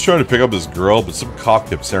 I was trying to pick up this girl, but some cop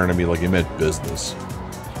kept staring at me like he meant business.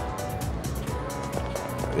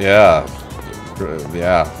 Yeah.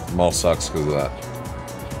 Yeah, the mall sucks because of that.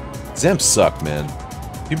 Exams suck, man.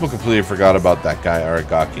 People completely forgot about that guy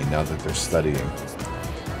Aragaki now that they're studying.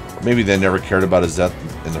 Maybe they never cared about his death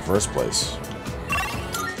in the first place.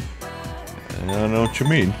 I don't know what you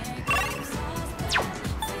mean.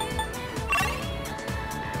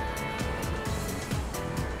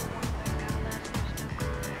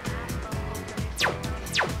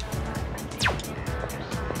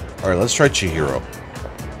 Alright, let's try Chihiro.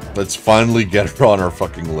 Let's finally get her on our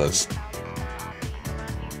fucking list.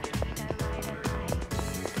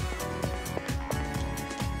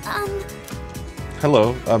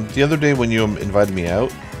 Hello. The other day when you invited me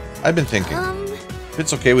out, I've been thinking. If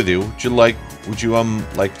it's okay with you, would you like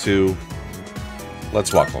to...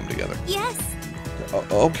 Let's walk home together. Yes.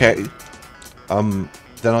 Okay. Then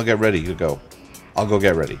I'll get ready to go. I'll go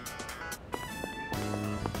get ready.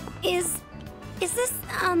 Is this,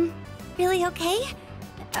 really okay?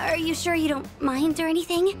 Are you sure you don't mind or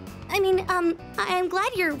anything? I mean, I'm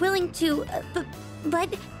glad you're willing to, but...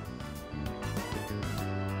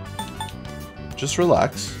 Just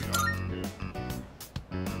relax.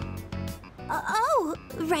 Oh,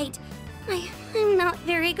 right. I'm not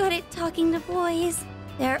very good at talking to boys.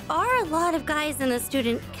 There are a lot of guys in the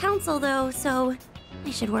student council, though, so I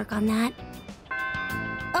should work on that.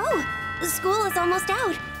 Oh, school is almost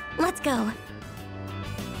out. Let's go.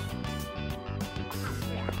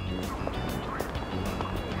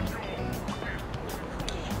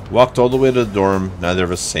 Walked all the way to the dorm, neither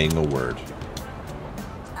of us saying a word.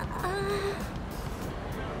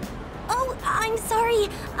 Oh, I'm sorry.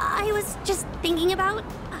 I was just thinking about,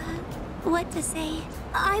 what to say.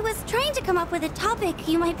 I was trying to come up with a topic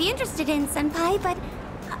you might be interested in, Senpai, but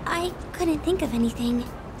I couldn't think of anything.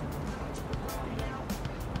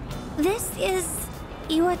 This is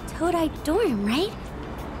Iwatodai dorm, right?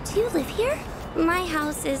 Do you live here? My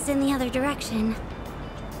house is in the other direction.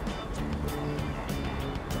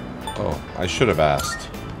 Oh, I should have asked.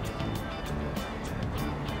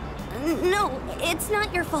 No, it's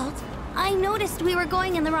not your fault. I noticed we were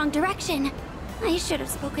going in the wrong direction. I should have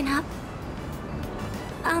spoken up.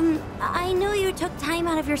 I know you took time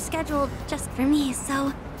out of your schedule just for me,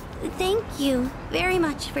 so thank you very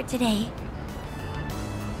much for today.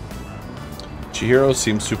 Chihiro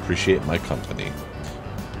seems to appreciate my company.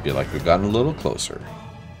 Feel like we've gotten a little closer.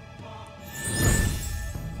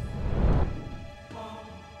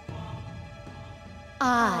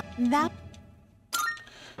 That...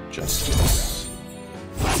 Justice.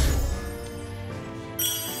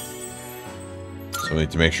 So we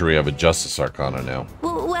need to make sure we have a Justice Arcana now.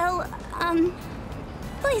 Well,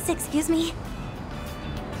 please excuse me.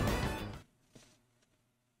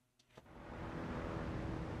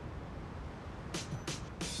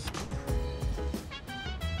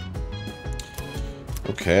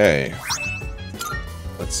 Okay.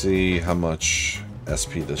 Let's see how much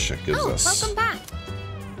SP this shit gives us. Welcome back.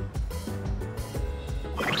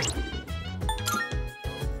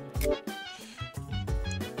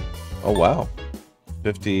 Oh, wow.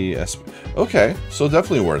 50 SP. Okay, so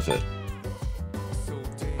definitely worth it.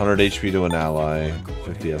 100 HP to an ally,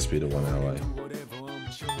 50 SP to one ally.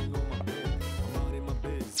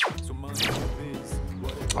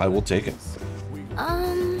 I will take it.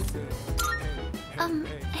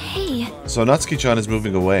 Hey. So Natsuki-chan is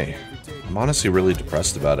moving away. I'm honestly really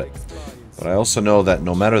depressed about it. But I also know that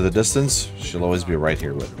no matter the distance, she'll always be right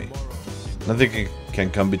here with me. Nothing can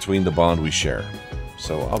come between the bond we share.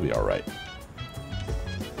 So I'll be alright.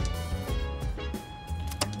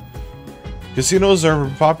 Casinos are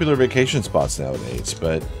popular vacation spots nowadays,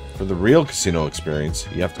 but for the real casino experience,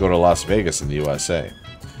 you have to go to Las Vegas in the USA.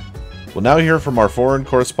 We'll now hear from our foreign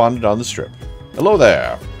correspondent on the strip. Hello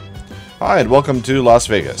there! Hi, and welcome to Las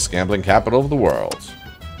Vegas, gambling capital of the world.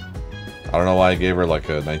 I don't know why I gave her like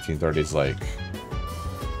a 1930s, like...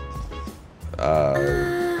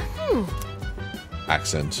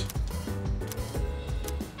 accent.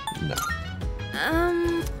 No.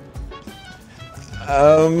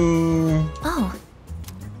 Oh.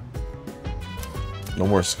 No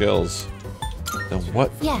more skills. Then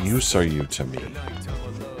what use are you to me?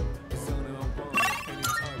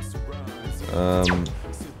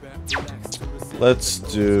 Let's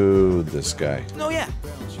do this guy. Oh, yeah.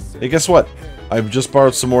 Hey, guess what? I just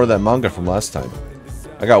borrowed some more of that manga from last time.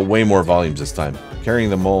 I got way more volumes this time. Carrying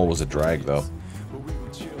the mole was a drag, though.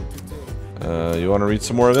 You want to read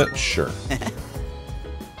some more of it? Sure.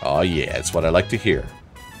 Oh, yeah, it's what I like to hear.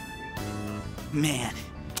 Man,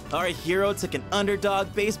 our hero took an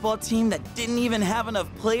underdog baseball team that didn't even have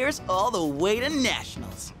enough players all the way to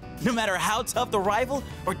nationals. No matter how tough the rival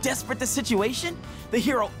or desperate the situation, the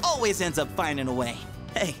hero always ends up finding a way.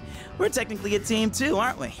 Hey, we're technically a team too,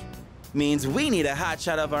 aren't we? Means we need a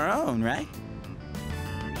hotshot of our own, right?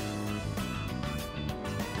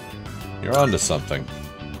 You're onto something.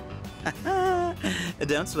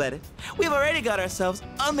 Don't sweat it. We've already got ourselves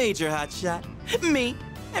a major hotshot. Me.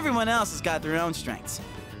 Everyone else has got their own strengths.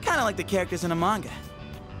 Kind of like the characters in a manga.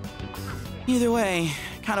 Either way,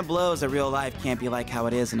 kind of blows that real life can't be like how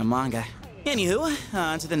it is in a manga. Anywho,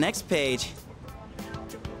 on to the next page.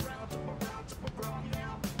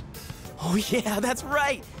 Oh yeah, that's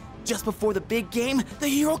right! Just before the big game, the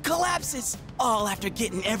hero collapses! All after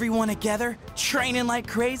getting everyone together, training like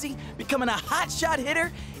crazy, becoming a hotshot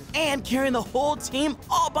hitter, and carrying the whole team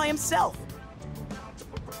all by himself.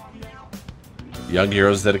 Young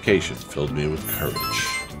hero's dedication filled me with courage.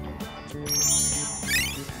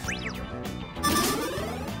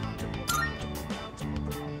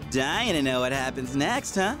 Dying to know what happens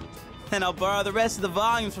next, huh? Then I'll borrow the rest of the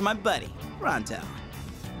volumes from my buddy, Ronto.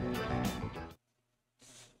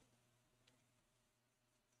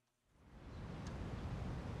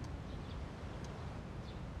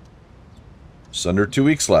 Just under 2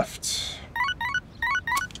 weeks left.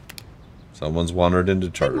 Someone's wandered into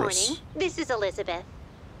Tartarus. Good morning. This is Elizabeth.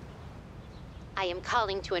 I am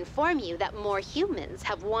calling to inform you that more humans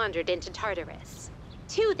have wandered into Tartarus.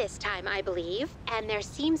 2 this time, I believe, and there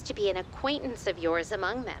seems to be an acquaintance of yours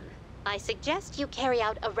among them. I suggest you carry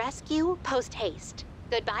out a rescue post-haste.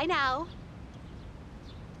 Goodbye now.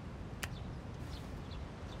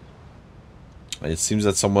 It seems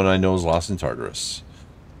that someone I know is lost in Tartarus.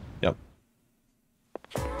 Yep.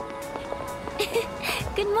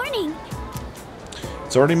 Good morning.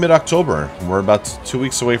 It's already mid-October, and we're about 2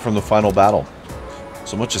 weeks away from the final battle.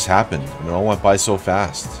 So much has happened, and it all went by so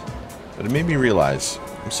fast. But it made me realize,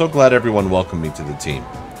 I'm so glad everyone welcomed me to the team.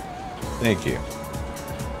 Thank you.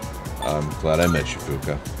 I'm glad I met you,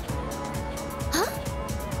 Fuka. Huh?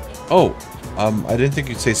 Oh, I didn't think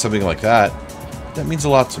you'd say something like that. That means a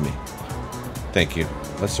lot to me. Thank you.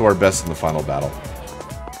 Let's do our best in the final battle.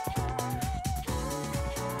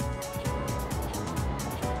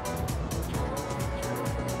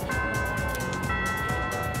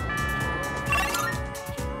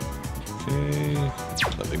 Okay,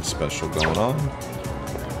 nothing special going on.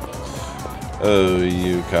 Oh,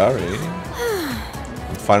 Yukari.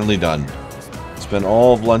 I'm finally done. Spent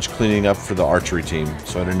all of lunch cleaning up for the archery team,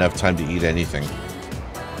 so I didn't have time to eat anything.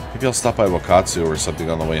 Maybe I'll stop by Wakatsu or something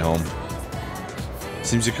on the way home.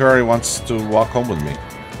 Seems Yukari wants to walk home with me.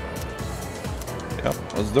 Yep,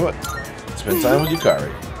 let's do it. Spend time with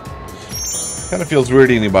Yukari. Kind of feels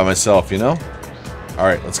weird eating by myself, you know?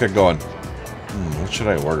 Alright, let's get going. What should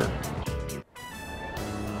I order?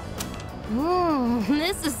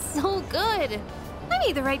 This is so good. I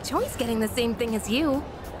made the right choice getting the same thing as you.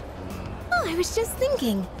 Oh, I was just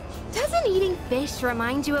thinking. Doesn't eating fish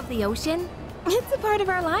remind you of the ocean? It's a part of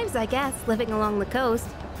our lives, I guess, living along the coast.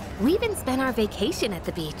 We even spent our vacation at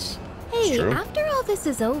the beach. Hey, true. after all this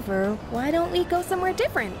is over, why don't we go somewhere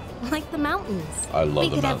different? Like the mountains. I love we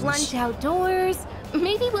the could mountains. have lunch outdoors.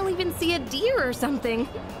 Maybe we'll even see a deer or something.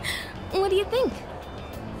 What do you think?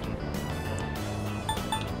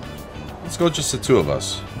 Let's go just the two of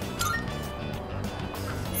us.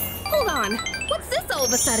 Hold on. What's this all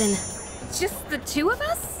of a sudden? Just the two of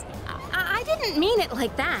us? I didn't mean it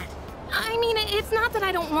like that. I mean, it's not that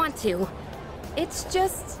I don't want to. It's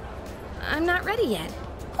just... I'm not ready yet.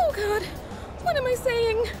 Oh god, what am I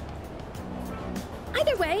saying?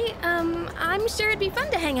 Either way, I'm sure it'd be fun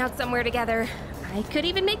to hang out somewhere together. I could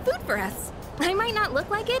even make food for us. I might not look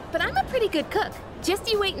like it, but I'm a pretty good cook. Just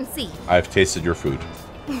you wait and see. I've tasted your food.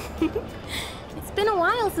 It's been a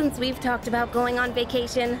while since we've talked about going on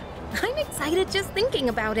vacation. I'm excited just thinking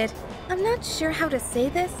about it. I'm not sure how to say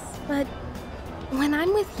this, but when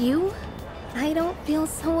I'm with you, I don't feel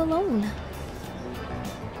so alone.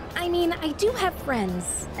 I mean, I do have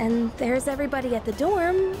friends, and there's everybody at the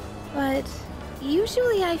dorm, but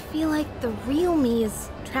usually I feel like the real me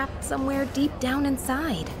is trapped somewhere deep down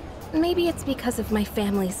inside. Maybe it's because of my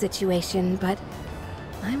family situation, but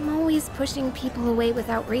I'm always pushing people away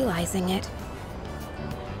without realizing it.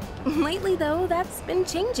 Lately, though, that's been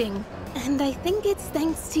changing, and I think it's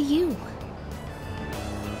thanks to you.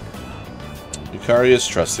 Yukari is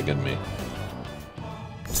trusting in me.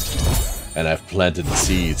 And I've planted the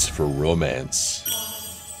seeds for romance.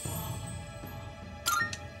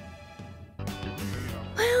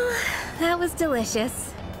 Well, that was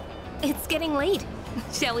delicious. It's getting late.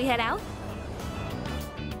 Shall we head out?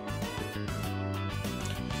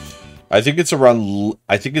 I think it's around...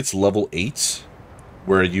 I think it's level 8,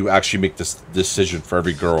 where you actually make this decision for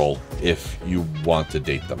every girl if you want to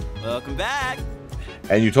date them. Welcome back!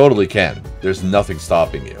 And you totally can. There's nothing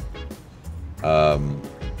stopping you.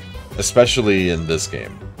 Especially in this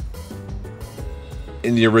game.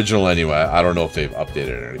 In the original anyway, I don't know if they've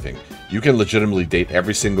updated or anything. You can legitimately date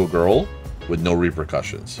every single girl with no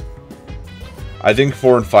repercussions. I think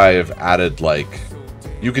 4 and 5 added, like...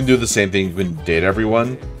 You can do the same thing, you can date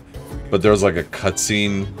everyone, but there's like a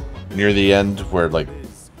cutscene near the end where, like,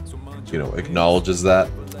 you know, acknowledges that.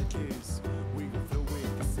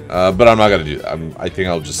 But I'm not gonna do that. I think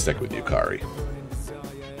I'll just stick with Yukari.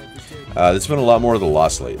 There's been a lot more of the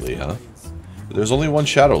Lost lately, huh? But there's only one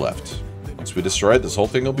shadow left. Once we destroy it, this whole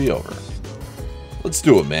thing will be over. Let's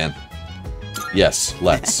do it, man. Yes,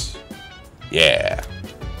 let's. Yeah.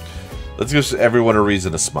 Let's give everyone a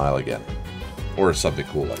reason to smile again. Or something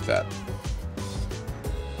cool like that.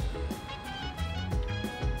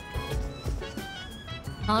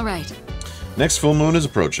 All right. Next full moon is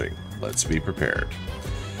approaching. Let's be prepared.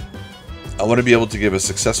 I want to be able to give a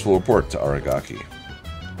successful report to Aragaki.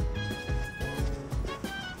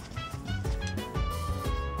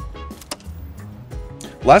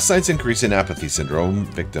 Last night's increase in apathy syndrome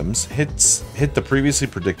victims hit the previously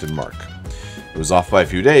predicted mark. It was off by a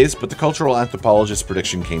few days, but the cultural anthropologist's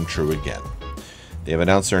prediction came true again. They have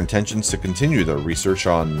announced their intentions to continue their research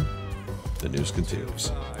on... The news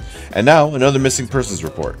continues. And now, another missing persons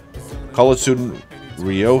report. College student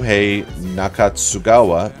Ryohei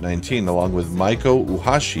Nakatsugawa, 19, along with Maiko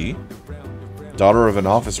Uhashi, daughter of an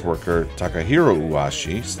office worker Takahiro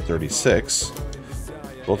Uhashi, 36,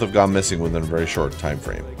 both have gone missing within a very short time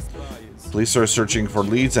frame. Police are searching for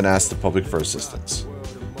leads and asked the public for assistance.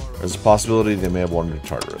 There's a possibility they may have wandered to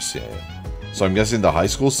Tartarus. Yeah. So I'm guessing the high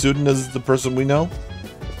school student is the person we know?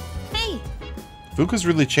 Hey! Fuka's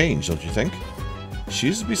really changed, don't you think? She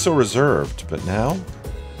used to be so reserved, but now...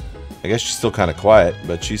 I guess she's still kind of quiet,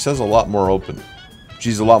 but she says a lot more open.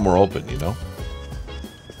 She's a lot more open, you know?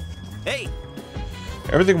 Hey!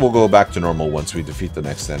 Everything will go back to normal once we defeat the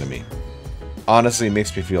next enemy. Honestly, it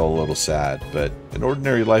makes me feel a little sad, but an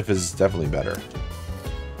ordinary life is definitely better.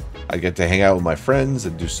 I get to hang out with my friends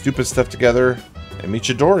and do stupid stuff together, and meet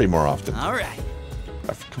Chidori more often. Alright.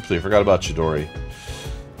 I completely forgot about Chidori.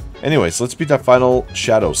 Anyways, let's beat that final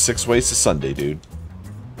shadow 6 ways to Sunday, dude.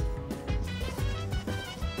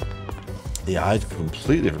 Yeah, I'd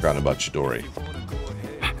completely forgotten about Chidori.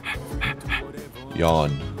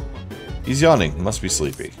 Yawn. He's yawning. Must be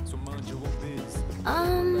sleepy.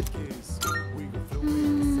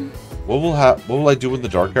 What will I do when the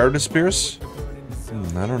dark hour disappears?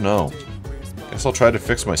 I don't know. Guess I'll try to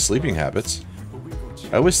fix my sleeping habits.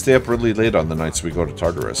 I always stay up really late on the nights we go to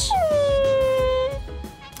Tartarus.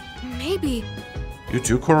 Maybe. You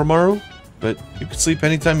too, Koromaru? But you can sleep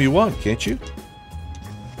anytime you want, can't you?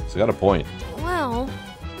 He's got a point. Well...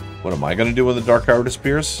 What am I going to do when the dark hour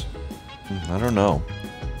disappears? I don't know.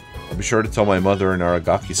 I'll be sure to tell my mother and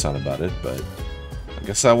Aragaki-san about it, but... I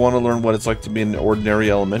guess I want to learn what it's like to be an ordinary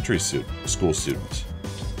elementary school student.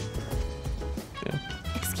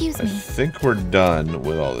 Excuse I me. think we're done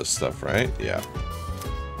with all this stuff, right? Yeah.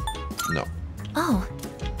 No. Oh.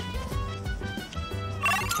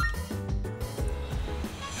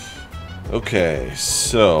 Okay,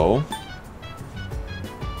 so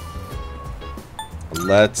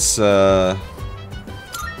let's I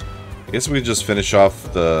guess we just finish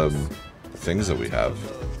off the things that we have.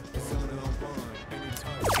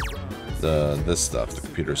 This stuff, the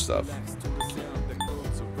computer stuff.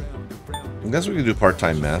 I guess we can do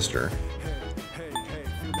part-time master.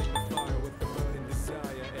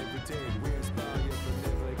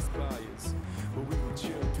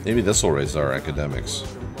 Maybe this will raise our academics.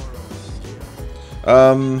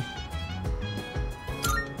 Yeah,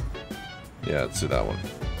 let's do that one.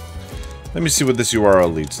 Let me see what this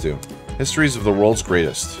URL leads to. Histories of the world's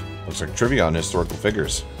greatest. Looks like trivia on historical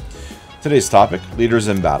figures. Today's topic, leaders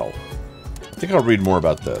in battle. I think I'll read more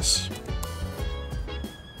about this.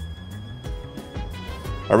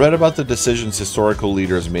 I read about the decisions historical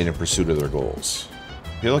leaders made in pursuit of their goals.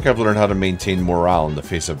 I feel like I've learned how to maintain morale in the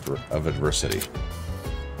face of adversity.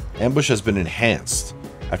 Ambush has been enhanced.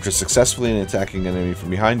 After successfully attacking an enemy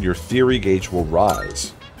from behind, your theory gauge will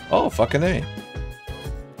rise. Oh, fucking A.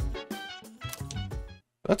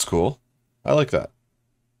 That's cool. I like that.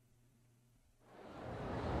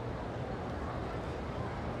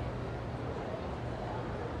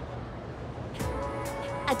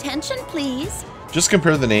 Attention, please. Just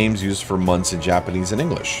compare the names used for months in Japanese and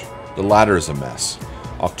English. The latter is a mess.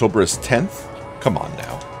 October is 10th? Come on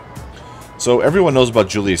now. So everyone knows about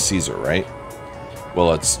Julius Caesar, right?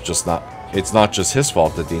 Well, it's not just his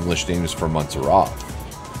fault that the English names for months are off.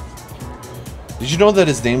 Did you know that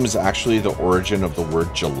his name is actually the origin of the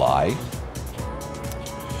word July?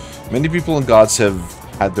 Many people and gods have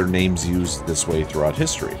had their names used this way throughout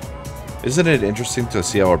history. Isn't it interesting to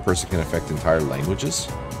see how a person can affect entire languages?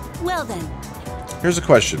 Well then. Here's a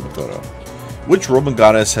question, Makoto. Which Roman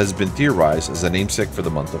goddess has been theorized as a namesake for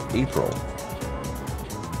the month of April?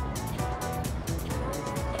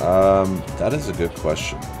 That is a good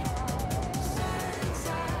question.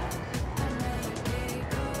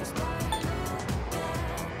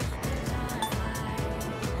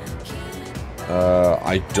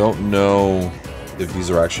 I don't know if these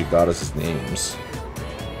are actually goddesses' names.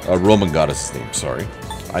 Roman goddesses' names, sorry.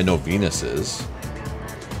 I know Venus is.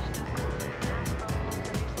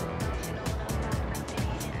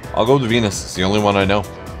 I'll go with Venus. It's the only one I know.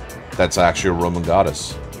 That's actually a Roman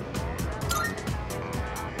goddess.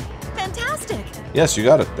 Fantastic! Yes, you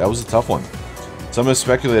got it. That was a tough one. Some have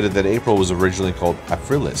speculated that April was originally called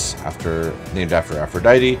Aphrilis, named after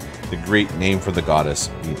Aphrodite, the Greek name for the goddess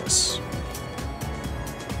Venus.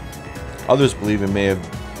 Others believe it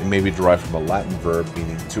may be derived from a Latin verb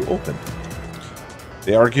meaning to open.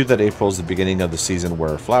 They argue that April is the beginning of the season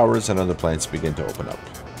where flowers and other plants begin to open up.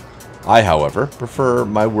 I, however, prefer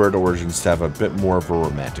my word origins to have a bit more of a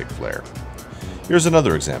romantic flair. Here's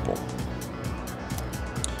another example.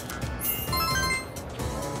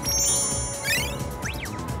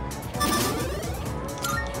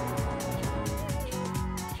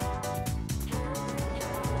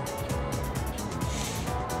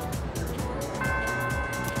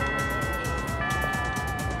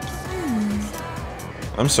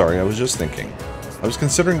 I'm sorry, I was just thinking. I was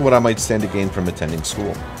considering what I might stand to gain from attending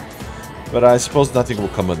school. But I suppose nothing will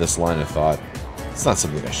come of this line of thought. It's not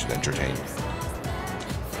something I should entertain.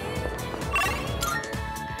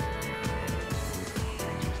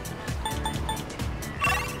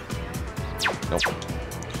 Nope.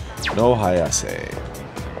 No hayase.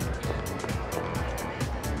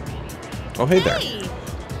 Oh, hey there.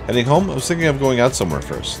 Heading home? I was thinking of going out somewhere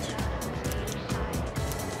first.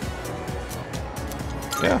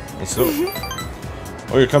 Yeah, let's do it.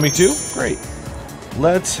 Oh, you're coming too? Great.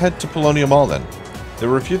 Let's head to Polonia Mall then. There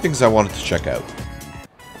were a few things I wanted to check out.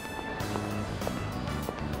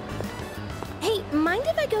 Hey, mind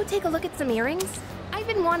if I go take a look at some earrings? I've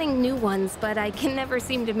been wanting new ones, but I can never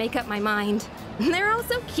seem to make up my mind. They're all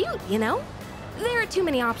so cute, you know? There are too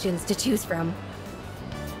many options to choose from.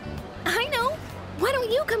 I know! Why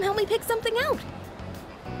don't you come help me pick something out?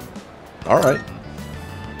 Alright.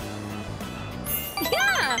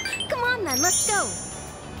 Yeah! Come on then, let's go!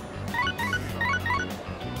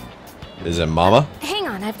 Is it Mama? Hang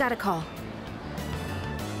on, I've got a call.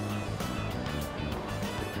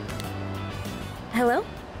 Hello?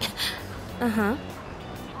 Uh-huh.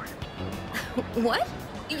 What?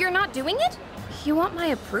 You're not doing it? You want my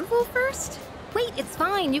approval first? Wait, it's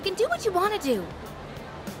fine. You can do what you want to do.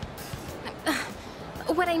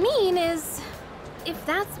 What I mean is, if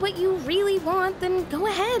that's what you really want, then go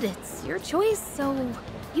ahead. It's your choice, so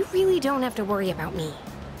you really don't have to worry about me.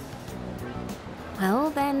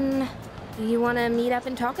 Well, then, do you want to meet up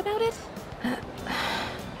and talk about it?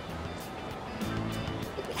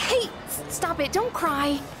 Hey, stop it, don't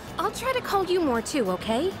cry. I'll try to call you more too,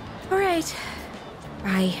 okay? All right.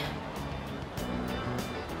 Bye.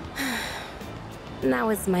 That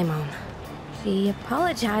was my mom. She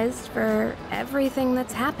apologized for everything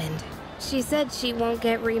that's happened. She said she won't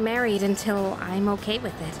get remarried until I'm okay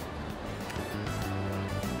with it.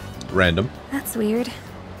 Random. That's weird.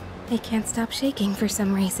 I can't stop shaking for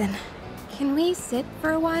some reason. Can we sit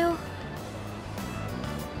for a while?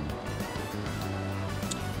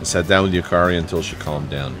 I sat down with Yukari until she calmed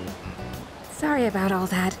down. Sorry about all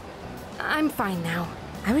that. I'm fine now.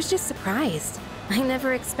 I was just surprised. I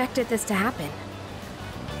never expected this to happen.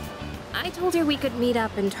 I told her we could meet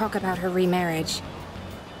up and talk about her remarriage.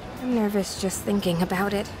 I'm nervous just thinking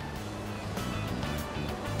about it.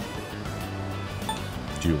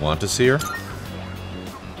 Do you want to see her?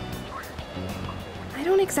 I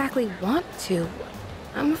don't exactly want to.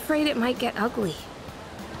 I'm afraid it might get ugly.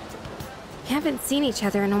 We haven't seen each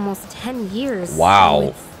other in almost 10 years. Wow. So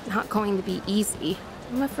it's not going to be easy.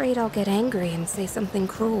 I'm afraid I'll get angry and say something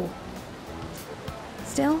cruel.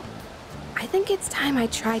 Still, I think it's time I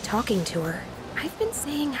try talking to her. I've been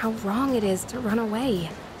saying how wrong it is to run away.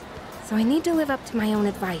 So I need to live up to my own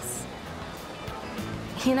advice.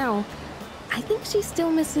 You know, I think she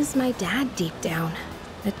still misses my dad deep down.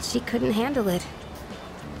 But she couldn't handle it.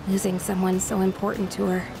 Losing someone so important to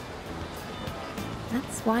her.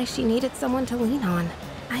 That's why she needed someone to lean on.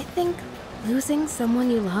 I think losing someone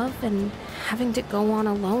you love and having to go on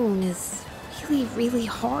alone is really, really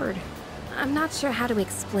hard. I'm not sure how to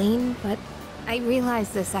explain, but I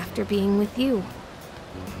realized this after being with you.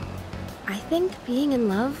 I think being in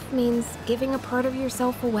love means giving a part of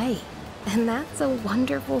yourself away. And that's a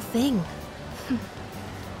wonderful thing.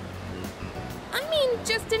 I mean,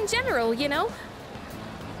 just in general, you know?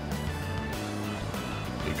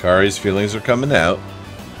 Yukari's feelings are coming out.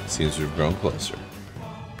 Seems we've grown closer.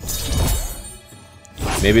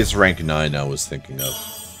 Maybe it's rank 9 I was thinking of.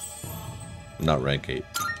 Not rank 8.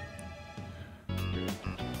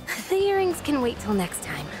 The earrings can wait till next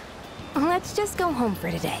time. Let's just go home for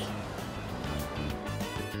today.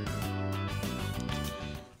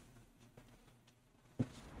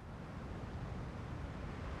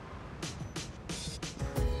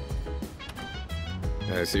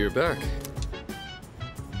 I see you're back.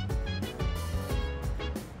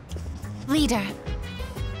 Leader.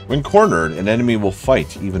 When cornered, an enemy will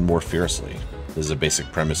fight even more fiercely. This is a basic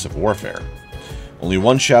premise of warfare. Only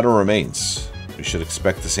one shadow remains. We should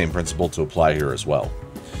expect the same principle to apply here as well.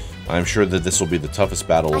 I'm sure that this will be the toughest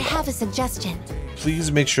battle I of all. have a suggestion.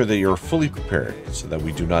 Please make sure that you're fully prepared so that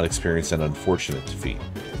we do not experience an unfortunate defeat.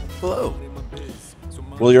 Hello.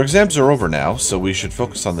 Well, your exams are over now, so we should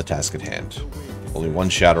focus on the task at hand. Only one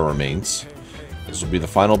shadow remains. This will be the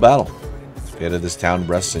final battle. The fate of this town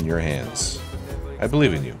rests in your hands. I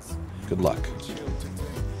believe in you. Good luck.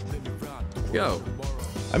 Yo.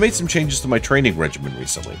 I made some changes to my training regimen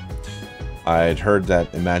recently. I'd heard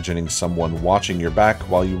that imagining someone watching your back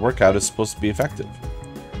while you work out is supposed to be effective.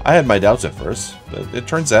 I had my doubts at first, but it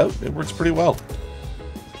turns out it works pretty well.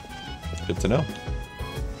 That's good to know.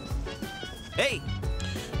 Hey!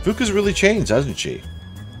 Fuka's really changed, hasn't she?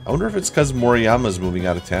 I wonder if it's because Moriyama's moving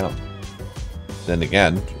out of town. Then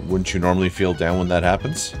again, wouldn't you normally feel down when that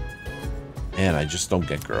happens? Man, I just don't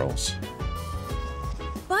get girls.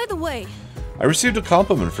 By the way, I received a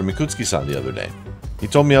compliment from Mikutsuki-san the other day. He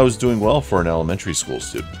told me I was doing well for an elementary school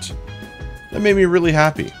student. That made me really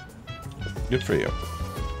happy. Good for you.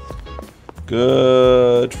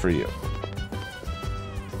 Good for you.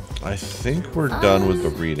 I think we're done with the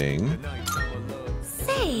reading.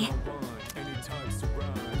 Say.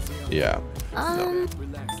 Yeah. No.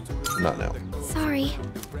 Not now. Sorry.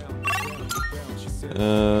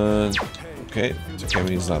 Okay.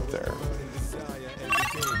 Takemi's not there.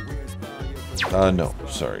 No.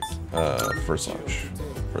 Sorry. First launch.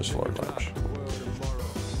 First floor launch.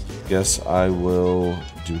 Guess I will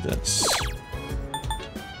do this.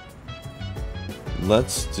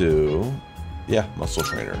 Let's do... Yeah, muscle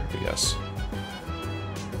trainer, I guess.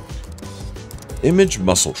 Image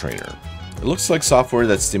muscle trainer. It looks like software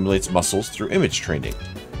that stimulates muscles through image training.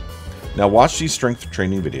 Now watch these strength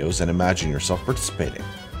training videos and imagine yourself participating.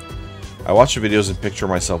 I watch the videos and picture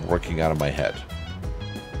myself working out of my head.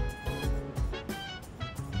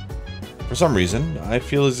 For some reason, I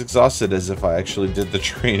feel as exhausted as if I actually did the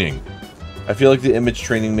training. I feel like the image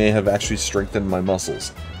training may have actually strengthened my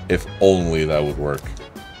muscles. If only that would work.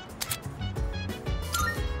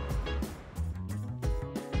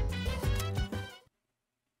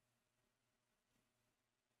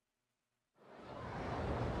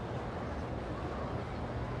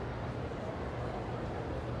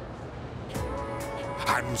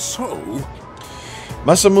 And so...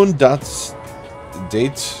 Masamune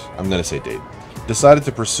decided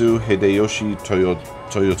to pursue Hideyoshi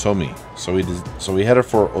Toyotomi, so he headed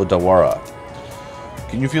for Odawara.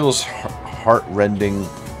 Can you feel his heart-rending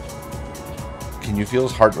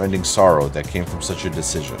sorrow that came from such a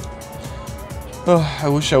decision? Oh, I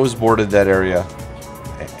wish I was bored in that area.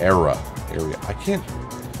 I can't...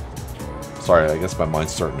 Sorry, I guess my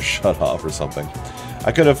mind's starting to shut off or something.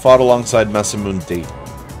 I could have fought alongside Masamune Date.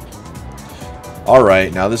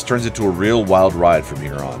 Alright, now this turns into a real wild ride from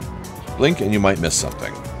here on. Blink and you might miss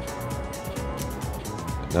something.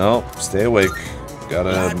 No, stay awake.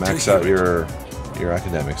 Gotta max out your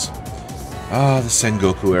academics. Ah, the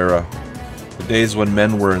Sengoku era. The days when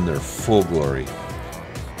men were in their full glory.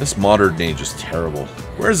 This modern age is terrible.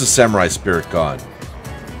 Where's the samurai spirit gone?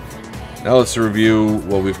 Now let's review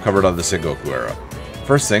what we've covered on the Sengoku era.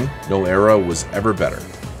 First thing, no era was ever better.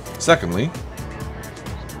 Secondly,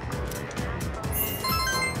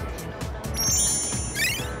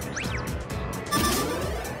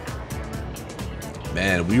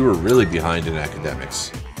 man, we were really behind in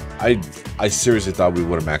academics. I seriously thought we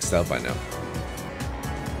would have maxed out by now.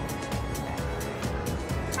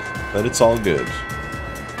 But it's all good.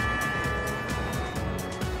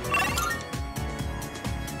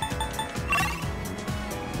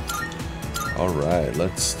 Alright,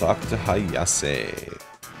 let's talk to Hayase.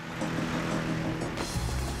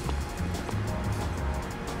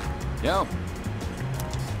 Yo.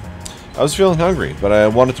 I was feeling hungry, but I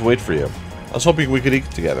wanted to wait for you. I was hoping we could eat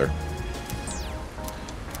together.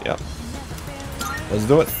 Yeah. Let's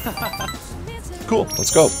do it. Cool,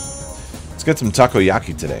 let's go. Let's get some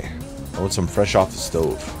takoyaki today. I want some fresh off the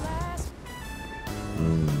stove.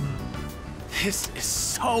 This is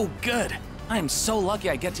so good. I am so lucky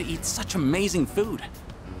I get to eat such amazing food.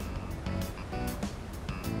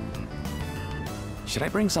 Should I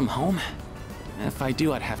bring some home? If I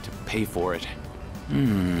do, I'd have to pay for it.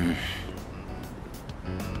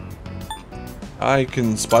 I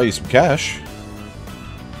can spy you some cash.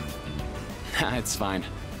 It's fine.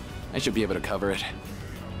 I should be able to cover it.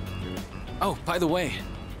 Oh, by the way,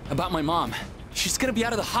 about my mom. She's gonna be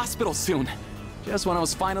out of the hospital soon. Just when I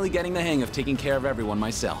was finally getting the hang of taking care of everyone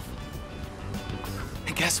myself.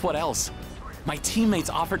 And guess what else? My teammates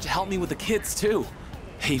offered to help me with the kids too.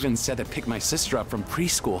 They even said they'd pick my sister up from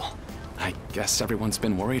preschool. I guess everyone's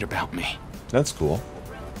been worried about me. That's cool.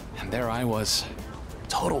 And there I was,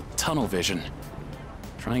 total tunnel vision.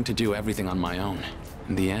 Trying to do everything on my own.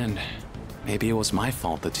 In the end, maybe it was my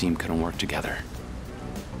fault the team couldn't work together.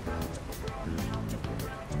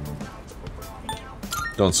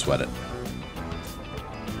 Don't sweat it.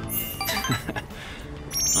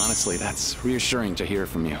 Honestly, that's reassuring to hear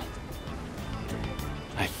from you.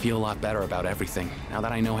 I feel a lot better about everything, now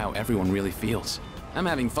that I know how everyone really feels. I'm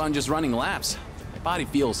having fun just running laps. My body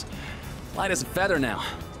feels light as a feather now.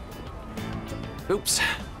 Oops,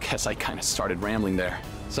 guess I kind of started rambling there.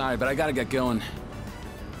 Sorry, but I gotta get going.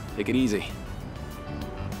 Take it easy.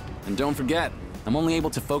 And don't forget, I'm only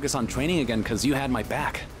able to focus on training again because you had my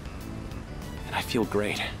back. And I feel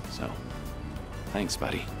great, so thanks,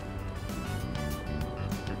 buddy.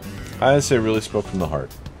 I'd say really spoke from the heart.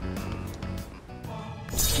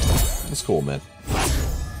 That's cool, man.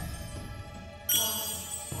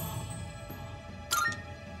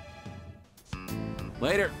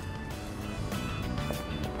 Later.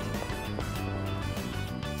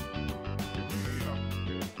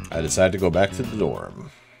 I decided to go back to the dorm.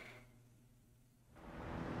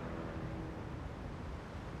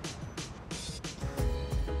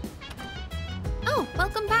 Oh,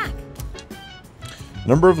 welcome back.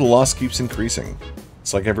 Number of the lost keeps increasing.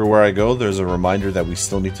 It's like everywhere I go, there's a reminder that we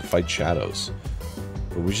still need to fight shadows.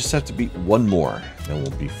 But we just have to beat one more, and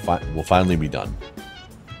we'll finally be done.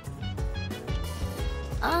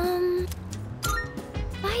 By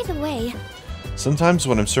the way... Sometimes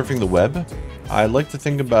when I'm surfing the web, I like to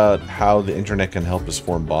think about how the internet can help us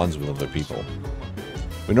form bonds with other people.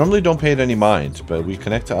 We normally don't pay it any mind, but we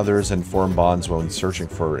connect to others and form bonds when searching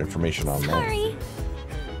for information online. Sorry.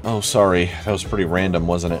 Oh, sorry. That was pretty random,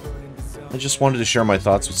 wasn't it? I just wanted to share my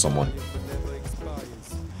thoughts with someone.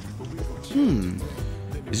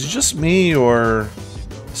 Is it just me, or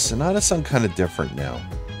does Sanada-san kind of different now?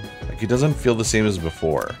 Like, he doesn't feel the same as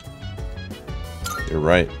before. You're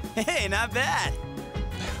right. Hey, not bad.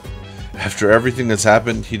 After everything that's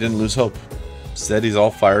happened, he didn't lose hope. Instead, he's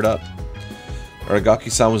all fired up.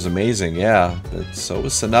 Aragaki-san was amazing, yeah, but so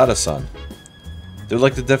was Sanada-san. They're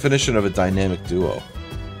like the definition of a dynamic duo.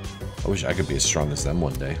 I wish I could be as strong as them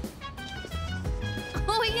one day.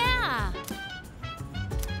 Oh, yeah!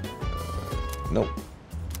 Nope.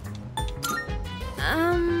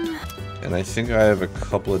 And I think I have a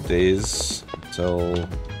couple of days till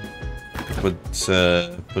put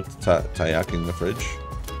the taiyaki in the fridge.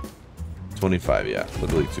 25, yeah,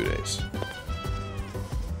 literally 2 days.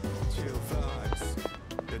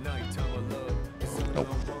 Nope.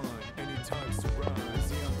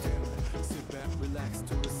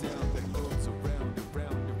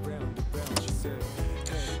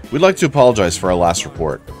 We'd like to apologize for our last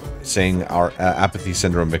report, saying our apathy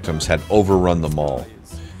syndrome victims had overrun the mall.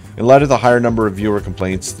 In light of the higher number of viewer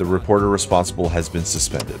complaints, the reporter responsible has been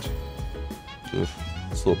suspended. Oof,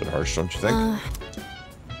 it's a little bit harsh, don't you think?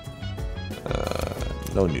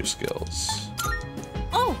 No new skills.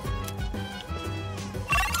 Oh!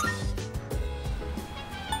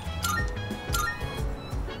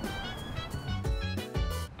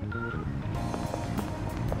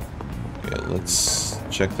 Okay, let's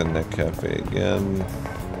check the Net Cafe again.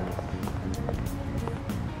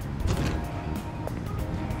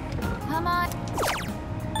 Come on.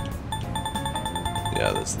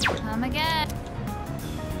 Yeah, this is Come again.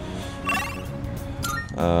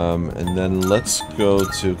 and then let's go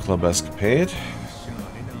to Club Escapade.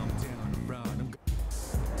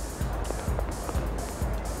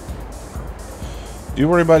 Do you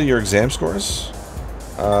worry about your exam scores?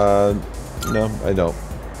 No, I don't.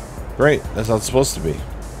 Great, that's how it's supposed to be.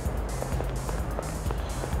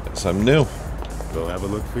 Guess I'm new. Go have a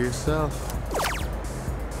look for yourself.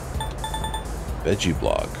 Veggie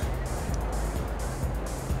blog.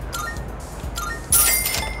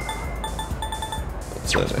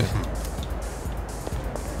 What's that?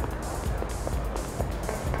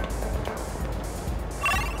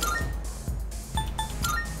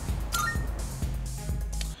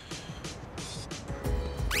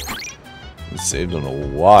 Saved in a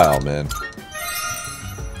while, man.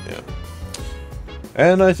 Yeah.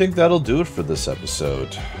 And I think that'll do it for this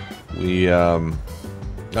episode. We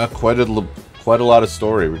got quite a lot of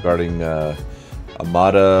story regarding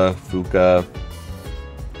Amada, Fuka,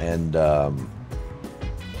 and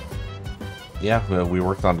yeah, we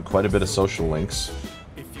worked on quite a bit of social links.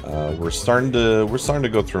 We're starting to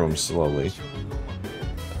go through them slowly.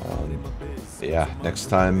 Yeah, next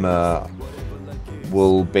time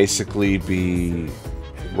we'll basically be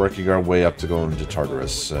working our way up to going to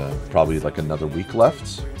Tartarus. Probably like another week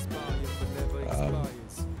left.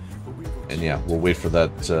 And yeah, we'll wait for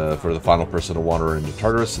that for the final person to wander into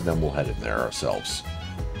Tartarus, and then we'll head in there ourselves.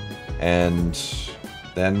 And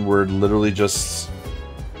then we're literally just,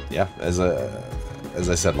 yeah, as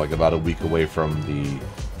I said, like about a week away from the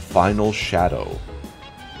final shadow,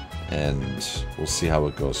 and we'll see how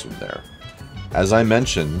it goes from there. As I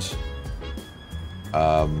mentioned,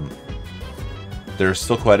 there's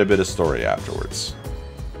still quite a bit of story afterwards.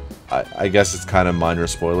 I guess it's kind of minor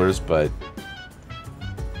spoilers, but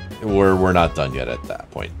we're not done yet at that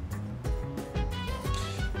point.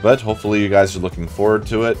 But hopefully you guys are looking forward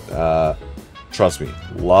to it. Trust me,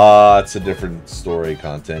 lots of different story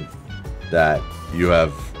content that you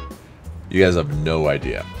guys have no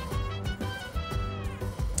idea.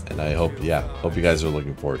 And I hope you guys are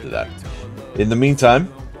looking forward to that. In the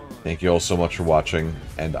meantime, thank you all so much for watching,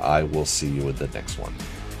 and I will see you in the next one.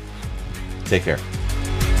 Take care.